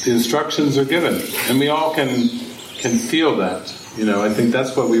 but the instructions are given, and we all can feel that. I think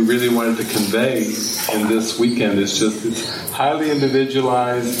that's what we really wanted to convey in this weekend. It's highly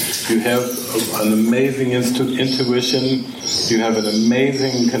individualized. You have an amazing intuition. You have an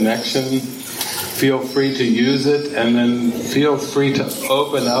amazing connection. Feel free to use it, and then feel free to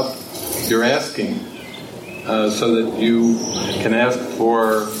open up your asking, so that you can ask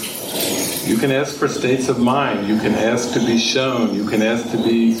for states of mind. You can ask to be shown. You can ask to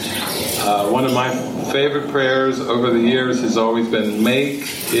be. One of my favorite prayers over the years has always been, make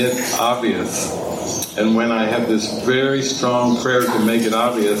it obvious. And when I have this very strong prayer to make it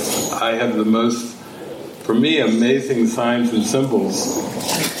obvious, I have the most, for me, amazing signs and symbols,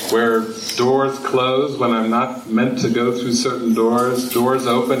 where doors close when I'm not meant to go through certain doors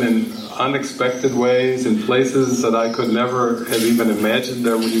open in unexpected ways, in places that I could never have even imagined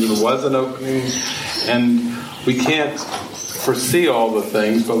there even was an opening. And we can't foresee all the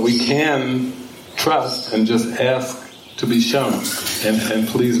things, but we can trust and just ask to be shown, and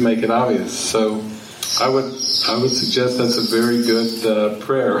please make it obvious. So I would suggest that's a very good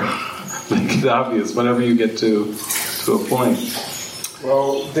prayer. Make it obvious whenever you get to a point.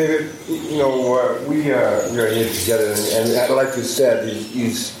 Well, David, we are here together, and like you said,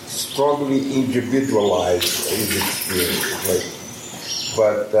 he's strongly individualized in his experience, right?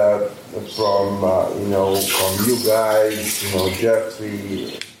 But from you guys,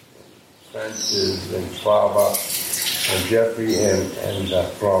 Jeffrey, Francis, and Fava, and Jeffrey, and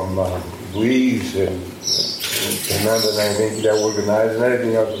from Louise and Fernanda, and I think that organized, and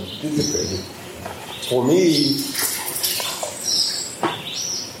everything else that participated. For me,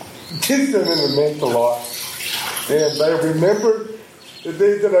 this has meant a lot. And I remember the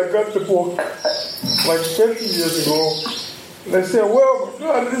day that I got the book, like 20 years ago, and I said, well, my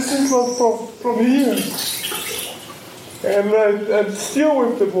God, this is not from here. And I'm still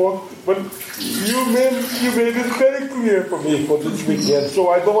with the book, but you made it very clear for me for this weekend, so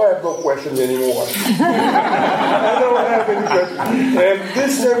I don't have no questions anymore. I don't have any questions. And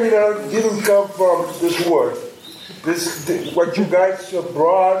this seminar didn't come from this word. What you guys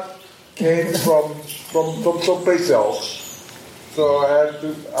brought came from someplace else. So I have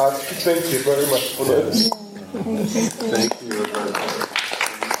to thank you very much for that. Thank you.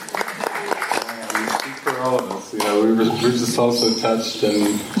 For all of us, we were just also touched,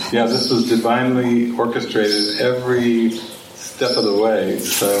 and this was divinely orchestrated every step of the way.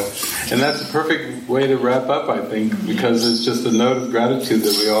 So, and that's a perfect way to wrap up, I think, because it's just a note of gratitude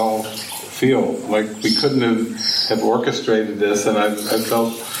that we all feel. Like we couldn't have orchestrated this, and I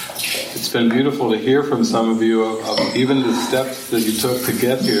felt it's been beautiful to hear from some of you of even the steps that you took to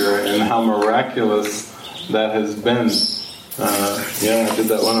get here and how miraculous that has been. I did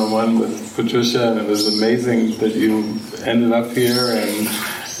that one-on-one with Patricia, and it was amazing that you ended up here,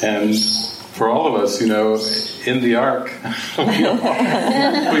 and for all of us, in the ark.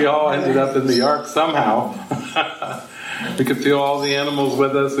 we all ended up in the ark somehow. We could feel all the animals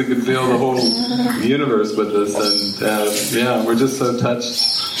with us. We could feel the whole universe with us, and we're just so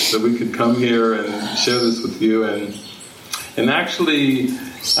touched that we could come here and share this with you. And actually,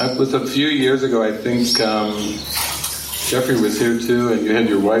 it was a few years ago. I think Jeffrey was here too, and you had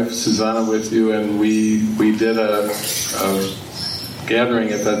your wife Susanna with you, and we did a gathering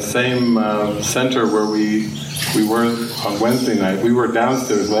at that same center where we were on Wednesday night. We were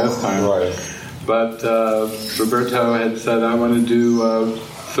downstairs last time. Right. But Roberto had said, I want to do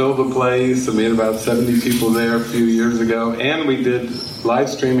fill the place, and we had about 70 people there a few years ago. And we did live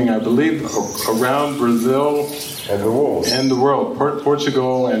streaming, I believe, around Brazil and the world,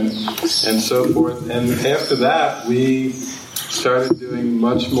 Portugal, and so forth. And after that, we started doing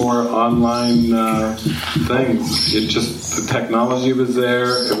much more online things. The technology was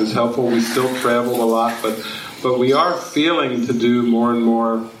there. It was helpful. We still traveled a lot, but we are feeling to do more and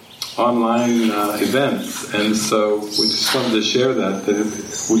more online events, and so we just wanted to share that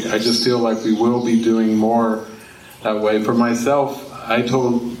I just feel like we will be doing more that way. For myself, I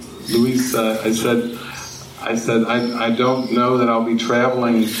told Luis, I said I don't know that I'll be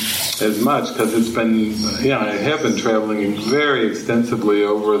traveling as much, because it's been, I have been traveling very extensively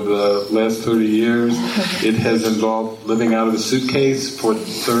over the last 30 years. It has involved living out of a suitcase for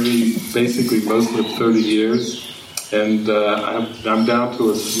basically most of 30 years. And I'm down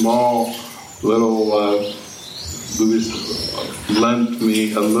to a small little, Louis lent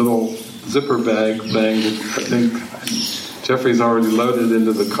me a little zipper bag thing that I think Jeffrey's already loaded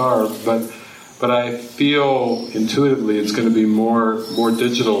into the car, but I feel intuitively it's going to be more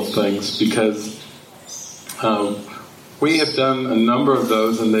digital things, because we have done a number of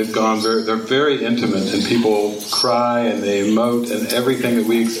those, and they're very intimate, and people cry and they emote, and everything that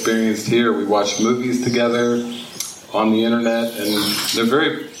we experienced here. We watch movies together on the internet, and they're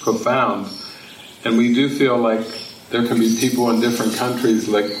very profound. And we do feel like there can be people in different countries,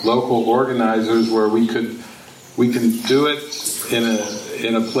 like local organizers, where we can do it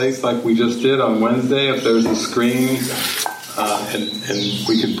in a place like we just did on Wednesday. If there's a screen and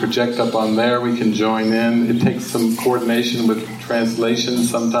we can project up on there, we can join in. It takes some coordination with translation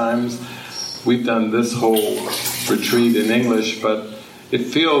sometimes. We've done this whole retreat in English, but it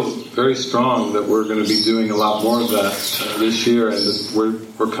feels very strong that we're going to be doing a lot more of that this year, and that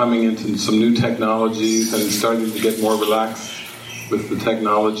we're coming into some new technologies and starting to get more relaxed with the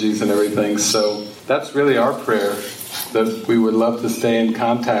technologies and everything. So that's really our prayer, that we would love to stay in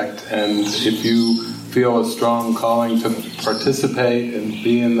contact, and if you feel a strong calling to participate and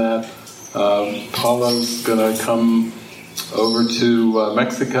be in that, Paulo's going to come over to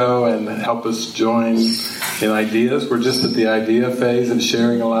Mexico and help us join in ideas. We're just at the idea phase of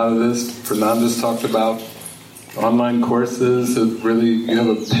sharing a lot of this. Fernanda's talked about online courses. You have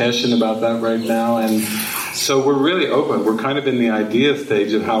a passion about that right now, and so we're really open. We're kind of in the idea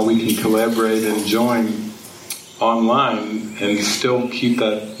stage of how we can collaborate and join online and still keep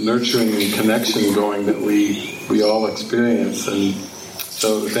that nurturing and connection going that we all experience. And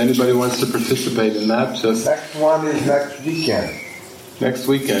so if anybody wants to participate in that, just... Next one is next weekend. Next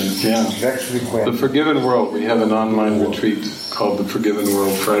weekend, yeah. Next weekend. The Forgiven World. We have an online retreat called The Forgiven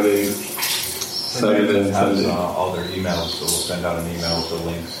World, Friday, Saturday, and Sunday. All their emails, so we'll send out an email with the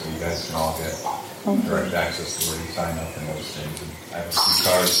links so you guys can all get direct access to where you sign up and those things. And I have a few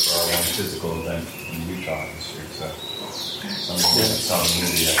cards for our one physical event in Utah this year, so somebody saw the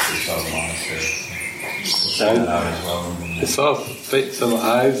movie after we saw the monastery. I saw some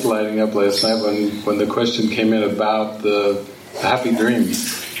eyes lighting up last night when the question came in about the happy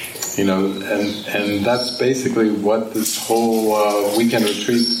dreams, and that's basically what this whole weekend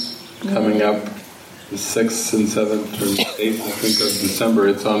retreat coming up, the 6th and 7th and 8th, I think, of December.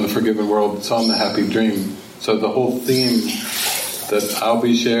 It's on the Forgiven World. It's on the happy dream. So the whole theme that I'll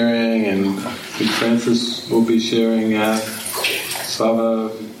be sharing and Francis will be sharing at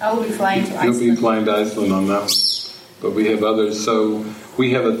Slava. I will be flying to Iceland. You'll be flying to Iceland on that one. But we have others. So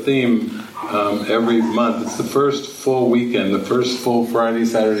we have a theme every month. It's the first full weekend, the first full Friday,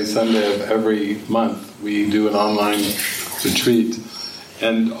 Saturday, Sunday of every month. We do an online retreat.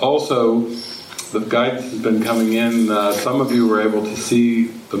 And also, the guidance has been coming in. Some of you were able to see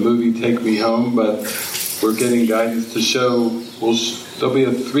the movie Take Me Home, but we're getting guidance to show. We'll there'll be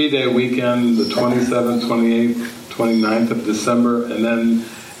a 3-day weekend, the 27th, 28th, 29th of December, and then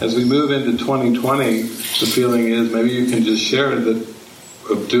as we move into 2020, the feeling is maybe you can just share that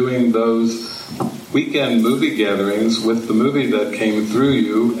of doing those weekend movie gatherings with the movie that came through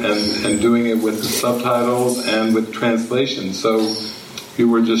you and doing it with the subtitles and with translation. So you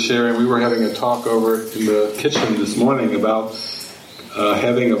were just sharing, we were having a talk over in the kitchen this morning about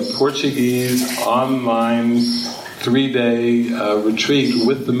having a Portuguese online 3-day retreat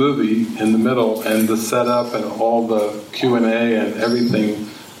with the movie in the middle and the setup and all the Q&A and everything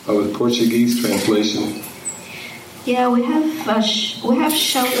with Portuguese translation. Yeah, we have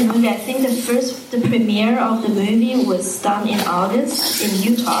shown the movie. I think the premiere of the movie was done in August in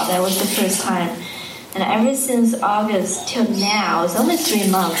Utah. That was the first time, and ever since August till now, it's only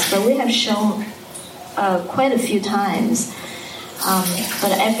 3 months. But we have shown quite a few times.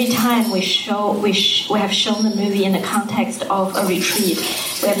 But every time we have shown the movie in the context of a retreat.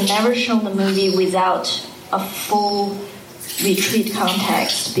 We have never shown the movie without a full retreat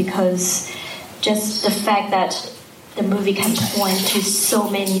context, because just the fact that the movie can point to so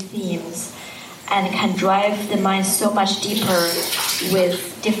many themes and can drive the mind so much deeper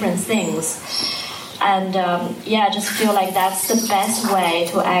with different things. And I just feel like that's the best way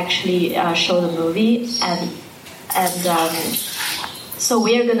to actually show the movie. And so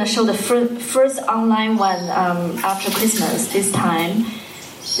we are going to show the first online one after Christmas this time.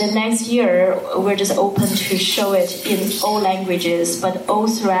 The next year, we're just open to show it in all languages, but all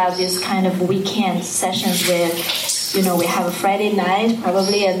throughout this kind of weekend sessions where, we have a Friday night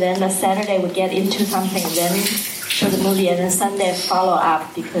probably, and then a Saturday we get into something, then show the movie, and then Sunday follow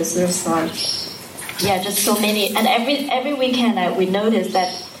up, because there's just so many. And every weekend we notice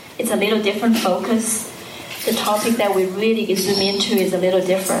that it's a little different focus. The topic that we really zoom into is a little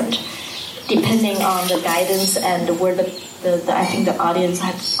different, depending on the guidance and where I think the audience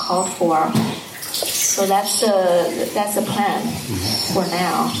has called for. So that's the plan for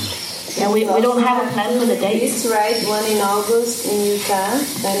now. Yeah, we don't have a plan for the dates. It's right, one in August in Utah,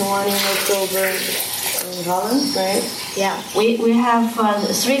 and one in October in Holland, right? Yeah, we have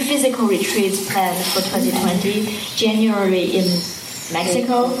 3 physical retreats planned for 2020. January in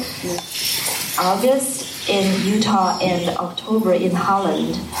Mexico, August in Utah, and October in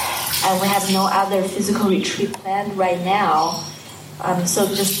Holland. And we have no other physical retreat planned right now. So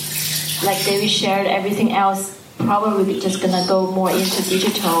just like David shared, everything else probably just gonna go more into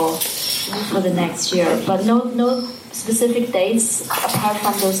digital for the next year. But no specific dates apart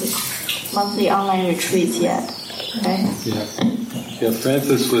from those monthly online retreats yet. Okay? Yeah.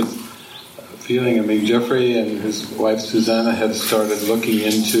 Francis was feeling. Jeffrey and his wife Susanna have started looking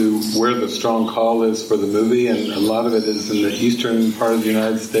into where the strong call is for the movie, and a lot of it is in the eastern part of the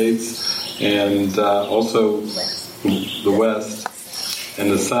United States, and also the west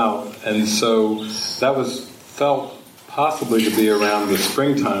and the south. And so that was felt possibly to be around the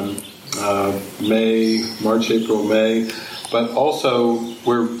springtime, March, April, May. But also,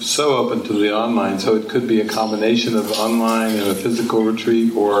 we're so open to the online, so it could be a combination of online and a physical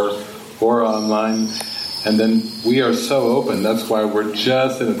retreat, or online. And then we are so open. That's why we're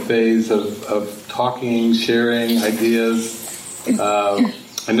just in a phase of talking, sharing ideas.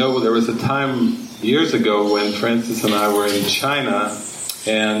 I know there was a time years ago when Francis and I were in China,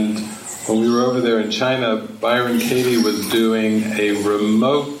 and when we were over there in China, Byron Katie was doing a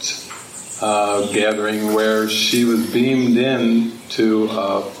remote gathering where she was beamed in to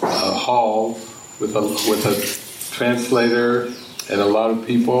a hall with a translator and a lot of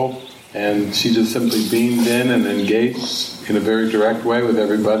people, and she just simply beamed in and engaged in a very direct way with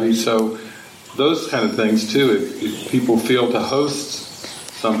everybody. So those kind of things too, if people feel to host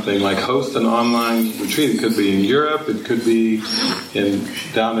something, like host an online retreat, it could be in Europe, it could be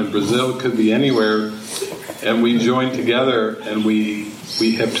down in Brazil, it could be anywhere, and we join together and we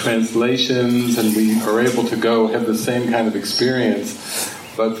have translations and we are able to go have the same kind of experience.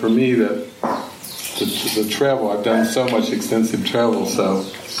 But for me, the travel, I've done so much extensive travel, so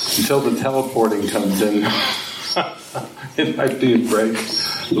until the teleporting comes in, it might be a break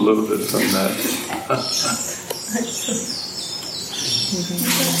a little bit from that.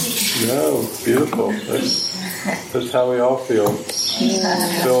 No, it's beautiful. That's how we all feel.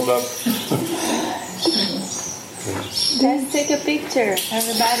 Filled up. Let's take a picture,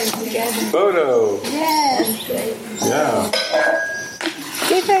 everybody together. Photo! Yes! Yeah.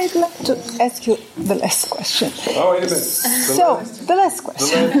 If I'd like to ask you the last question. Oh, wait a minute. The last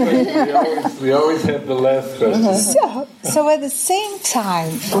question. We always have the last question. So at the same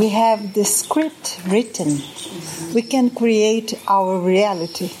time, we have the script written. We can create our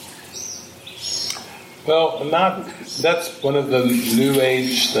reality. Well, that's one of the New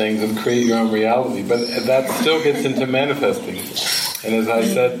Age things of create your own reality, but that still gets into manifesting. And as I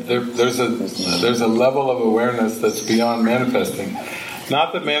said, there's a level of awareness that's beyond manifesting.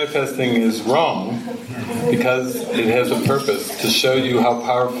 Not that manifesting is wrong, because it has a purpose to show you how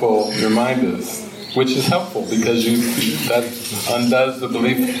powerful your mind is, which is helpful because that undoes the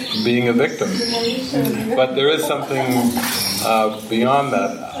belief of being a victim. But there is something beyond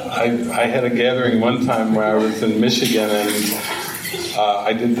that. I had a gathering one time where I was in Michigan, and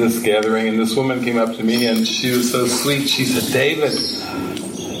I did this gathering, and this woman came up to me, and she was so sweet. She said, "David,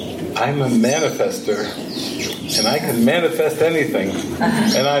 I'm a manifester, and I can manifest anything."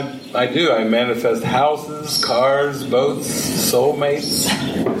 And I do. I manifest houses, cars, boats, soulmates.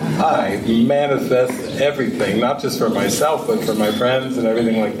 I manifest everything, not just for myself, but for my friends and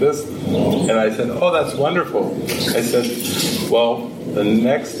everything like this. And I said, "Oh, that's wonderful." I said, "Well, the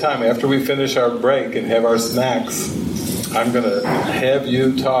next time after we finish our break and have our snacks, I'm going to have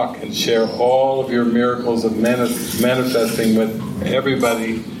you talk and share all of your miracles of manifesting with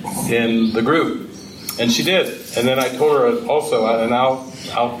everybody in the group." And she did. And then I told her also, and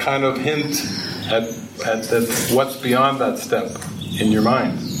I'll kind of hint at what's beyond that step in your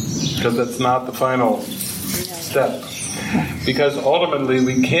mind, because that's not the final step. Because ultimately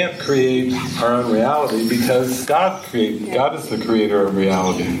we can't create our own reality, because God is the creator of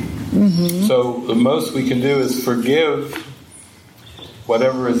reality. Mm-hmm. So the most we can do is forgive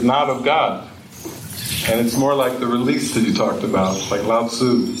whatever is not of God. And it's more like the release that you talked about, like Lao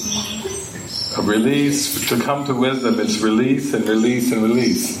Tzu. A release, to come to wisdom, it's release and release and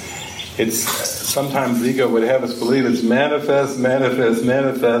release. It's sometimes ego would have us believe it's manifest, manifest,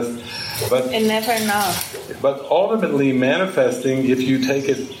 manifest, but and never enough. But ultimately, manifesting, if you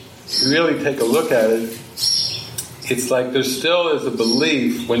really take a look at it, it's like there still is a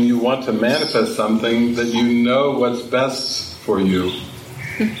belief when you want to manifest something that you know what's best for you.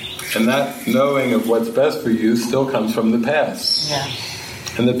 And that knowing of what's best for you still comes from the past. Yeah.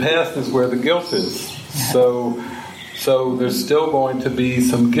 And the past is where the guilt is. So there's still going to be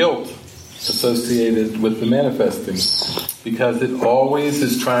some guilt associated with the manifesting, because it always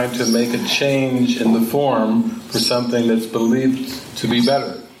is trying to make a change in the form for something that's believed to be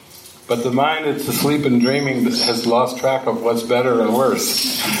better. But the mind that's asleep and dreaming has lost track of what's better and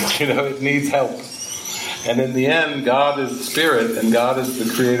worse. It needs help. And in the end, God is spirit, and God is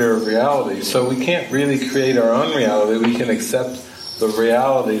the creator of reality. So we can't really create our own reality. We can accept the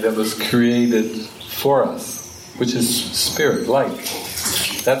reality that was created for us, which is spirit, light.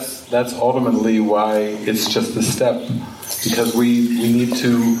 That's ultimately why it's just a step, because we need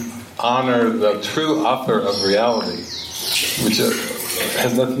to honor the true author of reality, which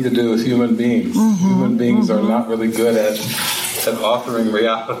has nothing to do with human beings. Mm-hmm. Human beings are not really good at authoring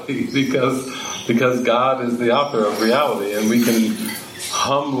reality, because God is the author of reality, and we can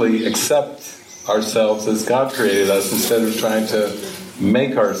humbly accept ourselves as God created us instead of trying to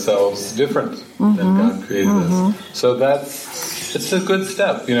make ourselves different than God created us. So it's a good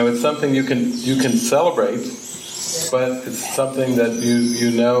step. It's something you can celebrate, but it's something that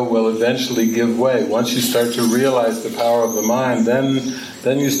you know will eventually give way. Once you start to realize the power of the mind,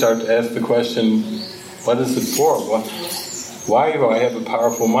 then you start to ask the question, what is it for? Why do I have a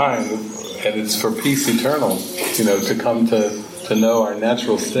powerful mind? And it's for peace eternal, to come to know our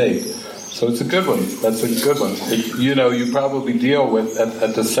natural state. So it's a good one. That's a good one. You probably deal with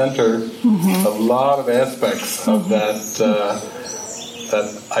at the center a lot of aspects of that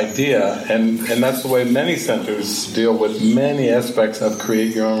idea, and that's the way many centers deal with many aspects of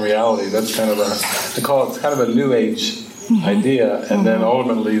create your own reality. That's kind of I call it kind of a New Age idea, and then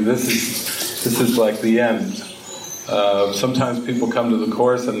ultimately this is like the end. Sometimes people come to the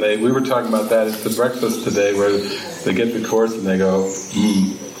course, and we were talking about that at the breakfast today, where they get the course and they go,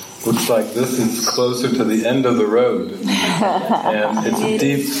 looks like this is closer to the end of the road. And it's a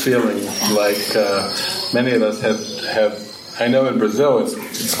deep feeling, like many of us have. I know in Brazil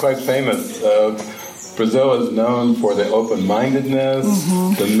it's quite famous. Brazil is known for the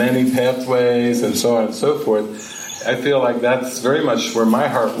open-mindedness, the many pathways, and so on and so forth. I feel like that's very much where my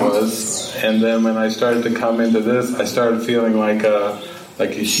heart was. And then when I started to come into this, I started feeling like a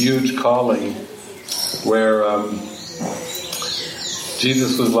huge calling, where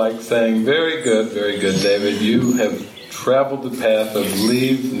Jesus was like saying, very good, David, you have traveled the path of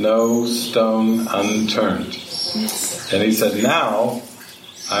leave no stone unturned. And he said, now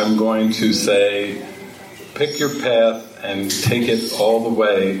I'm going to say, pick your path and take it all the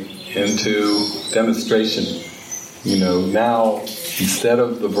way into demonstration. Now, instead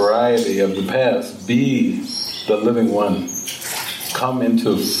of the variety of the past, be the living one. come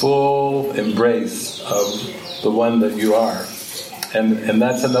into full embrace of the one that you are. And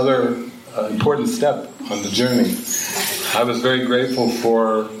that's another important step on the journey. I was very grateful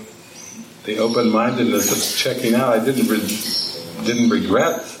for the open-mindedness of checking out. I didn't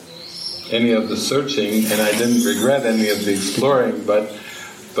regret any of the searching, and I didn't regret any of the exploring, but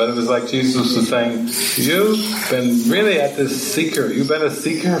it was like Jesus was saying, you've been really at this seeker. You've been a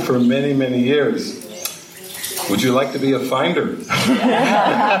seeker for many, many years. Would you like to be a finder? And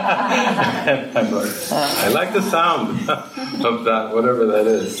I'm like, I like the sound of that, whatever that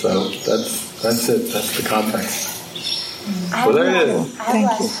is. So that's it. That's the context. Well, there it is.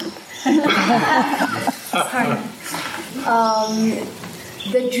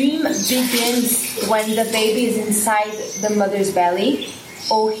 The dream begins when the baby is inside the mother's belly,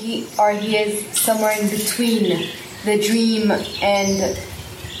 or he is somewhere in between the dream and,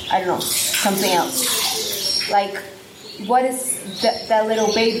 I don't know, something else. Like, what is that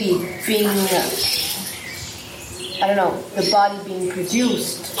little baby being, I don't know, the body being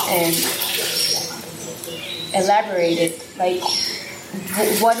produced and elaborated? Like,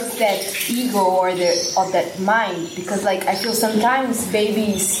 what is that ego or that mind? Because, like, I feel sometimes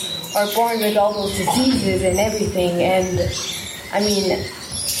babies are born with all those diseases and everything, and I mean,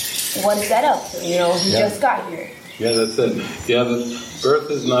 what is that up to? He just got here. Yeah, that's it. Yeah, the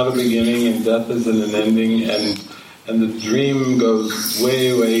birth is not a beginning and death isn't an ending, and the dream goes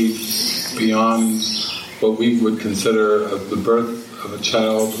way, way beyond what we would consider the birth of a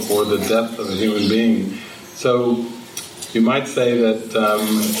child or the death of a human being. So you might say that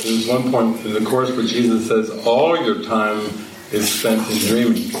there's one point in the Course where Jesus says all your time is spent in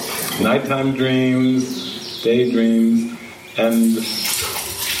dreaming. Nighttime dreams, daydreams, and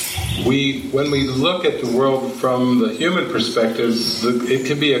when we look at the world from the human perspective, it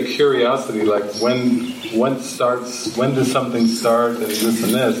can be a curiosity, like when does something start, and this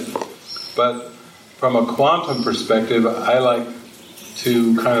and this. But from a quantum perspective, I like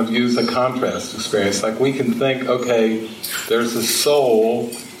to kind of use a contrast experience. Like we can think, okay, there's a soul,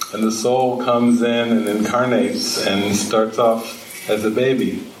 and the soul comes in and incarnates and starts off as a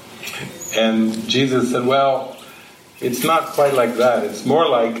baby. And Jesus said, well, it's not quite like that. It's more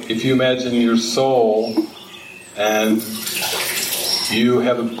like if you imagine your soul and you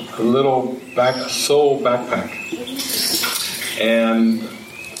have a little soul backpack, and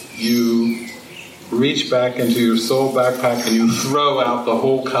you reach back into your soul backpack and you throw out the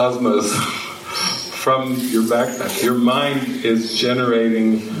whole cosmos from your backpack. Your mind is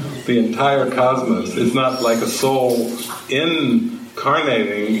generating the entire cosmos. It's not like a soul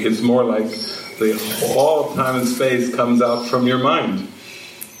incarnating. It's more like all of time and space comes out from your mind.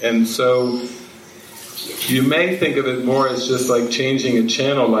 And so you may think of it more as just like changing a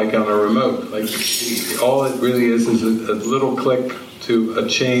channel like on a remote. Like all it really is a little click to a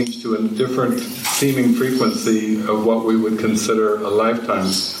change to a different seeming frequency of what we would consider a lifetime.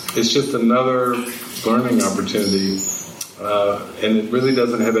 It's just another learning opportunity. And it really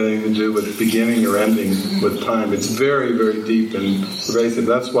doesn't have anything to do with beginning or ending with time. It's very, very deep and pervasive.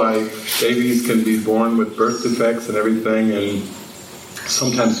 That's why babies can be born with birth defects and everything, and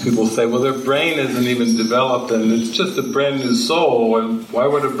sometimes people say, well, their brain isn't even developed and it's just a brand new soul, and why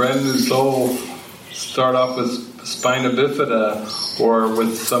would a brand new soul start off with spina bifida or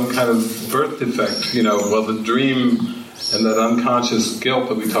with some kind of birth defect? Well, the dream and that unconscious guilt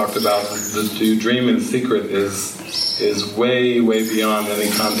that we talked about, the dream in secret is way, way beyond any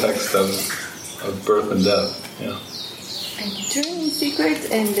context of birth and death. Yeah. Dream in secret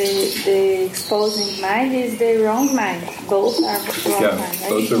and the exposing mind is the wrong mind. Both are wrong mind, right?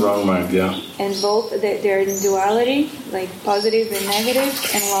 Both are wrong mind, yeah. And both, they're in duality, like positive and negative,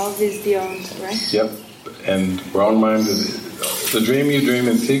 and love is beyond, right? Yep. And wrong mind the dream you dream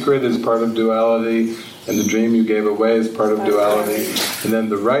in secret is part of duality, and the dream you gave away is part of duality. And then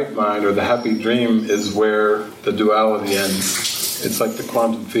the right mind, or the happy dream, is where the duality ends. It's like the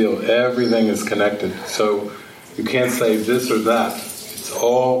quantum field. Everything is connected. So you can't say this or that. It's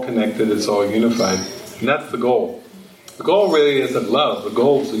all connected. It's all unified. And that's the goal. The goal really isn't love. The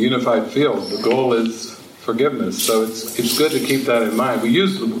goal is a unified field. The goal is forgiveness. So it's good to keep that in mind. We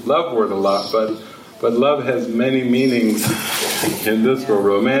use the love word a lot, but love has many meanings in this world.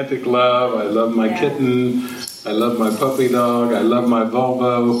 Romantic love, I love my kitten, I love my puppy dog, I love my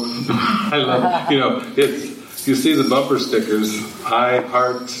Volvo, I love, you see the bumper stickers, I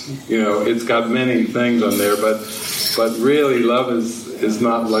heart, it's got many things on there, but really love is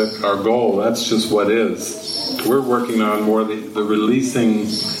not like our goal. That's just what is. We're working on more the releasing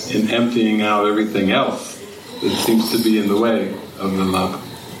and emptying out everything else that seems to be in the way of the love.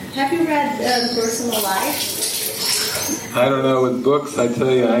 Have you read The Personal Life? I don't know. With books, I tell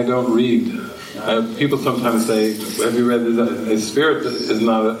you, I don't read. People sometimes say, have you read this? A spirit is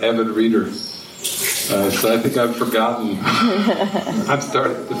not an avid reader. So I think I've forgotten.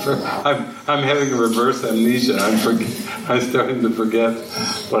 I'm having a reverse amnesia. I'm starting to forget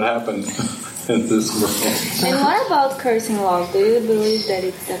what happened in this world. And what about cursing love? Do you believe that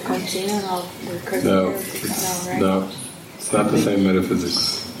it's a continuum of the cursing love? No, it's not the same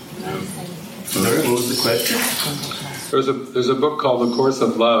metaphysics. Sorry, what was the question? There's a book called The Course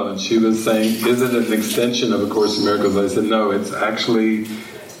of Love, and she was saying, is it an extension of A Course in Miracles? I said, no, it's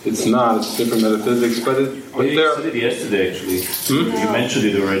not. It's different metaphysics, but you said it yesterday, actually. You mentioned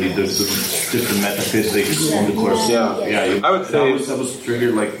it already. There's some different metaphysics on the Course. Yeah. I would say I was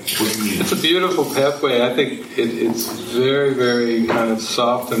triggered. Like, what do you mean? It's a beautiful pathway. I think it's very, very kind of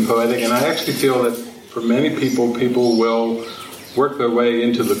soft and poetic, and I actually feel that for many people will work their way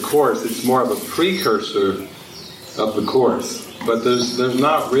into the Course. It's more of a precursor of the Course, but there's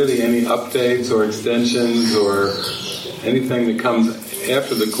not really any updates or extensions or anything that comes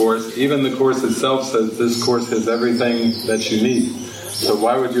after the Course. Even the Course itself says this Course has everything that you need. So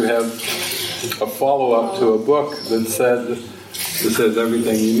why would you have a follow-up to a book that says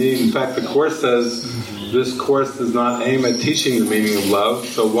everything you need? In fact, the Course says this Course does not aim at teaching the meaning of love,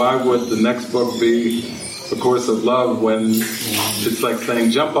 so why would the next book be A Course of Love when it's like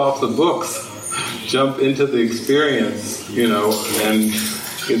saying jump off the books, jump into the experience, and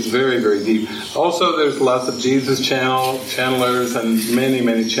it's very, very deep. Also, there's lots of Jesus channelers and many,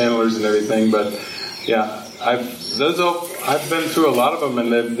 many channelers and everything. But yeah, I've been through a lot of them,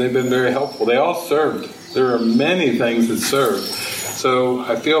 and they've been very helpful. They all served. There are many things that serve. So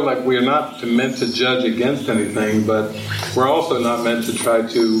I feel like we're not meant to judge against anything, but we're also not meant to try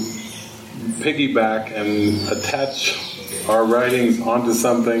to piggyback and attach our writings onto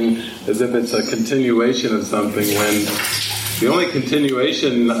something as if it's a continuation of something, when the only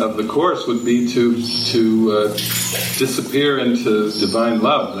continuation of the Course would be to disappear into divine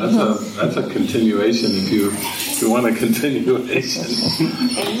love. That's a continuation if you want a continuation.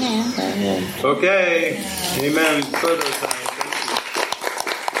 Amen. Okay. Amen.